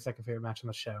probably was my second favorite match on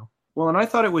the show. Well, and I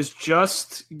thought it was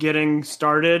just getting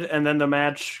started, and then the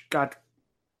match got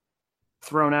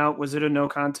thrown out. Was it a no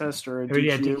contest or a DQ?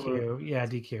 Yeah, DQ. Yeah,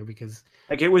 DQ, because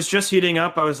like it was just heating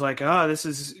up. I was like, this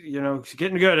is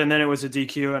getting good, and then it was a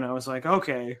DQ, and I was like,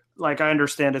 okay, like I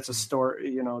understand it's a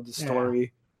story, the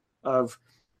story of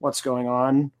what's going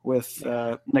on with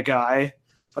Nagai,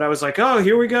 but I was like, oh,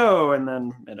 here we go, and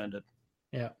then it ended.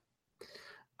 Yeah.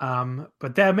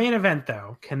 But the main event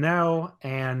though, Kano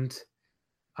and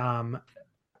Kaito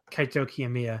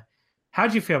Kiyomiya.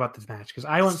 How'd you feel about this match? Because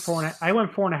I went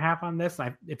 4.5 on this.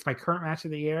 It's my current match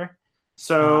of the year.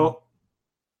 So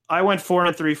I went 4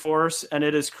 3/4, and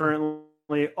it is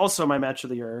currently also my match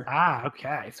of the year.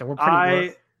 Okay. So we're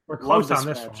close on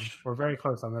this one. We're very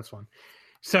close on this one.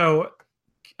 So,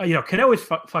 Kano is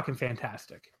fucking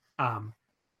fantastic.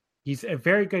 He's a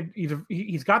very good.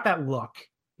 He's got that look.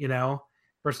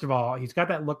 First of all, he's got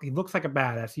that look. He looks like a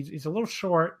badass. He's a little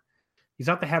short. He's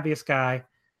not the heaviest guy.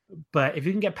 But if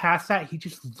you can get past that, he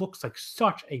just looks like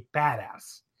such a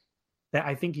badass that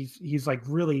I think he's like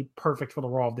really perfect for the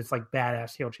role of this like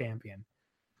badass heel champion.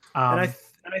 And I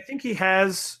think he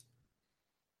has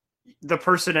the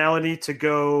personality to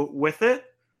go with it.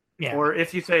 Yeah. Or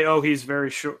if you say, oh, he's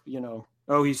very short,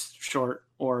 he's short,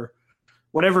 or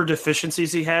whatever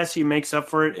deficiencies he has, he makes up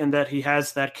for it in that he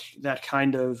has that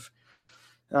kind of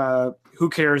who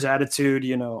cares attitude.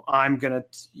 I'm gonna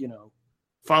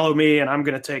follow me, and I'm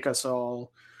going to take us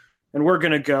all, and we're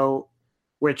going to go,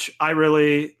 which I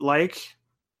really like.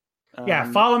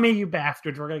 Follow me, you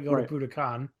bastards. We're going to go to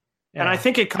Budokan. And I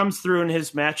think it comes through in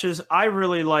his matches.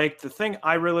 The thing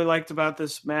I really liked about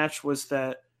this match was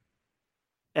that,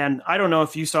 and I don't know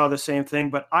if you saw the same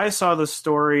thing, but I saw the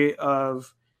story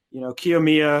of,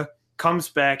 Kiyomiya comes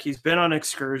back. He's been on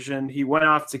excursion. He went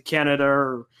off to Canada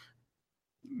or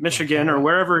Michigan or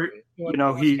wherever,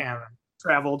 he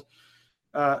traveled.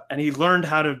 And he learned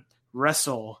how to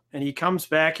wrestle, and he comes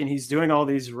back and he's doing all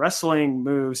these wrestling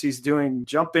moves. He's doing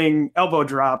jumping elbow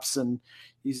drops, and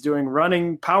he's doing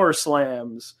running power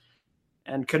slams.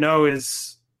 And Kano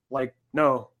is like,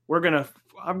 no,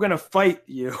 I'm going to fight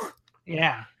you.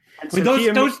 Yeah. So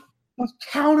those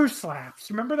counter slaps.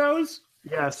 Remember those?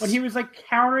 Yes. When he was like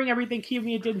countering everything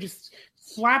Kiyomiya did and just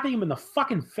slapping him in the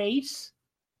fucking face.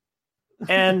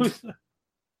 And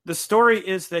the story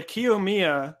is that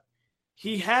Kiyomiya,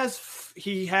 he has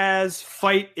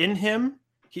fight in him.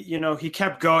 He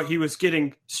kept going. He was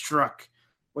getting struck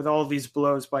with all these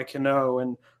blows by Kano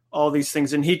and all these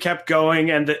things, and he kept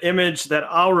going. And the image that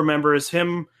I'll remember is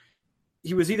him.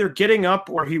 He was either getting up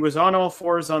or he was on all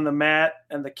fours on the mat,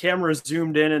 and the camera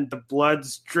zoomed in and the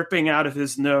blood's dripping out of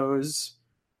his nose.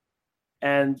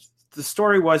 And the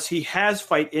story was he has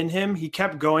fight in him. He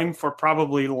kept going for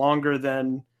probably longer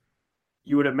than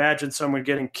you would imagine someone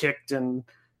getting kicked and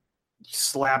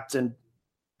slapped and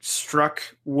struck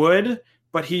would,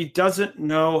 but he doesn't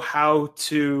know how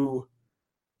to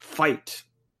fight.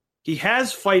 He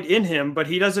has fight in him, but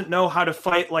he doesn't know how to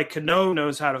fight like Kano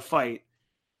knows how to fight.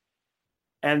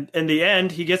 And in the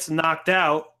end, he gets knocked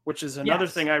out, which is another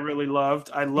thing I really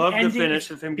loved. I love the finish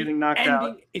of him getting knocked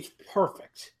out. It's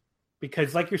perfect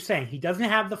because, like you're saying, he doesn't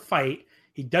have the fight.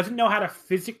 He doesn't know how to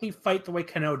physically fight the way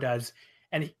Kano does.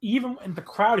 And even when the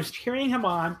crowd is cheering him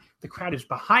on, the crowd is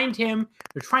behind him.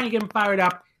 They're trying to get him fired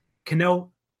up.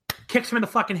 Kano kicks him in the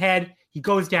fucking head. He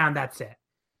goes down. That's it.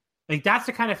 Like, that's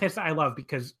the kind of fist I love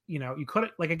because, you could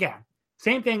have, again,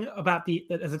 same thing about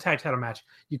as a tag title match.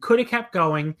 You could have kept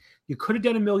going. You could have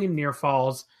done a million near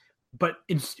falls. But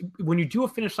when you do a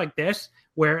finish like this,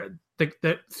 where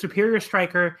the superior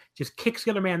striker just kicks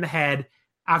the other man in the head,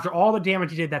 after all the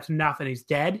damage he did, that's enough, and he's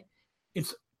dead.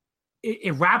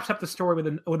 It wraps up the story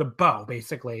with a bow,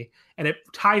 basically, and it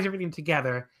ties everything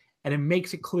together, and it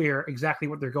makes it clear exactly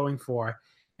what they're going for.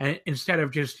 And instead of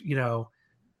just,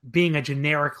 being a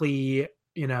generically,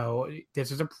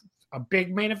 this is a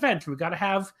big main event, we got to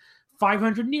have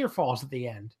 500 near falls at the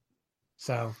end.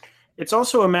 So it's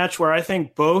also a match where I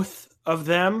think both of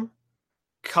them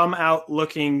come out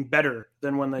looking better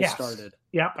than when they started.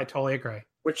 Yep, I totally agree.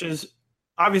 Which is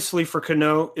obviously for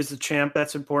Kano is the champ,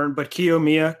 that's important, but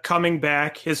Kiyomiya coming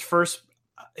back, his first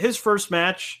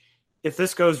match, if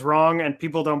this goes wrong and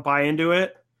people don't buy into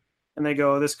it and they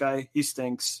go, this guy, he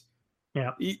stinks.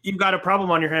 Yeah. You've got a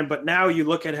problem on your hand, but now you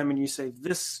look at him and you say,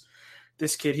 this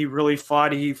kid, he really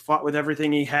fought. He fought with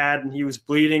everything he had and he was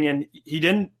bleeding and he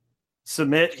didn't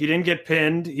submit. He didn't get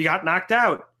pinned. He got knocked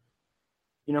out.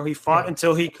 He fought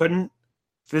until he couldn't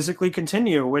physically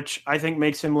continue, which I think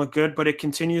makes him look good, but it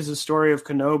continues the story of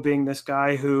Kano being this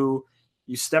guy who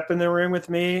you step in the ring with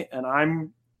me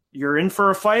and you're in for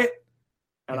a fight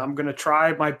and I'm going to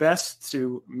try my best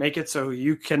to make it so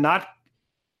you cannot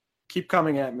keep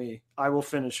coming at me. I will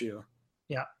finish you.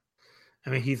 Yeah.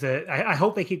 I mean, I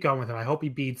hope they keep going with him. I hope he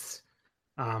beats,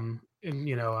 Yuko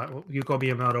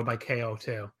Miyamoto by KO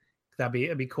too.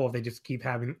 It'd be cool if they just keep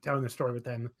telling the story with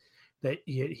him that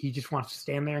he just wants to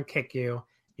stand there and kick you.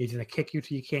 He's going to kick you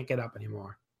till you can't get up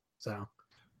anymore. So,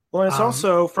 well, it's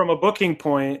also from a booking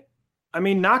point. I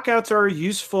mean, knockouts are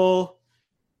useful.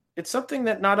 It's something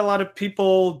that not a lot of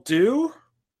people do,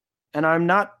 and I'm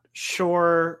not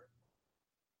sure.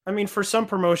 I mean, for some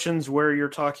promotions where you're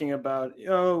talking about,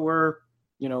 we're,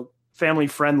 family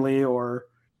friendly, or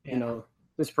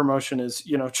this promotion is,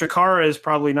 Chikara is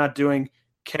probably not doing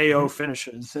KO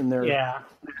finishes in their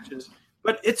matches.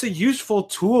 But it's a useful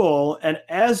tool, and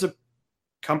as a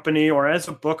company or as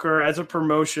a booker, as a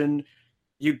promotion,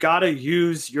 you got to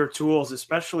use your tools,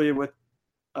 especially with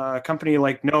a company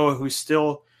like Noah, who's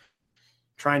still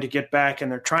trying to get back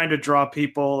and they're trying to draw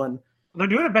people. And they're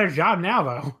doing a better job now,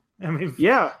 though. I mean,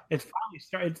 it's finally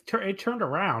started. It turned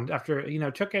around after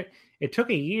it took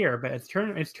a year, but it's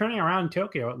turning around in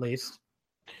Tokyo at least.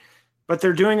 But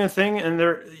they're doing a thing, and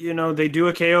they do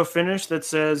a KO finish that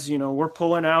says, we're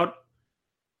pulling out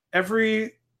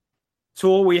every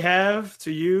tool we have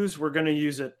to use. We're going to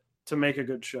use it to make a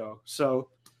good show. So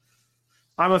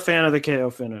I'm a fan of the KO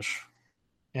finish.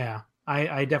 Yeah,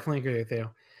 I definitely agree with you.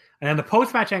 And then the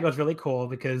post-match angle is really cool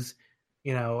because,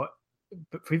 for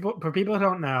people who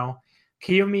don't know,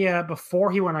 Kiyomiya,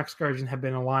 before he went on Excursion, had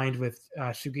been aligned with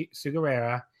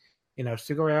Sugiura.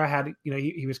 Sugiura had,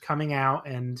 he was coming out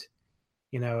and,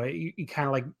 he kind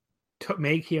of like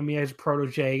made Kiyomiya his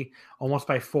protege almost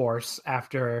by force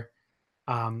after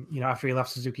he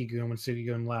left Suzuki-gun when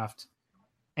Suzuki-gun left.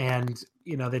 And,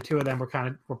 the two of them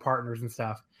were partners and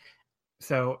stuff.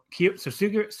 So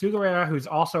Sugiura, who's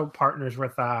also partners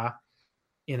with,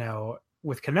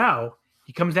 with Kano,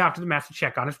 he comes out to the match to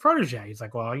check on his protege. He's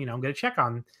like, well, I'm going to check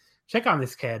on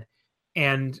this kid.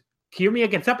 And Kiyomiya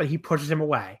gets up and he pushes him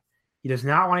away. He does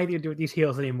not want anything to do with these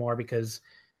heels anymore because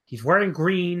he's wearing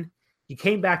green. He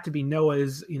came back to be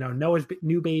Noah's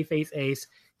new babyface ace.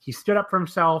 He stood up for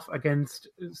himself against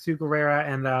Sugiura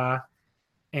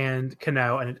and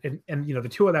Kano, and the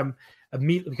two of them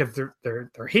immediately because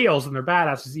they're heels and they're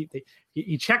badasses.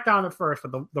 He checked on it first,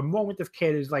 but the moment this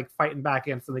kid is like fighting back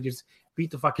against them, they just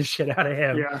beat the fucking shit out of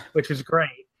him, which was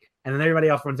great. And then everybody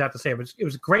else runs out to save it. It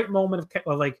was a great moment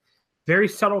of like very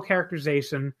subtle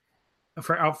characterization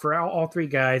for all three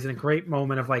guys, and a great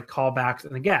moment of like callbacks.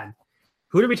 And again,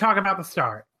 who did we talk about at the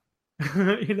start?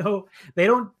 They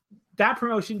don't. That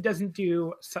promotion doesn't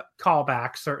do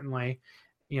callbacks, certainly.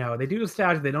 They do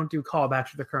nostalgia. They don't do callbacks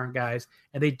for the current guys,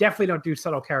 and they definitely don't do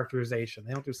subtle characterization.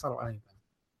 They don't do subtle anything.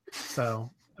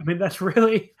 So, I mean, it's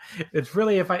really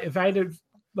if I had to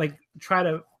like try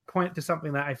to point to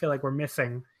something that I feel like we're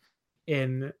missing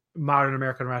in modern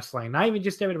American wrestling, not even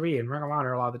just WWE and Ring of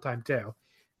Honor a lot of the time too.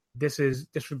 This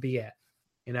would be it.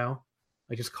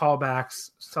 Like just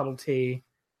callbacks, subtlety.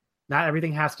 Not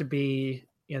everything has to be,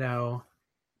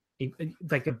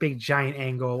 like a big giant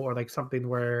angle or like something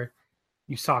where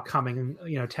you saw coming,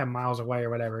 10 miles away or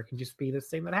whatever. It can just be this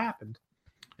thing that happened.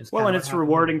 And it's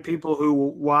rewarding people who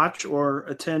watch or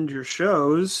attend your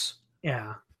shows.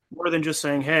 Yeah. More than just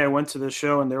saying, hey, I went to this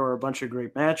show and there were a bunch of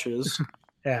great matches.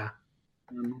 Yeah.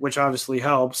 Which obviously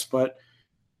helps. But,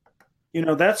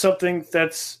 that's something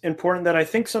that's important that I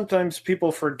think sometimes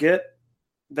people forget,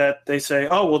 that they say,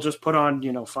 oh, we'll just put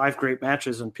on, 5 great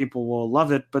matches and people will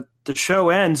love it. But the show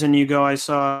ends and you go, I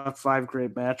saw 5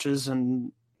 great matches,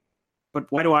 but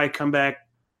why do I come back?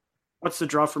 What's the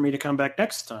draw for me to come back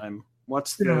next time?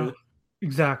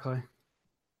 Exactly.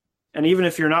 And even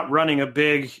if you're not running a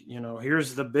big,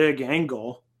 here's the big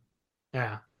angle.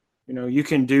 Yeah. You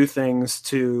can do things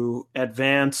to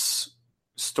advance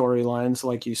storylines,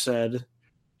 like you said,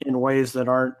 in ways that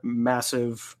aren't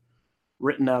massive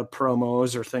written out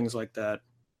promos or things like that.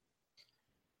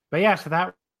 But yeah, so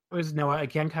that was Noah,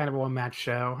 again, kind of a one match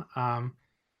show.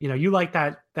 You like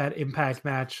that Impact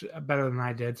match better than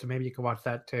I did, so maybe you could watch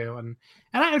that too. And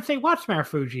I would say watch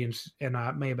Marufuji and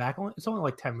Maybach. It's only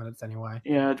like 10 minutes anyway.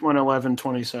 Yeah, it went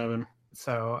 11:27.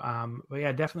 So, but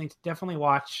yeah, definitely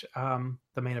watch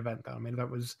the main event though. The main event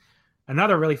was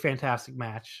another really fantastic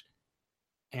match.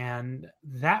 And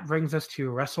that brings us to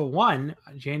Wrestle 1,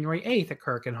 January 8th at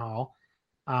Korakuen Hall.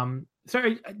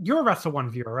 So you're a Wrestle 1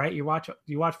 viewer, right? You watch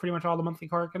pretty much all the monthly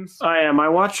Korakuens? I am. I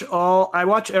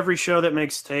watch every show that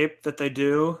makes tape that they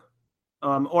do.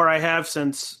 Or I have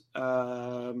since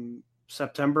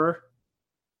September.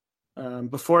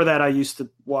 Before that I used to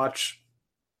watch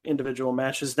individual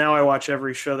matches. Now I watch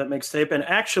every show that makes tape. And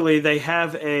actually they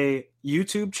have a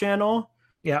YouTube channel.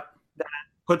 Yep. That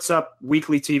puts up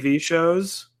weekly TV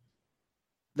shows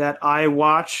that I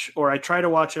watch, or I try to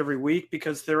watch every week,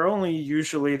 because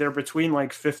they're between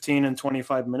like 15 and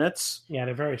 25 minutes. Yeah,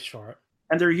 they're very short.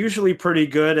 And they're usually pretty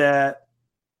good at,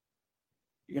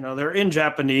 they're in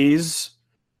Japanese.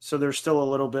 So they're still a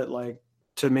little bit like,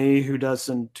 to me,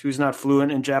 who's not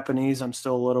fluent in Japanese, I'm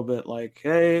still a little bit like,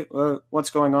 hey,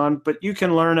 what's going on? But you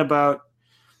can learn about,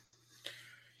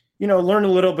 learn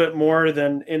a little bit more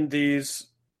than in these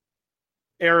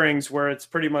airings where it's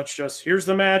pretty much just, here's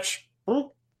the match,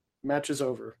 match is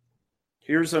over.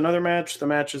 Here's another match, the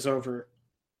match is over.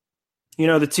 The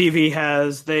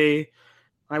TV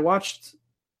I watched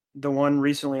the one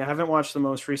recently. I haven't watched the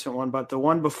most recent one, but the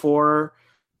one before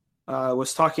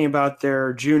was talking about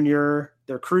their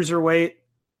cruiserweight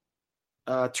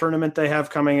tournament they have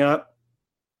coming up.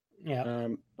 Yeah.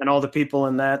 And all the people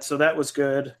in that. So that was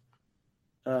good.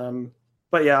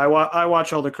 But yeah, I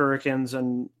watch all the Korakuens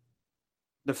and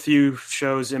the few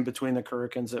shows in between the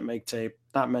Korakuens that make tape.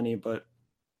 Not many, but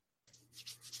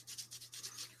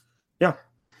yeah.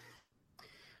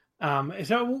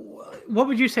 So what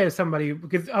would you say to somebody,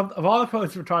 because of all the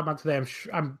posts we're talking about today,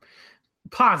 I'm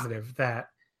positive that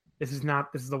this is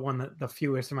the one that the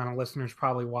fewest amount of listeners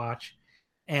probably watch.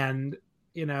 And,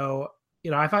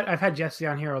 I've had Jessie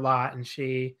on here a lot, and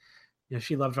she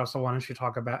loves Wrestle 1 and she'll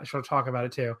talk about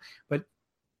it too. But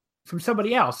from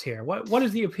somebody else here, what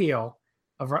is the appeal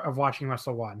of watching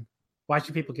Wrestle 1? Why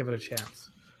should people give it a chance?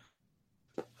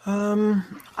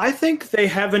 I think they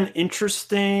have an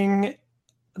interesting.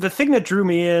 The thing that drew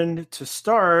me in to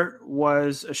start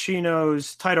was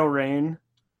Ashino's title reign,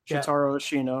 Shotaro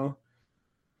Ashino.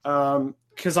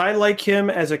 Because I like him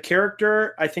as a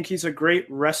character. I think he's a great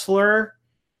wrestler.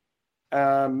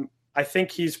 I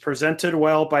think he's presented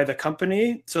well by the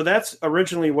company. So that's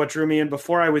originally what drew me in.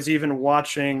 Before I was even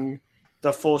watching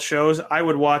the full shows, I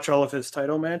would watch all of his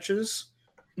title matches.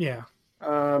 Yeah.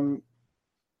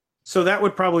 So that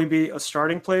would probably be a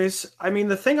starting place. I mean,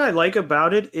 the thing I like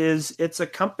about it is it's a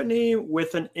company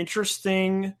with an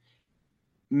interesting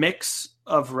mix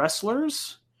of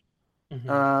wrestlers.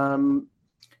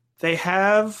 They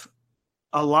have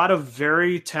a lot of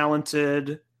very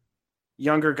talented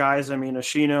younger guys. I mean,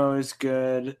 Ashino is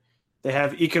good. They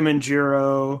have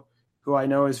Ikemenjiro, who I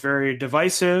know is very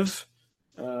divisive.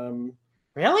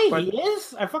 Really? He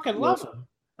is? I fucking love him.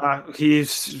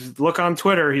 Look on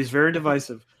Twitter. He's very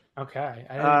divisive. Okay.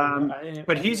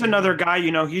 But he's another guy,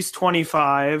 he's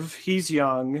 25. He's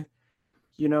young.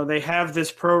 They have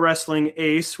this Pro Wrestling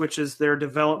Ace, which is their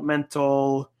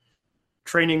developmental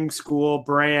training school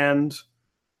brand,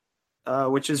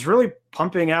 which is really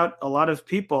pumping out a lot of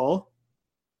people.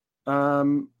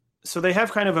 So they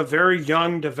have kind of a very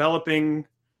young developing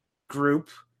group.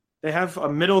 They have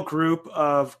a middle group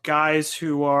of guys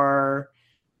who are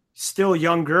still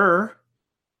younger,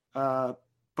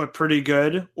 but pretty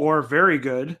good or very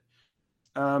good.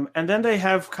 And then they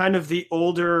have kind of the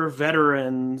older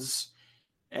veterans.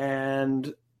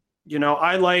 And,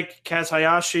 I like Kaz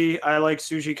Hayashi. I like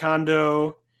Shuji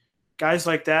Kondo. Guys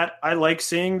like that. I like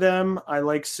seeing them. I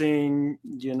like seeing,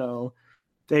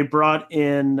 they brought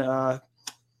in,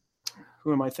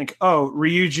 who am I thinking? Oh,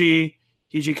 Ryuji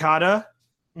Hijikata.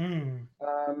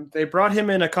 They brought him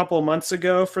in a couple months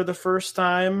ago for the first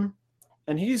time.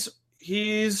 And he's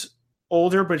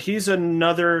older, but he's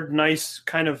another nice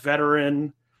kind of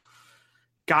veteran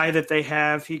guy that they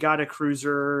have. He got a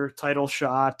cruiser title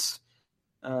shot.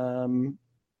 So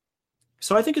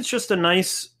I think it's just a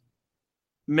nice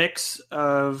mix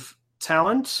of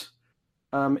talent.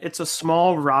 It's a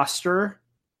small roster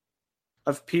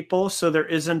of people, so there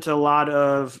isn't a lot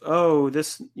of,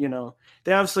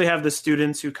 they obviously have the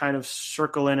students who kind of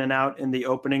circle in and out in the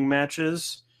opening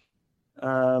matches.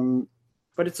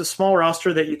 But it's a small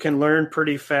roster that you can learn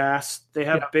pretty fast. They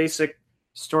have basic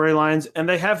storylines, and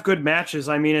they have good matches.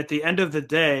 I mean, at the end of the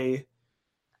day,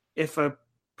 if a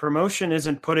promotion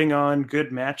isn't putting on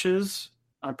good matches,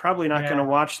 I'm probably not going to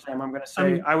watch them. I'm going to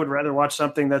say I would rather watch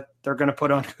something that they're going to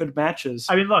put on good matches.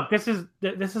 I mean, look, this is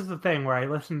the thing where I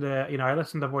listen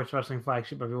to Voice Wrestling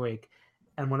Flagship every week,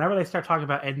 and whenever they start talking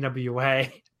about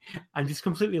NWA, I'm just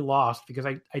completely lost because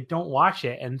I don't watch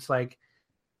it, and it's like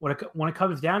when it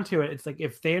comes down to it, it's like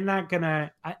if they're not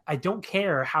gonna, I don't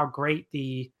care how great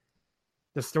the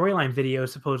storyline videos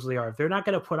supposedly are. If they're not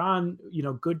going to put on,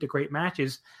 good to great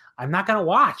matches, I'm not going to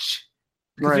watch.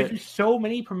 Because there's just so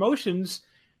many promotions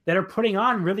that are putting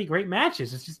on really great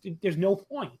matches. It's just, there's no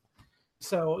point.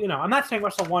 So, I'm not saying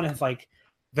Wrestle One is like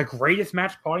the greatest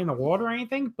match party in the world or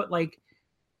anything, but like,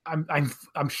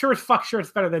 I'm sure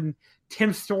it's better than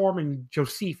Tim Storm and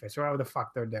Josephus or whatever the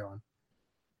fuck they're doing.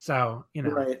 So,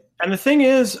 Right. And the thing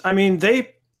is, I mean,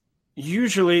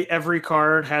 usually every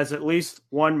card has at least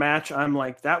one match I'm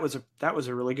like, that was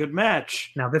a really good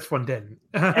match. Now this one didn't.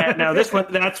 Now this one,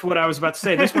 that's what I was about to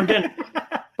say. This one didn't.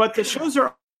 But the shows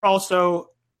are also,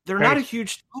 they're not a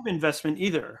huge time investment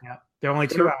either. Yeah, they're only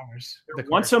 2 hours.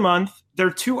 Once a month.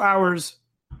 They're 2 hours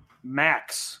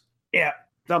max. Yeah.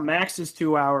 The max is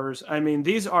 2 hours. I mean,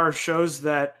 these are shows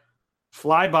that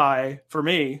fly by for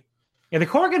me. Yeah, the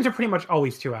Corrigans are pretty much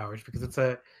always 2 hours because it's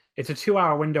a 2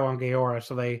 hour window on Gaora,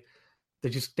 so they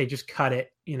just cut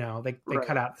it, they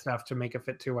cut out stuff to make it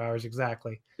fit 2 hours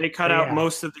exactly. They cut out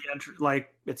most of the entry,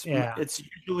 like it's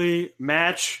usually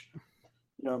match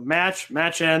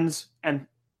ends, and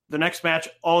the next match,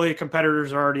 all the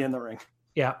competitors are already in the ring.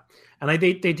 Yeah, and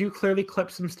they do clearly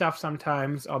clip some stuff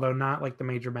sometimes, although not like the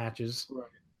major matches. Right.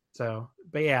 So,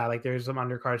 but yeah, like there's some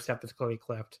undercard stuff that's clearly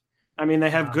clipped. I mean, they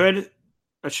have good.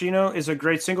 Ashino is a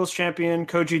great singles champion.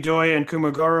 Koji Doi and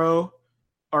Kumagoro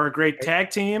are a great tag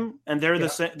team, and they're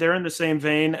they're in the same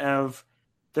vein of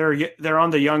they're on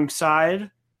the young side,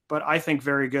 but I think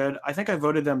very good. I think I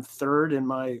voted them third in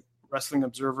my Wrestling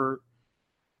Observer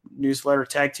newsletter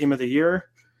tag team of the year.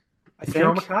 I think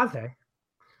Mikaze.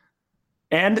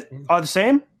 And the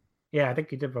same? Yeah, I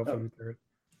think you did vote for them third.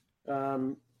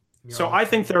 So I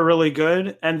think they're really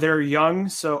good, and they're young,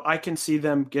 so I can see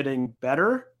them getting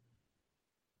better.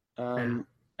 And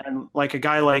like a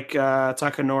guy like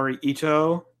Takanori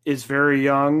Ito is very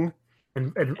young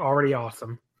and already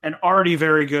awesome and already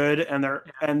very good,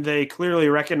 and they clearly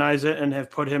recognize it and have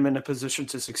put him in a position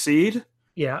to succeed.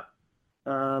 Yeah.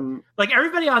 Like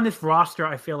everybody on this roster,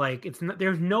 I feel like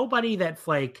there's nobody that's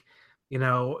like,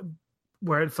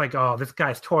 where it's like, oh, this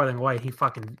guy's toiling away,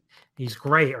 he's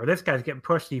great, or this guy's getting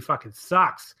pushed, he fucking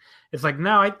sucks. It's like,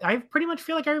 no, I pretty much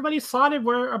feel like everybody's slotted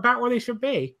about where they should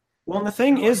be. Well, and the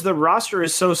thing is, the roster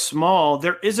is so small,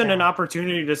 there isn't an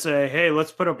opportunity to say, hey,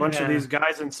 let's put a bunch of these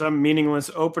guys in some meaningless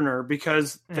opener,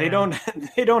 because they don't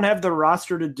have the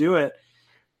roster to do it.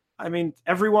 I mean,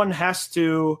 everyone has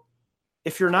to,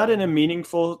 if you're not in a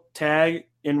meaningful tag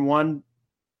in one,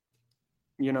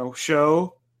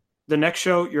 show, the next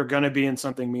show you're going to be in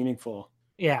something meaningful.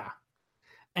 Yeah.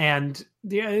 And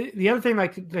the other thing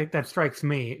like that strikes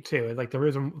me too, like the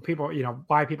reason people,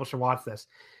 why people should watch this.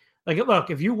 Like, look,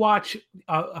 if you watch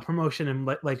a promotion and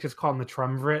like just call them the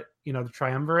triumvirate,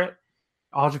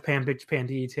 All Japan, Big Japan,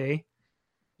 DDT,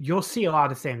 you'll see a lot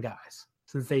of the same guys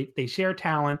since they share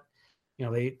talent.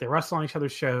 They wrestle on each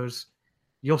other's shows.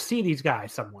 You'll see these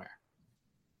guys somewhere.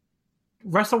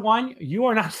 Wrestle One, you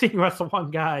are not seeing Wrestle One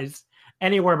guys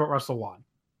anywhere but Wrestle One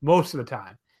most of the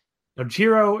time.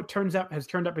 Jiro has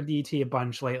turned up in DDT a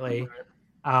bunch lately.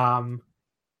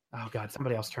 Oh God,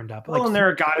 somebody else turned up. Well, and there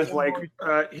are guys like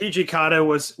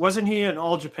Hijikata wasn't he an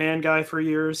All Japan guy for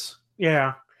years?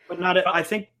 Yeah, but not. I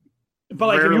think, but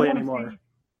like rarely anymore.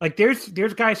 Like there's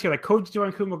guys here like Koji Doi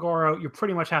and Kumagoro. You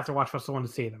pretty much have to watch Wrestle One to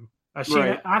see them.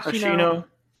 Ashino,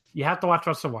 you have to watch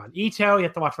Wrestle One. Ito, you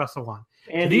have to watch Wrestle One.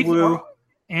 Andy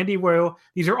Wu.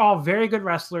 These are all very good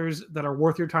wrestlers that are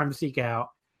worth your time to seek out.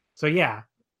 So yeah,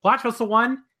 watch Wrestle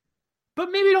One. But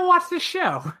maybe don't watch this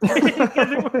show.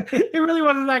 It really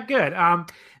wasn't that good.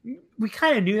 We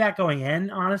kind of knew that going in,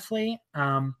 honestly.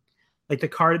 Like the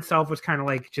card itself was kind of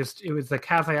like it was the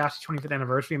Kaz Hayashi 25th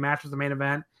anniversary match was the main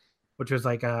event, which was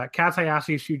like Kaz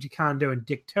Hayashi, Shuji Kondo, and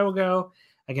Dick Togo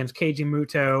against Keiji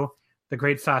Muto, the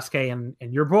Great Sasuke,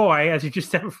 and your boy, as you just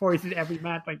said before, he's in every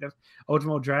match like this,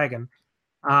 Ultimo Dragon.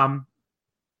 I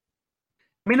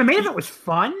mean, the main event was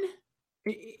fun.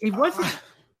 It wasn't.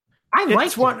 I thought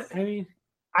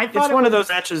it's one of those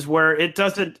matches where it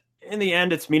doesn't. In the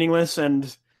end, it's meaningless,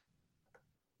 and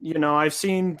I've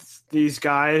seen these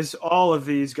guys, all of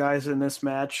these guys in this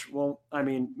match. Well, I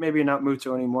mean, maybe not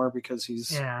Muto anymore because he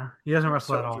doesn't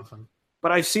wrestle that often.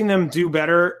 But I've seen them do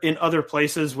better in other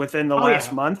places within the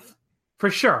last month. For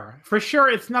sure,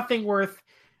 it's nothing worth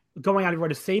going out of your way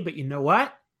to see. But you know what?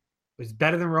 It was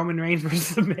better than Roman Reigns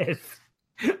versus The Miz.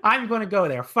 I'm going to go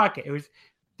there. Fuck it.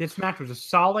 This match was a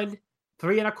solid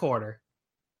 3.25.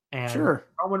 And sure.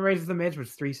 Roman Reigns The Miz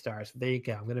was 3 stars. There you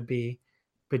go. I'm going to be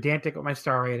pedantic with my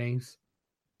star ratings.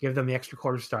 Give them the extra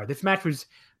quarter star. This match was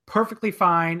perfectly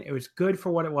fine. It was good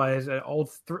for what it was.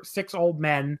 6 old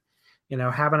men,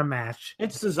 having a match.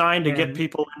 It's designed to get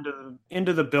people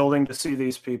into the building to see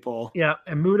these people. Yeah,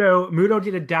 and Muto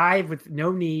did a dive with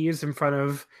no knees in front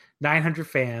of 900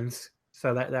 fans.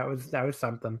 So that was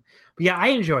something. But yeah, I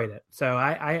enjoyed it. So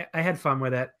I had fun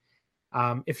with it.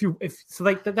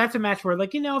 That's a match where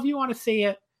if you want to see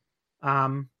it,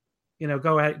 go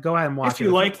ahead and watch it.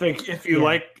 If you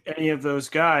like any of those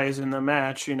guys in the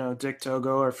match, Dick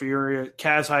Togo, or if you're a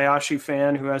Kaz Hayashi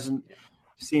fan who hasn't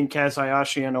seen Kaz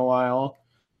Hayashi in a while.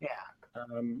 Yeah.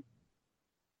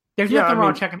 There's nothing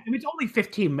wrong checking. I mean, it's only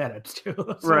 15 minutes too.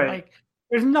 So right.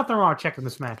 There's nothing wrong checking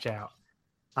this match out.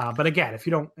 But again, if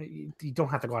you don't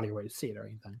have to go out of your way to see it or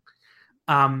anything.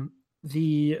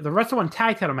 The Wrestle One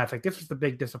tag title match, this was the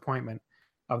big disappointment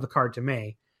of the card to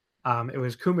me. It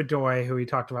was Kumadoi, who we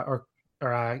talked about,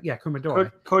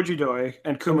 Kumadoi, Koji Doi,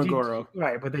 and Kumagoro,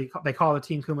 right? But they call the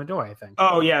team Kumadoi, I think.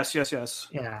 Oh yes.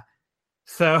 Yeah.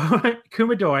 So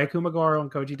Kumagoro,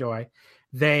 and Koji Doi,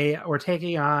 they were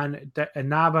taking on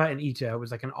Inaba and Ito. It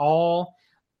was like an all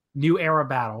new era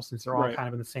battle since they're all kind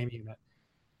of in the same unit.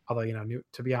 Although,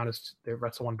 to be honest, the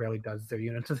Wrestle One barely does their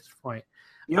units at this point.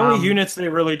 The only units they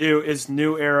really do is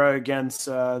New Era against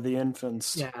the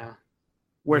Infants. Yeah.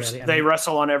 Which they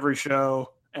wrestle on every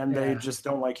show, and they just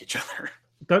don't like each other.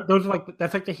 Those are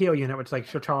that's like the heel unit, which is like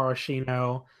Shotaro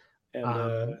Ashino.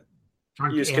 And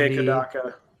Yusuke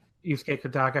Kodaka. Yusuke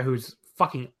Kodaka, who's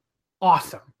fucking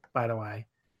awesome, by the way.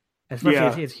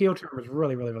 Especially his heel turn was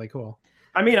really, really, really cool.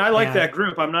 I mean, I like that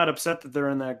group. I'm not upset that they're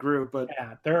in that group, but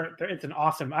it's an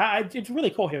awesome. It's a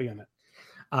really cool heel unit.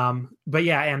 But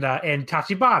yeah, and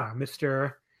Tachibana,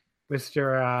 Mr.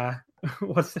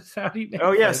 What's the Saudi name?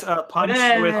 Oh yes,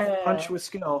 punch with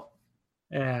skill.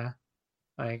 Yeah,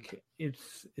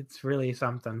 it's really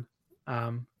something.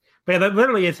 But yeah, that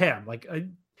literally is him.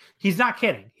 He's not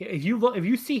kidding. If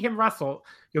you see him wrestle,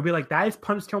 you'll be like, that is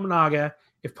Punch Tominaga.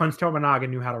 If Punch Tominaga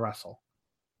knew how to wrestle.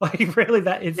 Really,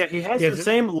 that is. Yeah, he has the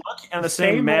same look and the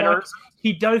same manners.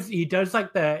 He does he does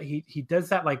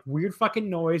that weird fucking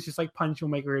noise, just like Punch will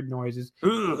make weird noises.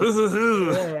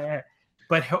 Yeah.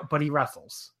 But he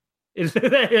wrestles.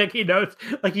 He knows,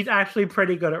 he's actually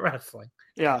pretty good at wrestling.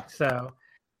 Yeah. So,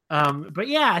 but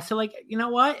yeah, so you know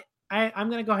what? I'm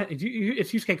gonna go ahead.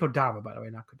 It's Yusuke Kodama, by the way,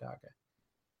 not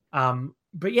Kodaka.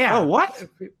 But yeah. Oh, what?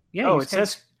 Yeah.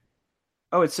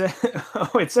 Oh, it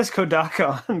says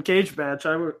Kodaka on Cage Match.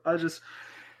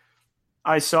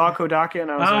 I saw Kodaka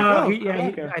and I was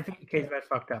Kodaka. I think Cage Match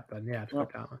fucked up then. Yeah, it's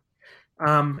Kodama.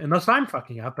 Unless I'm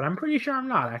fucking up, but I'm pretty sure I'm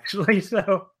not actually.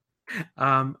 So,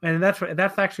 and that's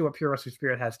actually what Pure Wrestling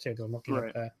Spirit has too. I'm looking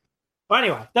at Well,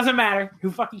 anyway, doesn't matter.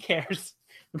 Who fucking cares?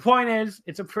 The point is,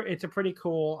 it's a pretty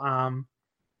cool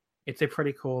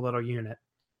little unit.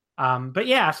 But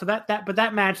yeah, so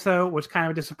that match though was kind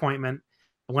of a disappointment.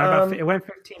 It went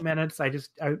 15 minutes. I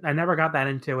never got that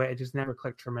into it. It just never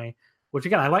clicked for me. Which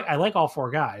again, I like all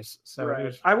four guys. So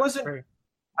right. I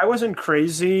wasn't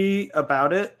crazy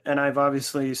about it, and I've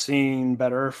obviously seen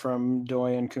better from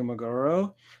Doi and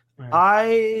Kumagoro. Right.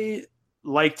 I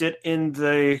liked it in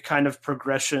the kind of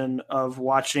progression of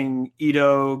watching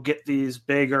Ito get these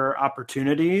bigger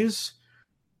opportunities.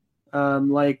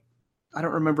 Like, I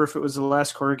don't remember if it was the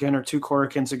last Korakuen or 2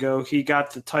 Korakuens ago, he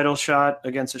got the title shot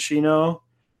against Ashino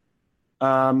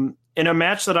in a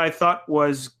match that I thought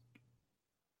was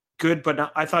good,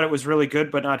 but I thought it was really good,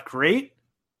 but not great.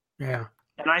 Yeah.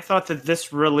 And I thought that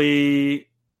this really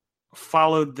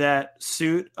followed that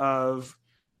suit of,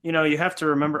 you have to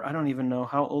remember, I don't even know,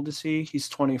 how old is he? He's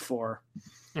 24.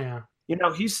 Yeah.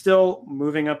 He's still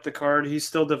moving up the card. He's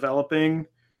still developing.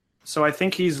 So I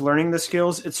think he's learning the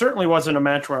skills. It certainly wasn't a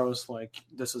match where I was like,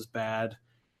 this is bad,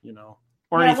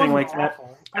 or anything like that.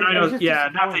 And I know,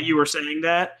 not that you were saying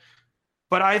that,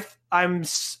 but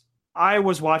I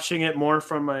was watching it more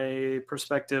from a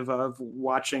perspective of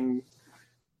watching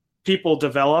people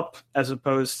develop as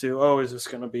opposed to, is this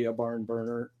going to be a barn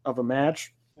burner of a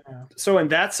match? Yeah. So in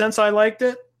that sense, I liked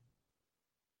it.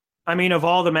 I mean, of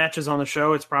all the matches on the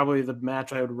show, it's probably the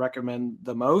match I would recommend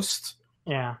the most.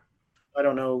 Yeah. I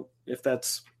don't know if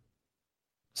that's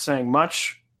saying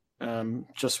much,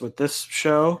 just with this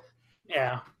show.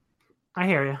 Yeah. I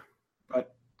hear you.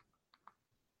 But,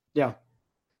 yeah.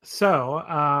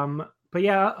 So, but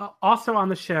yeah, also on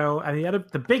the show, I mean,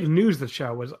 the big news of the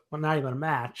show was not even a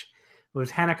match. It was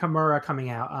Hana Kimura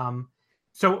coming out.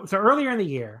 So earlier in the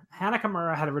year, Hana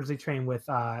Kimura had originally trained with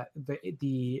their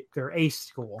Ace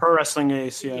school, Pro Wrestling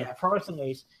Ace, yeah, Pro Wrestling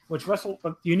Ace.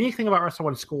 The unique thing about Wrestle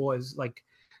One School is like,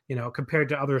 compared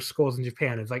to other schools in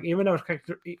Japan, is like even though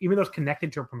it's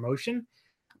connected to a promotion,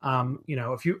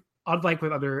 if you unlike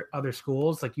with other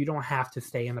schools, like you don't have to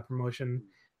stay in the promotion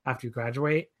after you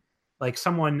graduate. Like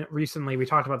someone recently, we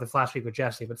talked about this last week with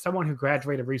Jesse, but someone who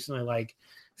graduated recently, like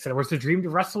said it was their dream to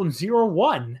wrestle in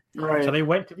 0-1. Right. So they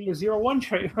went to be a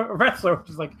 0-1 wrestler, which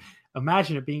is like,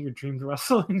 imagine it being your dream to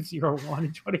wrestle in 0-1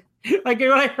 in 20. Like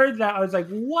when I heard that, I was like,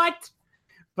 what?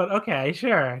 But okay,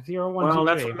 sure. 0-1. Well,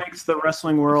 that's what makes the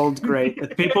wrestling world great.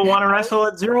 That people want to wrestle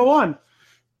at 0-1.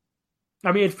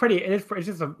 I mean, it's pretty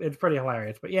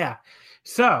hilarious, but yeah.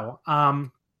 So,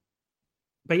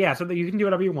 but yeah, so you can do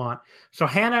whatever you want. So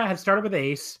Hana had started with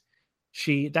Ace.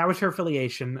 That was her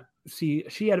affiliation.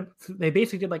 They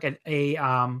basically did like a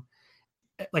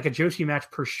Joshi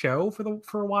match per show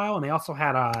for a while, and they also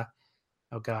had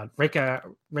Reika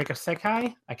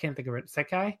Sekai. I can't think of it.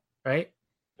 Sekai, right?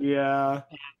 Yeah,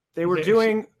 they were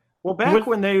doing back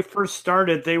when they first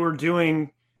started. They were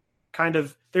doing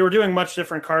much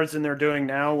different cards than they're doing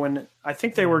now. When I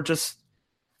think they were just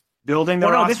building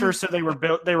the roster, so they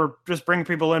were just bringing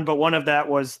people in. But one of that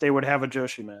was they would have a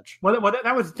Joshi match. Well,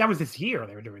 that was this year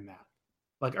they were doing that.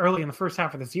 Like early in the first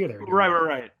half of this year they were doing that.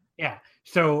 Right. Yeah.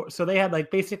 So they had like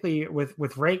basically with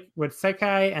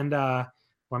Sekai and I'm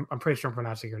pretty sure I'm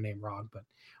pronouncing her name wrong, but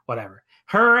whatever.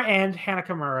 Her and Hana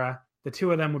Kimura, the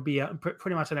two of them would be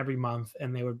pretty much on every month,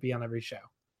 and they would be on every show.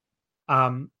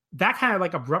 That kind of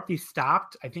like abruptly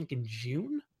stopped, I think, in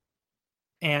June.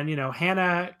 And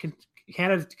Hana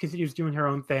continues doing her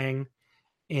own thing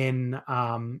in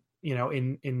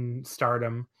in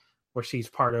Stardom, where she's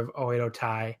part of Oedo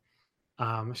Tai.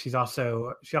 She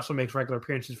also makes regular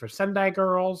appearances for Sendai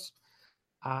Girls.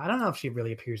 I don't know if she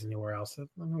really appears anywhere else. I'm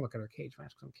gonna look at her cage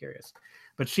match because I'm curious.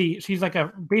 But she's like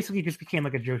basically just became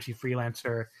like a Joshi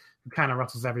freelancer who kind of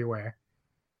wrestles everywhere.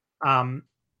 Meanwhile,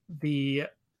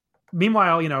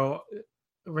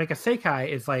 Reika Sekai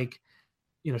is like,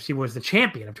 she was the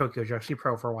champion of Tokyo Joshi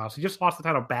Pro for a while. She just lost the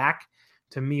title back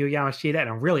to Miyu Yamashita in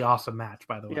a really awesome match,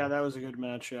 by the way. Yeah, that was a good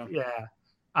match, yeah. Yeah.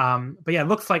 But yeah, it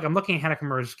looks like I'm looking at Hana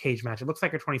Kimura's cage match. It looks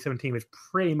like her 2017 was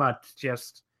pretty much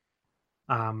just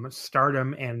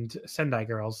Stardom and Sendai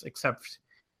Girls, except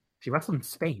she wrestled in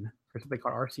Spain for something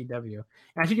called RCW.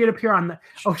 And she did appear on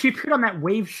she appeared on that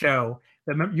Wave show.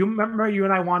 You remember you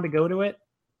and I wanted to go to it?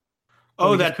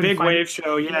 Oh, that big Wave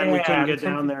show, and we couldn't get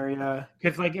down there, yeah.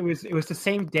 Because like it was the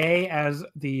same day as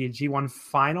the G1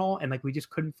 final, and like we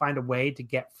just couldn't find a way to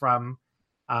get from.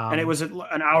 And it was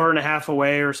an hour and a half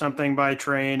away or something by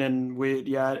train, and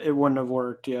it wouldn't have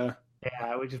worked, yeah.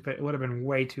 Yeah, it would have been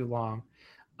way too long.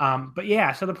 But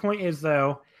yeah, so the point is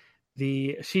though,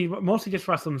 she mostly just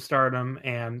wrestled in Stardom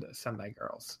and Sendai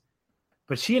Girls.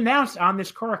 But she announced on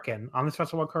this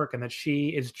Wrestle One Korakuen, that she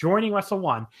is joining Wrestle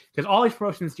One, because all these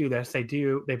promotions do this. They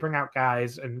bring out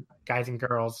guys and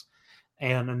girls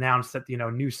and announce that,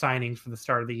 new signings for the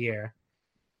start of the year.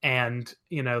 And,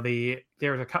 there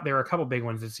were a couple big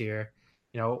ones this year.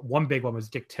 One big one was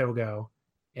Dick Togo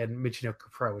and Michinoku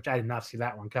Pro, which I did not see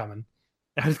that one coming.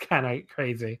 That was kind of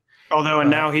crazy. Although,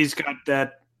 now he's got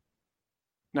that.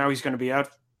 Now he's going to be out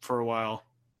for a while.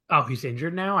 Oh, he's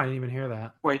injured now? I didn't even hear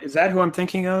that. Wait, is that who I'm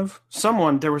thinking of?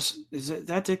 Is it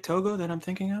that Dick Togo that I'm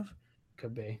thinking of?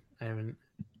 Could be. I haven't.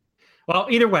 Well,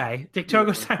 either way, Dick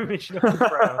Togo signed with Michinoku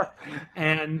Pro.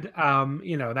 And,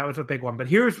 that was a big one. But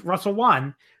here's Wrestle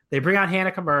One. They bring out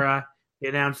Hana Kimura. They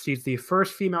announced she's the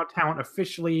first female talent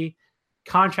officially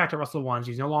contracted at Wrestle One.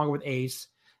 She's no longer with Ace.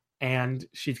 And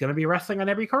she's going to be wrestling on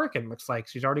every Korakuen, looks like.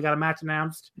 She's already got a match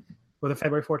announced for the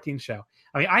February 14th show.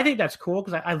 I mean, I think that's cool,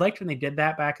 because I liked when they did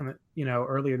that back in the,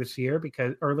 earlier last year,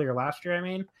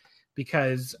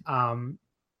 because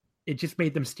it just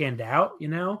made them stand out,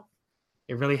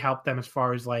 It really helped them as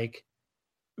far as like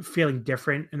feeling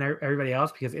different and everybody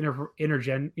else, because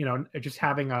intergen, just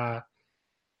having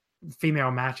female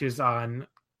matches on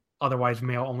otherwise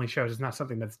male only shows is not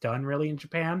something that's done really in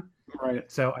Japan. Right.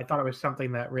 So I thought it was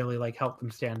something that really like helped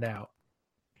them stand out.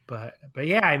 But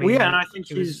yeah, I mean, and I think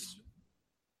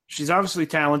she's obviously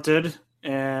talented,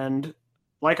 and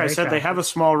like I said, they have a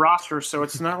small roster, so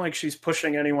it's not like she's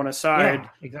pushing anyone aside. Yeah,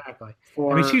 exactly.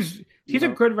 I mean, she's a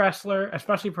good wrestler,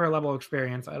 especially for her level of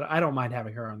experience. I don't mind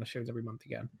having her on the shows every month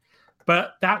again.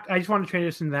 But I just want to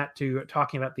transition that to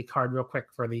talking about the card real quick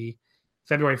for the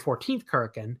February 14th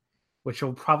Korakuen, which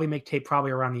will probably make tape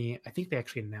around I think they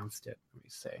actually announced it. Let me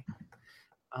see.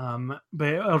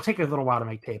 But it'll take a little while to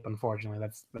make tape, unfortunately.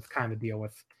 That's kind of the deal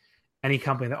with any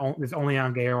company that is only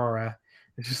on Gaora.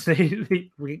 It's just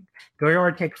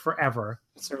Gaora takes forever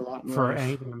for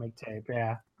anything to make tape.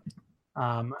 Yeah.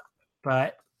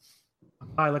 But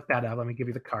I looked that up. Let me give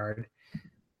you the card.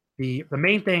 The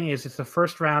main thing is it's the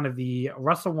first round of the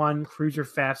Wrestle One Cruiser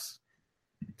Fest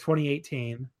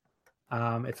 2018.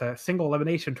 It's a single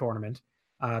elimination tournament.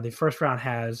 The first round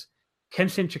has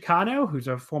Kenshin Chikano, who's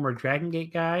a former Dragon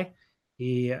Gate guy.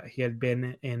 He had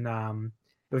been in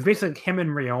it was basically him and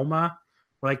Ryoma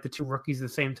were like the two rookies at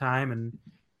the same time, and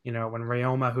when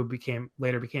Ryoma, who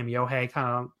later became Yohei,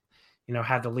 kind of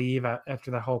had to leave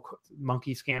after the whole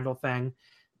monkey scandal thing.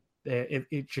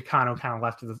 Chikano kind of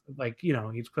left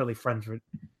he's clearly friends with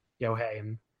Yohei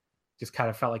and just kind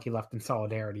of felt like he left in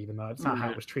solidarity, even though it's not how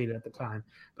it was treated at the time.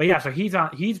 But yeah, so he's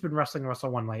been wrestling Wrestle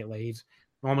One lately. He's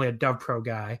normally a Dove Pro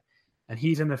guy, and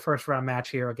he's in the first round match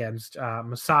here against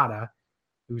Masada,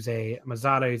 who's a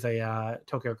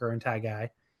Tokyo Guruntai guy.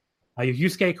 You have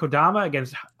Yusuke Kodama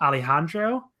against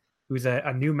Alejandro, who's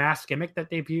a new mask gimmick that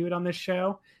debuted on this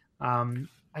show.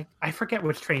 I forget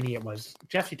which trainee it was.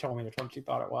 Jessie told me which one she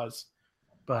thought it was,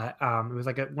 but it was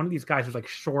like one of these guys who's like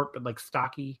short but like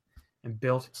stocky and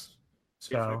built.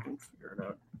 See if I can figure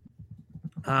it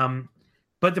out.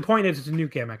 But the point is, it's a new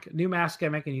gimmick, new mask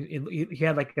gimmick, and he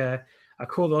had like a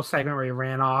cool little segment where he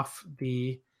ran off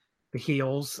the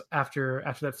heels after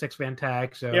that 6-man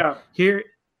tag. So yeah, here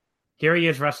he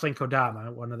is wrestling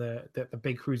Kodama, one of the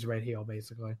big cruiserweight heel,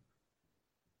 basically.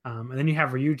 And then you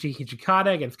have Ryuji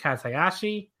Hijikata against Kaz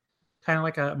Hayashi, kind of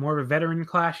like a more of a veteran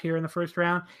clash here in the first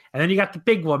round. And then you got the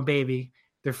big one, baby.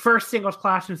 Their first singles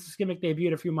clash since this gimmick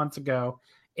debuted a few months ago.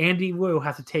 Andy Wu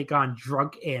has to take on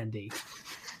Drunk Andy.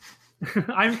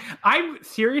 I'm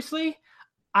seriously,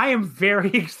 I am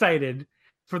very excited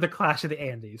for the Clash of the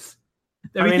Andys.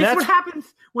 I mean, that's what happens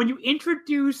when you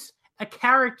introduce a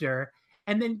character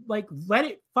and then like let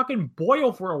it fucking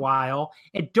boil for a while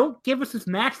and don't give us this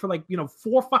match for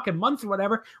 4 fucking months or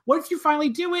whatever. Once you finally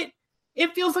do it,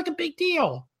 it feels like a big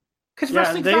deal because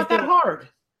wrestling's not that hard.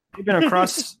 They've been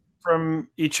across from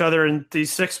each other in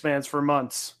these 6-mans for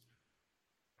months.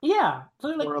 Yeah,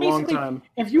 so for a long time.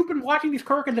 If you've been watching these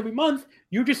Korakuens every month,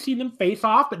 you just see them face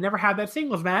off, but never have that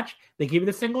singles match. They give you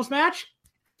the singles match.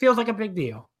 Feels like a big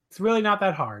deal. It's really not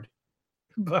that hard,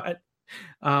 but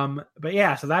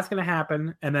yeah. So that's going to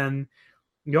happen, and then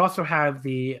you also have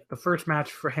the first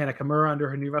match for Hana Kimura under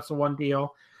her new Wrestle One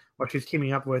deal, where she's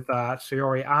teaming up with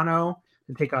Sayori Ano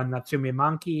to take on Natsume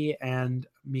Monkey and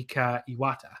Mika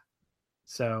Iwata.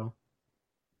 So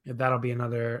that'll be a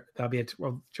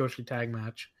Joshi tag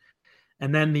match.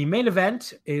 And then the main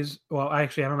event is,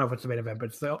 actually, I don't know if it's the main event, but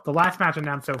it's the last match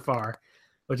announced so far,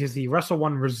 which is the Wrestle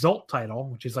One Result title,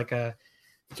 which is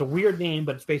it's a weird name,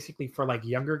 but it's basically for like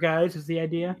younger guys is the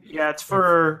idea. Yeah, it's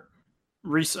for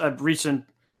recent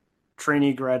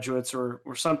trainee graduates or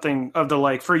something of the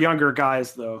like, for younger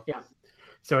guys though. Yeah.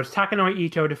 So it's Takanori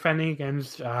Ito defending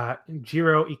against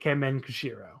Jiro Ikemen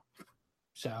Kushiro.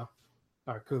 So,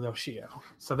 or Kuroshio.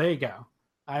 So there you go.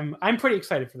 I'm pretty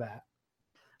excited for that.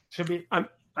 Should be. I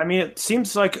mean, it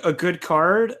seems like a good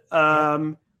card.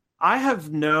 I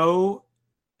have no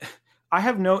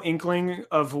inkling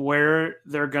of where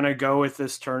they're gonna go with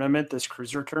this tournament, this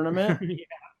cruiser tournament. It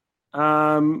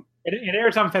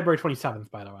airs on February 27th,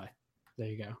 by the way. There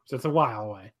you go. So it's a while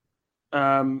away.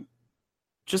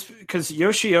 Just because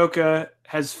Yoshioka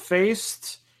has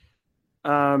faced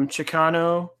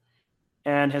Chikano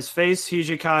and has faced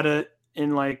Hijikata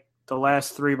in like the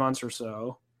last 3 months or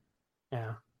so.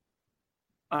 Yeah.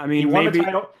 I mean, he won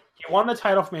the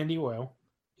title from Andy Wu.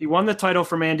 He won the title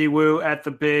from Andy Wu at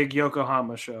the big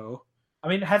Yokohama show. I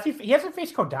mean, he hasn't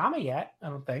faced Kodama yet, I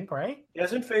don't think, right? He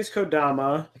hasn't faced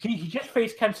Kodama. He just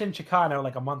faced Kenshin Chikano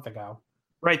like a month ago.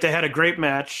 Right, they had a great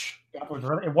match. Yeah,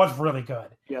 it was really good.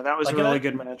 Yeah, that was a really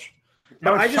good match.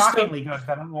 That was shockingly good because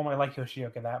I don't normally like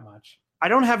Yoshioka that much. I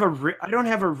don't have a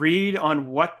read on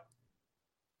what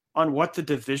the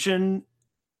division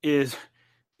is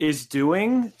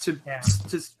doing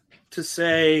to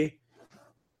say,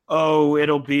 oh,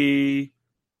 it'll be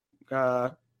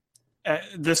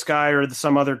this guy or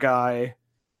some other guy.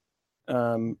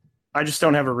 I just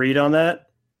don't have a read on that.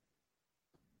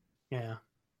 Yeah.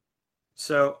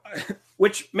 So,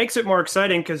 which makes it more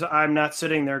exciting because I'm not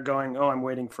sitting there going, oh, I'm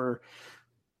waiting for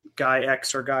guy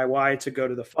X or guy Y to go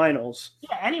to the finals.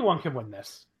 Yeah, anyone can win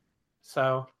this.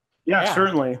 So, yeah.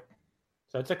 Certainly.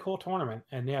 So it's a cool tournament.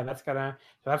 And yeah,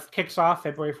 that kicks off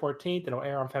February 14th. It'll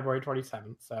air on February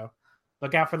 27th. So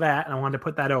look out for that. And I wanted to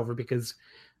put that over because,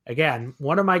 again,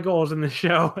 one of my goals in the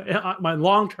show, my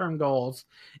long-term goals,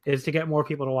 is to get more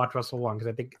people to watch Wrestle One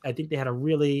because I think they had a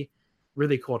really,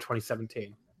 really cool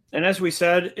 2017. And as we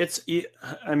said, it's,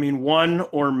 I mean, 1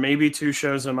 or maybe 2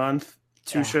 shows a month,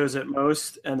 2 shows at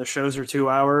most, and the shows are 2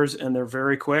 hours, and they're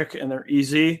very quick, and they're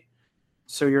easy.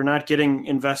 So you're not getting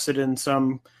invested in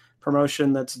some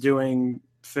promotion that's doing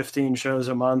 15 shows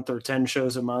a month or 10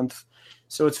 shows a month.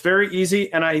 So it's very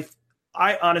easy, and I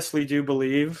honestly do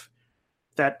believe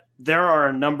that there are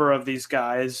a number of these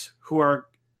guys who are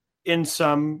in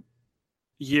some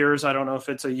years, I don't know if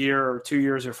it's a year or 2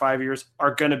 years or 5 years,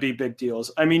 are going to be big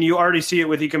deals. I mean, you already see it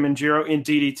with Ikemen Jiro in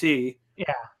DDT.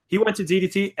 Yeah. He went to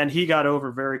DDT and he got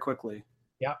over very quickly.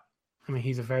 Yep. I mean,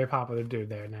 he's a very popular dude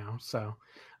there now. So,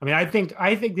 I mean, I think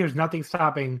there's nothing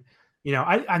stopping,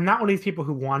 I'm not one of these people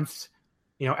who wants,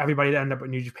 everybody to end up at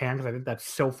New Japan because I think that's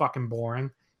so fucking boring.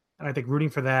 And I think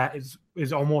rooting for that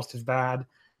is almost as bad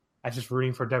as just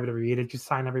rooting for WWE to just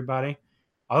sign everybody.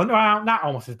 Although, no, not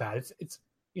almost as bad. It's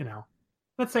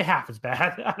let's say half as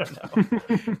bad. I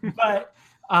don't know. But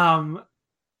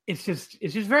it's just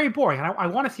very boring. And I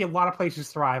want to see a lot of places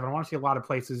thrive. And I want to see a lot of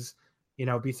places,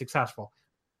 be successful.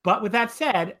 But with that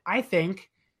said, I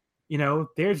think,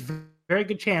 there's a very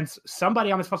good chance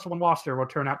somebody on this Wrestle One roster will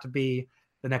turn out to be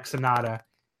the next Sonata,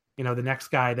 the next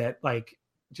guy that like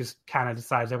just kind of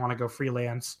decides they want to go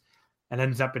freelance and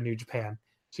ends up in New Japan.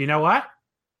 So you know what?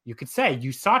 You could say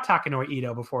you saw Takanori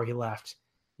Ito before he left.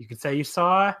 You could say you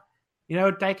saw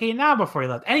Daiki Now before he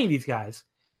left, any of these guys.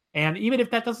 And even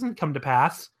if that doesn't come to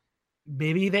pass,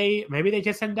 maybe they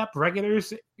just end up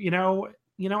regulars,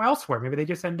 elsewhere. Maybe they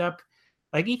just end up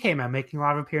like Ikemen making a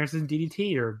lot of appearances in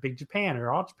DDT or Big Japan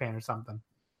or All Japan or something.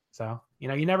 So,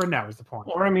 you never know is the point.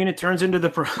 Or, I mean, it turns into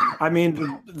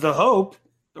the hope,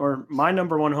 or my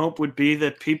number one hope would be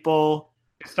that people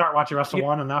start watching Wrestle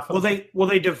One enough.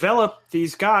 They develop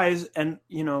these guys and,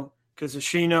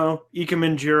 Kazushino,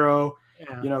 Ikemen Jiro,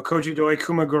 Koji Doi,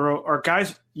 Kumaguro are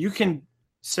guys you can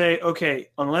say, okay,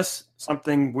 unless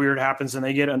something weird happens and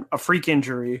they get a freak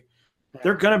injury,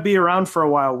 they're going to be around for a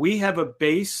while. We have a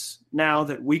base now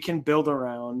that we can build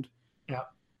around. Yeah.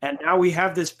 And now we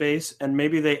have this base and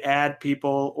maybe they add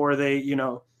people or they,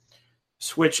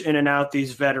 switch in and out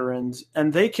these veterans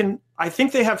and I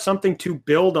think they have something to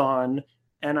build on.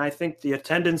 And I think the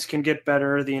attendance can get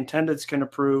better. The attendance can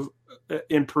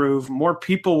improve. More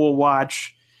people will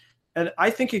watch. And I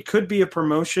think it could be a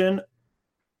promotion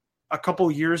a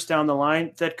couple years down the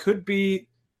line that could be,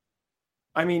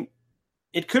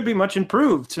 it could be much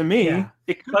improved to me. Yeah.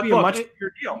 It could be a much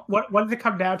bigger deal. What does it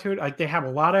come down to? Like they have a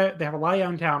lot of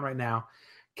young talent right now.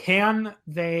 Can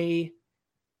they,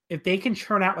 if they can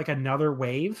churn out like another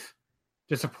wave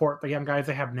to support the young guys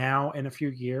they have now in a few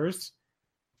years,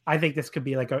 I think this could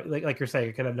be like you're saying,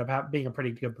 it could end up being a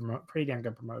pretty damn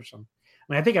good promotion.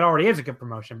 I mean, I think it already is a good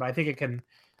promotion, but I think it can,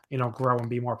 grow and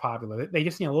be more popular. They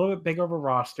just need a little bit bigger of a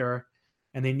roster,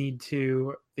 and they need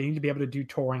to be able to do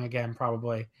touring again,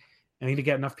 probably. They need to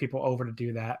get enough people over to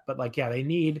do that. But they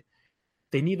need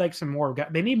they need like some more.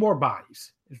 They need more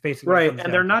bodies. It's basically right,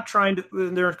 and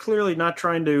they're clearly not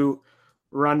trying to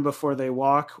run before they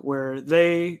walk.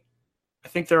 I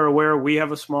think they're aware we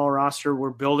have a small roster. We're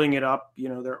building it up.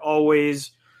 They're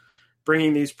always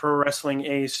bringing these Pro Wrestling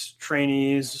Ace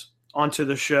trainees onto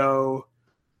the show.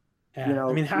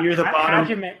 Yeah. Near the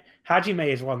bottom. Hajime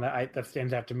is one that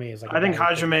stands out to me. I think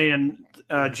Hajime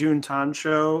and Jun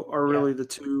Tancho are really the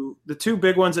two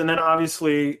big ones, and then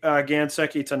obviously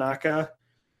Ganseki Tanaka,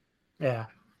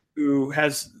 who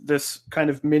has this kind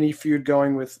of mini feud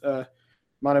going with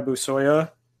Manabu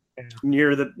Soya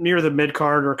near the mid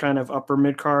card or kind of upper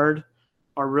mid card,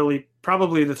 are really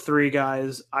probably the three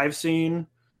guys I've seen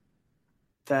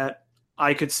that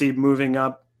I could see moving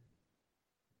up.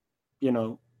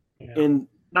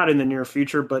 Not in the near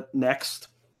future, but next.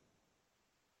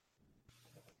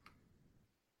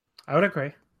 I would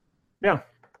agree. Yeah.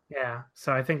 Yeah.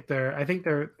 So I think they're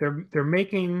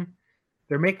making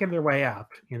their way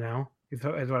up,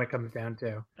 is what it comes down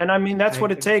to. And that's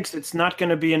what it takes. It's not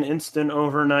going to be an instant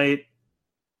overnight.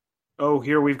 Oh,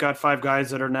 here we've got 5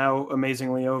 guys that are now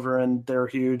amazingly over and they're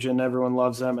huge and everyone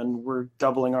loves them and we're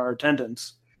doubling our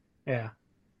attendance. Yeah.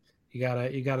 You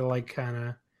gotta like kind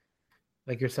of,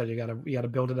 like you said, you gotta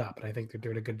build it up, and I think they're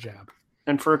doing a good job.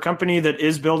 And for a company that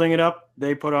is building it up,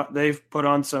 they've put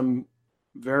on some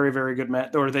very, very good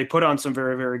they put on some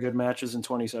very, very good matches in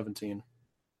 2017.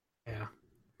 Yeah.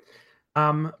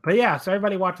 But yeah, so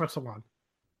everybody watch Wrestle One.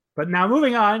 But now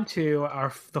moving on to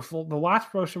the last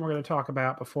promotion we're going to talk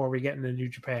about before we get into New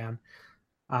Japan.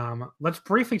 Let's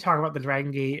briefly talk about the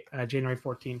Dragon Gate January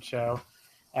 14th show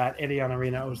at Edion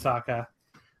Arena, Osaka.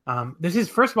 This is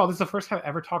the first time I've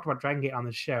ever talked about Dragon Gate on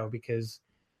the show because,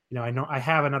 I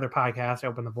have another podcast, I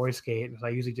Open the Voice Gate, so I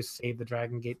usually just save the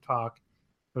Dragon Gate talk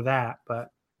for that.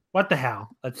 But what the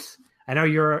hell? I know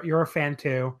you're a fan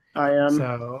too. I am.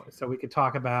 So we could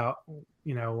talk about,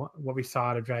 what we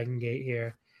saw at Dragon Gate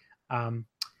here.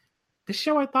 This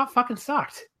show I thought fucking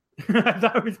sucked. I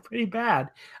thought it was pretty bad.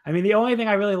 The only thing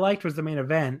I really liked was the main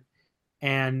event,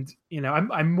 and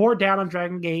I'm more down on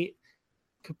Dragon Gate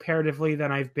comparatively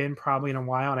than I've been probably in a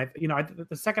while. And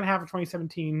the second half of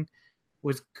 2017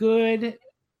 was good.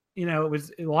 It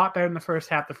was a lot better than the first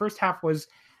half. The first half was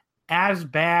as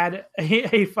bad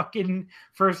a fucking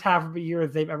first half of a year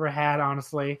as they've ever had,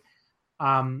 honestly.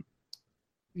 I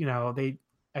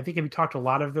think if you talk to a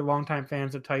lot of the longtime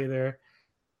fans, they'll tell you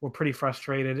we're pretty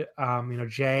frustrated.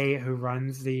 Jay, who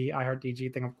runs the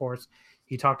iHeartDG thing, of course,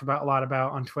 he talked a lot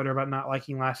about on Twitter about not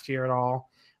liking last year at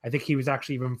all. I think he was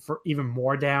actually even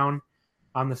more down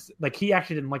on this. Like, he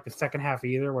actually didn't like the second half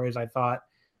either, whereas I thought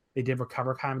they did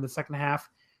recover kind of in the second half.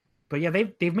 But yeah,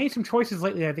 they've made some choices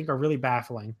lately I think are really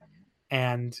baffling,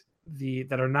 and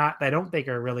that I don't think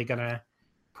are really gonna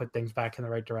put things back in the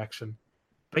right direction.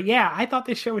 But yeah, I thought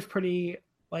this show was pretty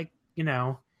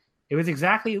it was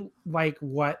exactly like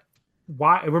why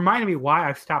it reminded me why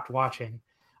I stopped watching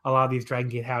a lot of these Dragon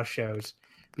Gate house shows,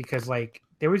 because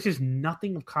there was just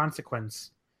nothing of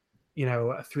consequence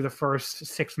through the first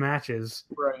 6 matches.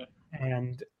 Right.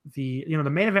 And the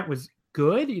main event was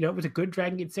good. It was a good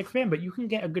Dragon Gate 6-man, but you can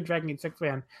get a good Dragon Gate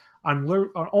 6-man on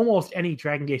almost any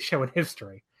Dragon Gate show in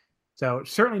history. So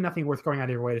certainly nothing worth going out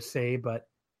of your way to say, but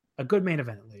a good main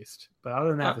event at least. But other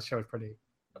than that, the show was pretty.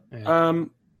 Yeah.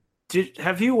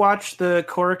 Have you watched the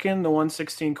Korakuen, the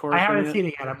 116 Korakuen? I haven't seen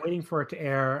it yet. I'm waiting for it to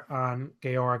air on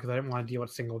Gaora because I didn't want to deal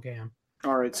with single cam.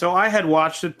 All right, so I had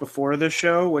watched it before this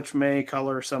show, which may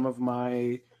color some of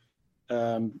my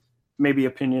maybe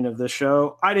opinion of this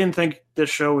show. I didn't think this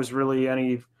show was really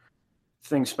anything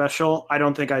special. I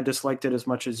don't think I disliked it as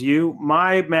much as you.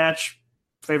 My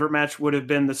favorite match would have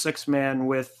been the 6-man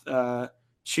with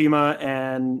Shima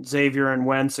and Xavier and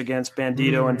Wentz against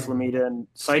Bandito and Flamita and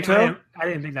Saito. I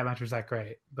didn't think that match was that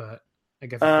great, but I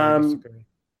guess I disagree.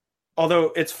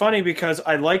 Although it's funny because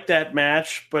I like that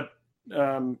match, but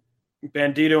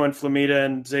Bandito and Flamita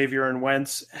and Xavier and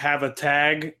Wentz have a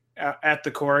tag at the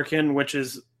Korakuen, which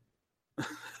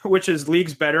is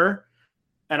leagues better,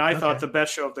 and I thought the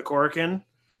best show of the Korakuen.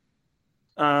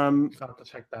 I'll have to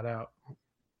check that out.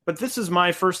 But this is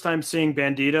my first time seeing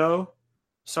Bandito,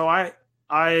 so I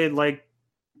like,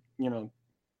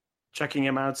 checking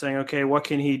him out, saying, okay, what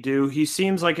can he do? He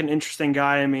seems like an interesting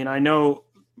guy. I know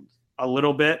a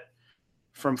little bit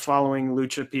from following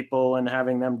Lucha people and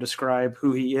having them describe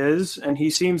who he is. And he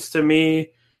seems to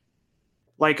me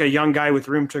like a young guy with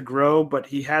room to grow, but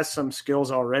he has some skills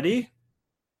already.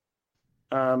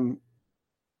 There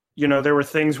were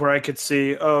things where I could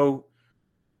see,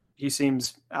 he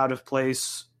seems out of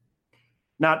place.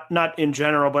 Not in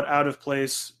general, but out of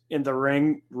place in the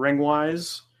ring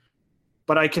wise.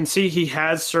 but I can see he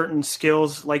has certain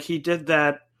skills. Like he did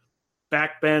that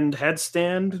backbend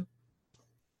headstand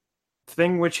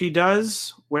thing, which he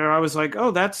does, where I was like,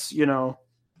 oh, that's,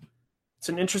 it's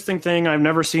an interesting thing I've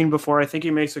never seen before. I think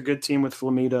he makes a good team with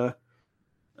Flamita.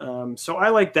 So I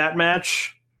like that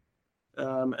match.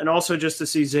 And also just to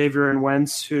see Xavier and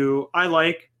Wentz, who I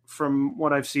like from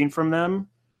what I've seen from them.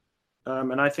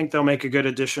 And I think they'll make a good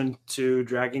addition to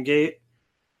Dragon Gate.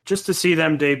 Just to see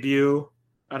them debut.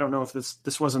 I don't know if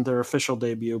this wasn't their official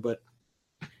debut, but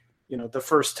the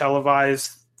first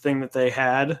televised thing that they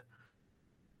had.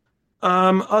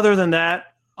 Other than that,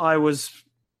 I was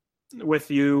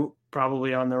with you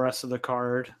probably on the rest of the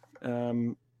card.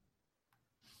 I'm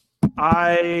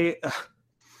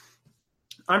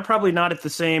probably not at the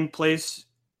same place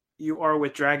you are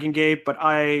with Dragon Gate, but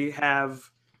I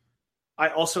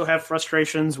also have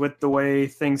frustrations with the way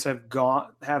things have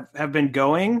been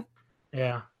going.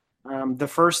 Yeah. The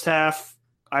first half,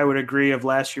 I would agree, of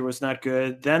last year was not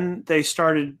good. Then they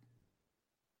started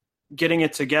getting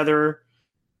it together.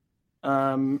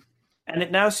 And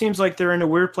it now seems like they're in a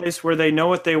weird place where they know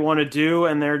what they want to do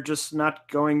and they're just not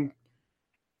going.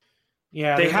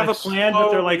 Yeah, they have a plan, but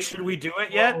they're like, should we do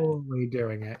it yet? Slowly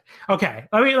doing it. Okay,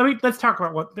 let's talk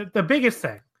about what the biggest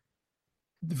thing.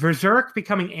 Berserk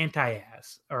becoming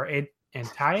anti-as or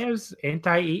anti-as,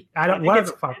 anti. I don't. What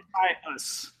the fuck?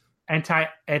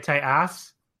 Anti-us.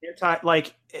 Anti-us.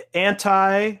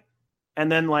 Anti,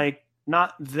 and then like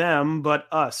not them, but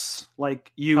us, like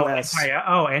us.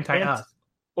 Anti-us.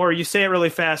 Or you say it really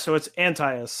fast, so it's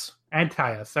anti-us.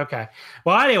 Anti-us. Okay.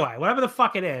 Well, anyway, whatever the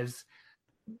fuck it is,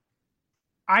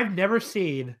 I've never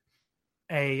seen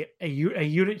a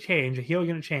unit change, a heel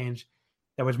unit change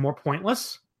that was more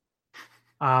pointless,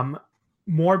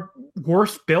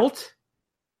 worse built,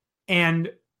 and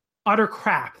utter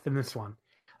crap than this one.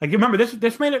 Like, remember,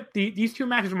 this made it. These two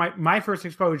matches were my first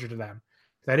exposure to them.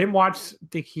 I didn't watch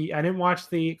the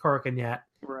Korakuen yet.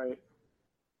 Right.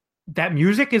 That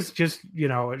music is just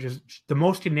just the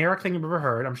most generic thing I've ever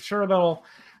heard. I'm sure they'll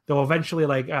eventually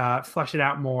flesh it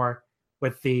out more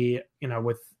with the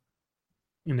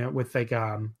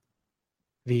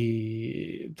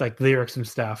lyrics and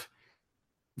stuff.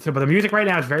 So, but the music right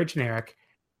now is very generic.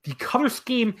 The color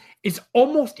scheme is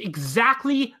almost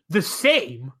exactly the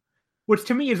same, which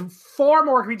to me is far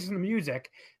more egregious than the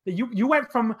music. That you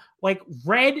went from like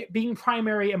red being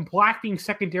primary and black being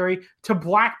secondary to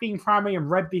black being primary and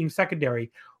red being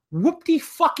secondary.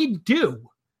 Whoop-de-fucking-do.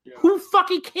 Yeah. Who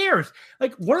fucking cares?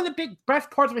 Like, one of the best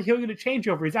parts of a heel unit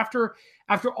changeover is after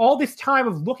all this time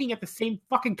of looking at the same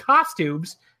fucking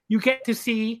costumes, you get to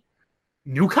see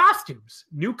new costumes,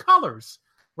 new colors,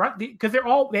 right? Because they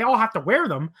all have to wear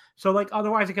them. So like,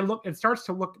 otherwise it starts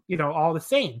to look, all the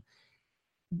same.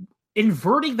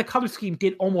 Inverting the color scheme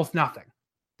did almost nothing.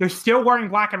 They're still wearing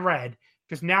black and red,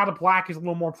 because now the black is a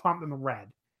little more prompt than the red.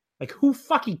 Like, who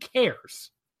fucking cares?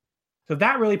 So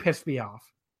that really pissed me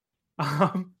off.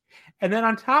 And then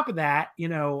on top of that,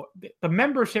 the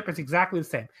membership is exactly the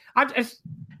same.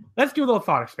 Let's do a little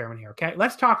thought experiment here, okay?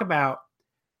 Let's talk about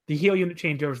the heel unit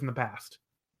changeovers in the past.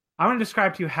 I'm going to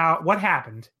describe to you what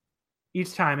happened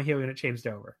each time a heel unit changed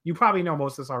over. You probably know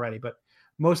most of this already, but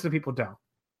most of the people don't.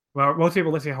 Well, most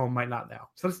people listening at home might not know.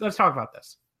 So let's talk about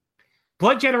this.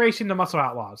 Blood Generation to Muscle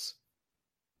Outlaws.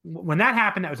 When that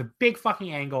happened, that was a big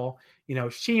fucking angle.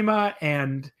 Shima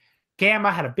and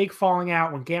Gamma had a big falling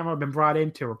out when Gamma had been brought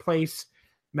in to replace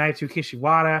Manitou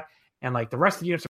Kishiwada, and like the rest of the units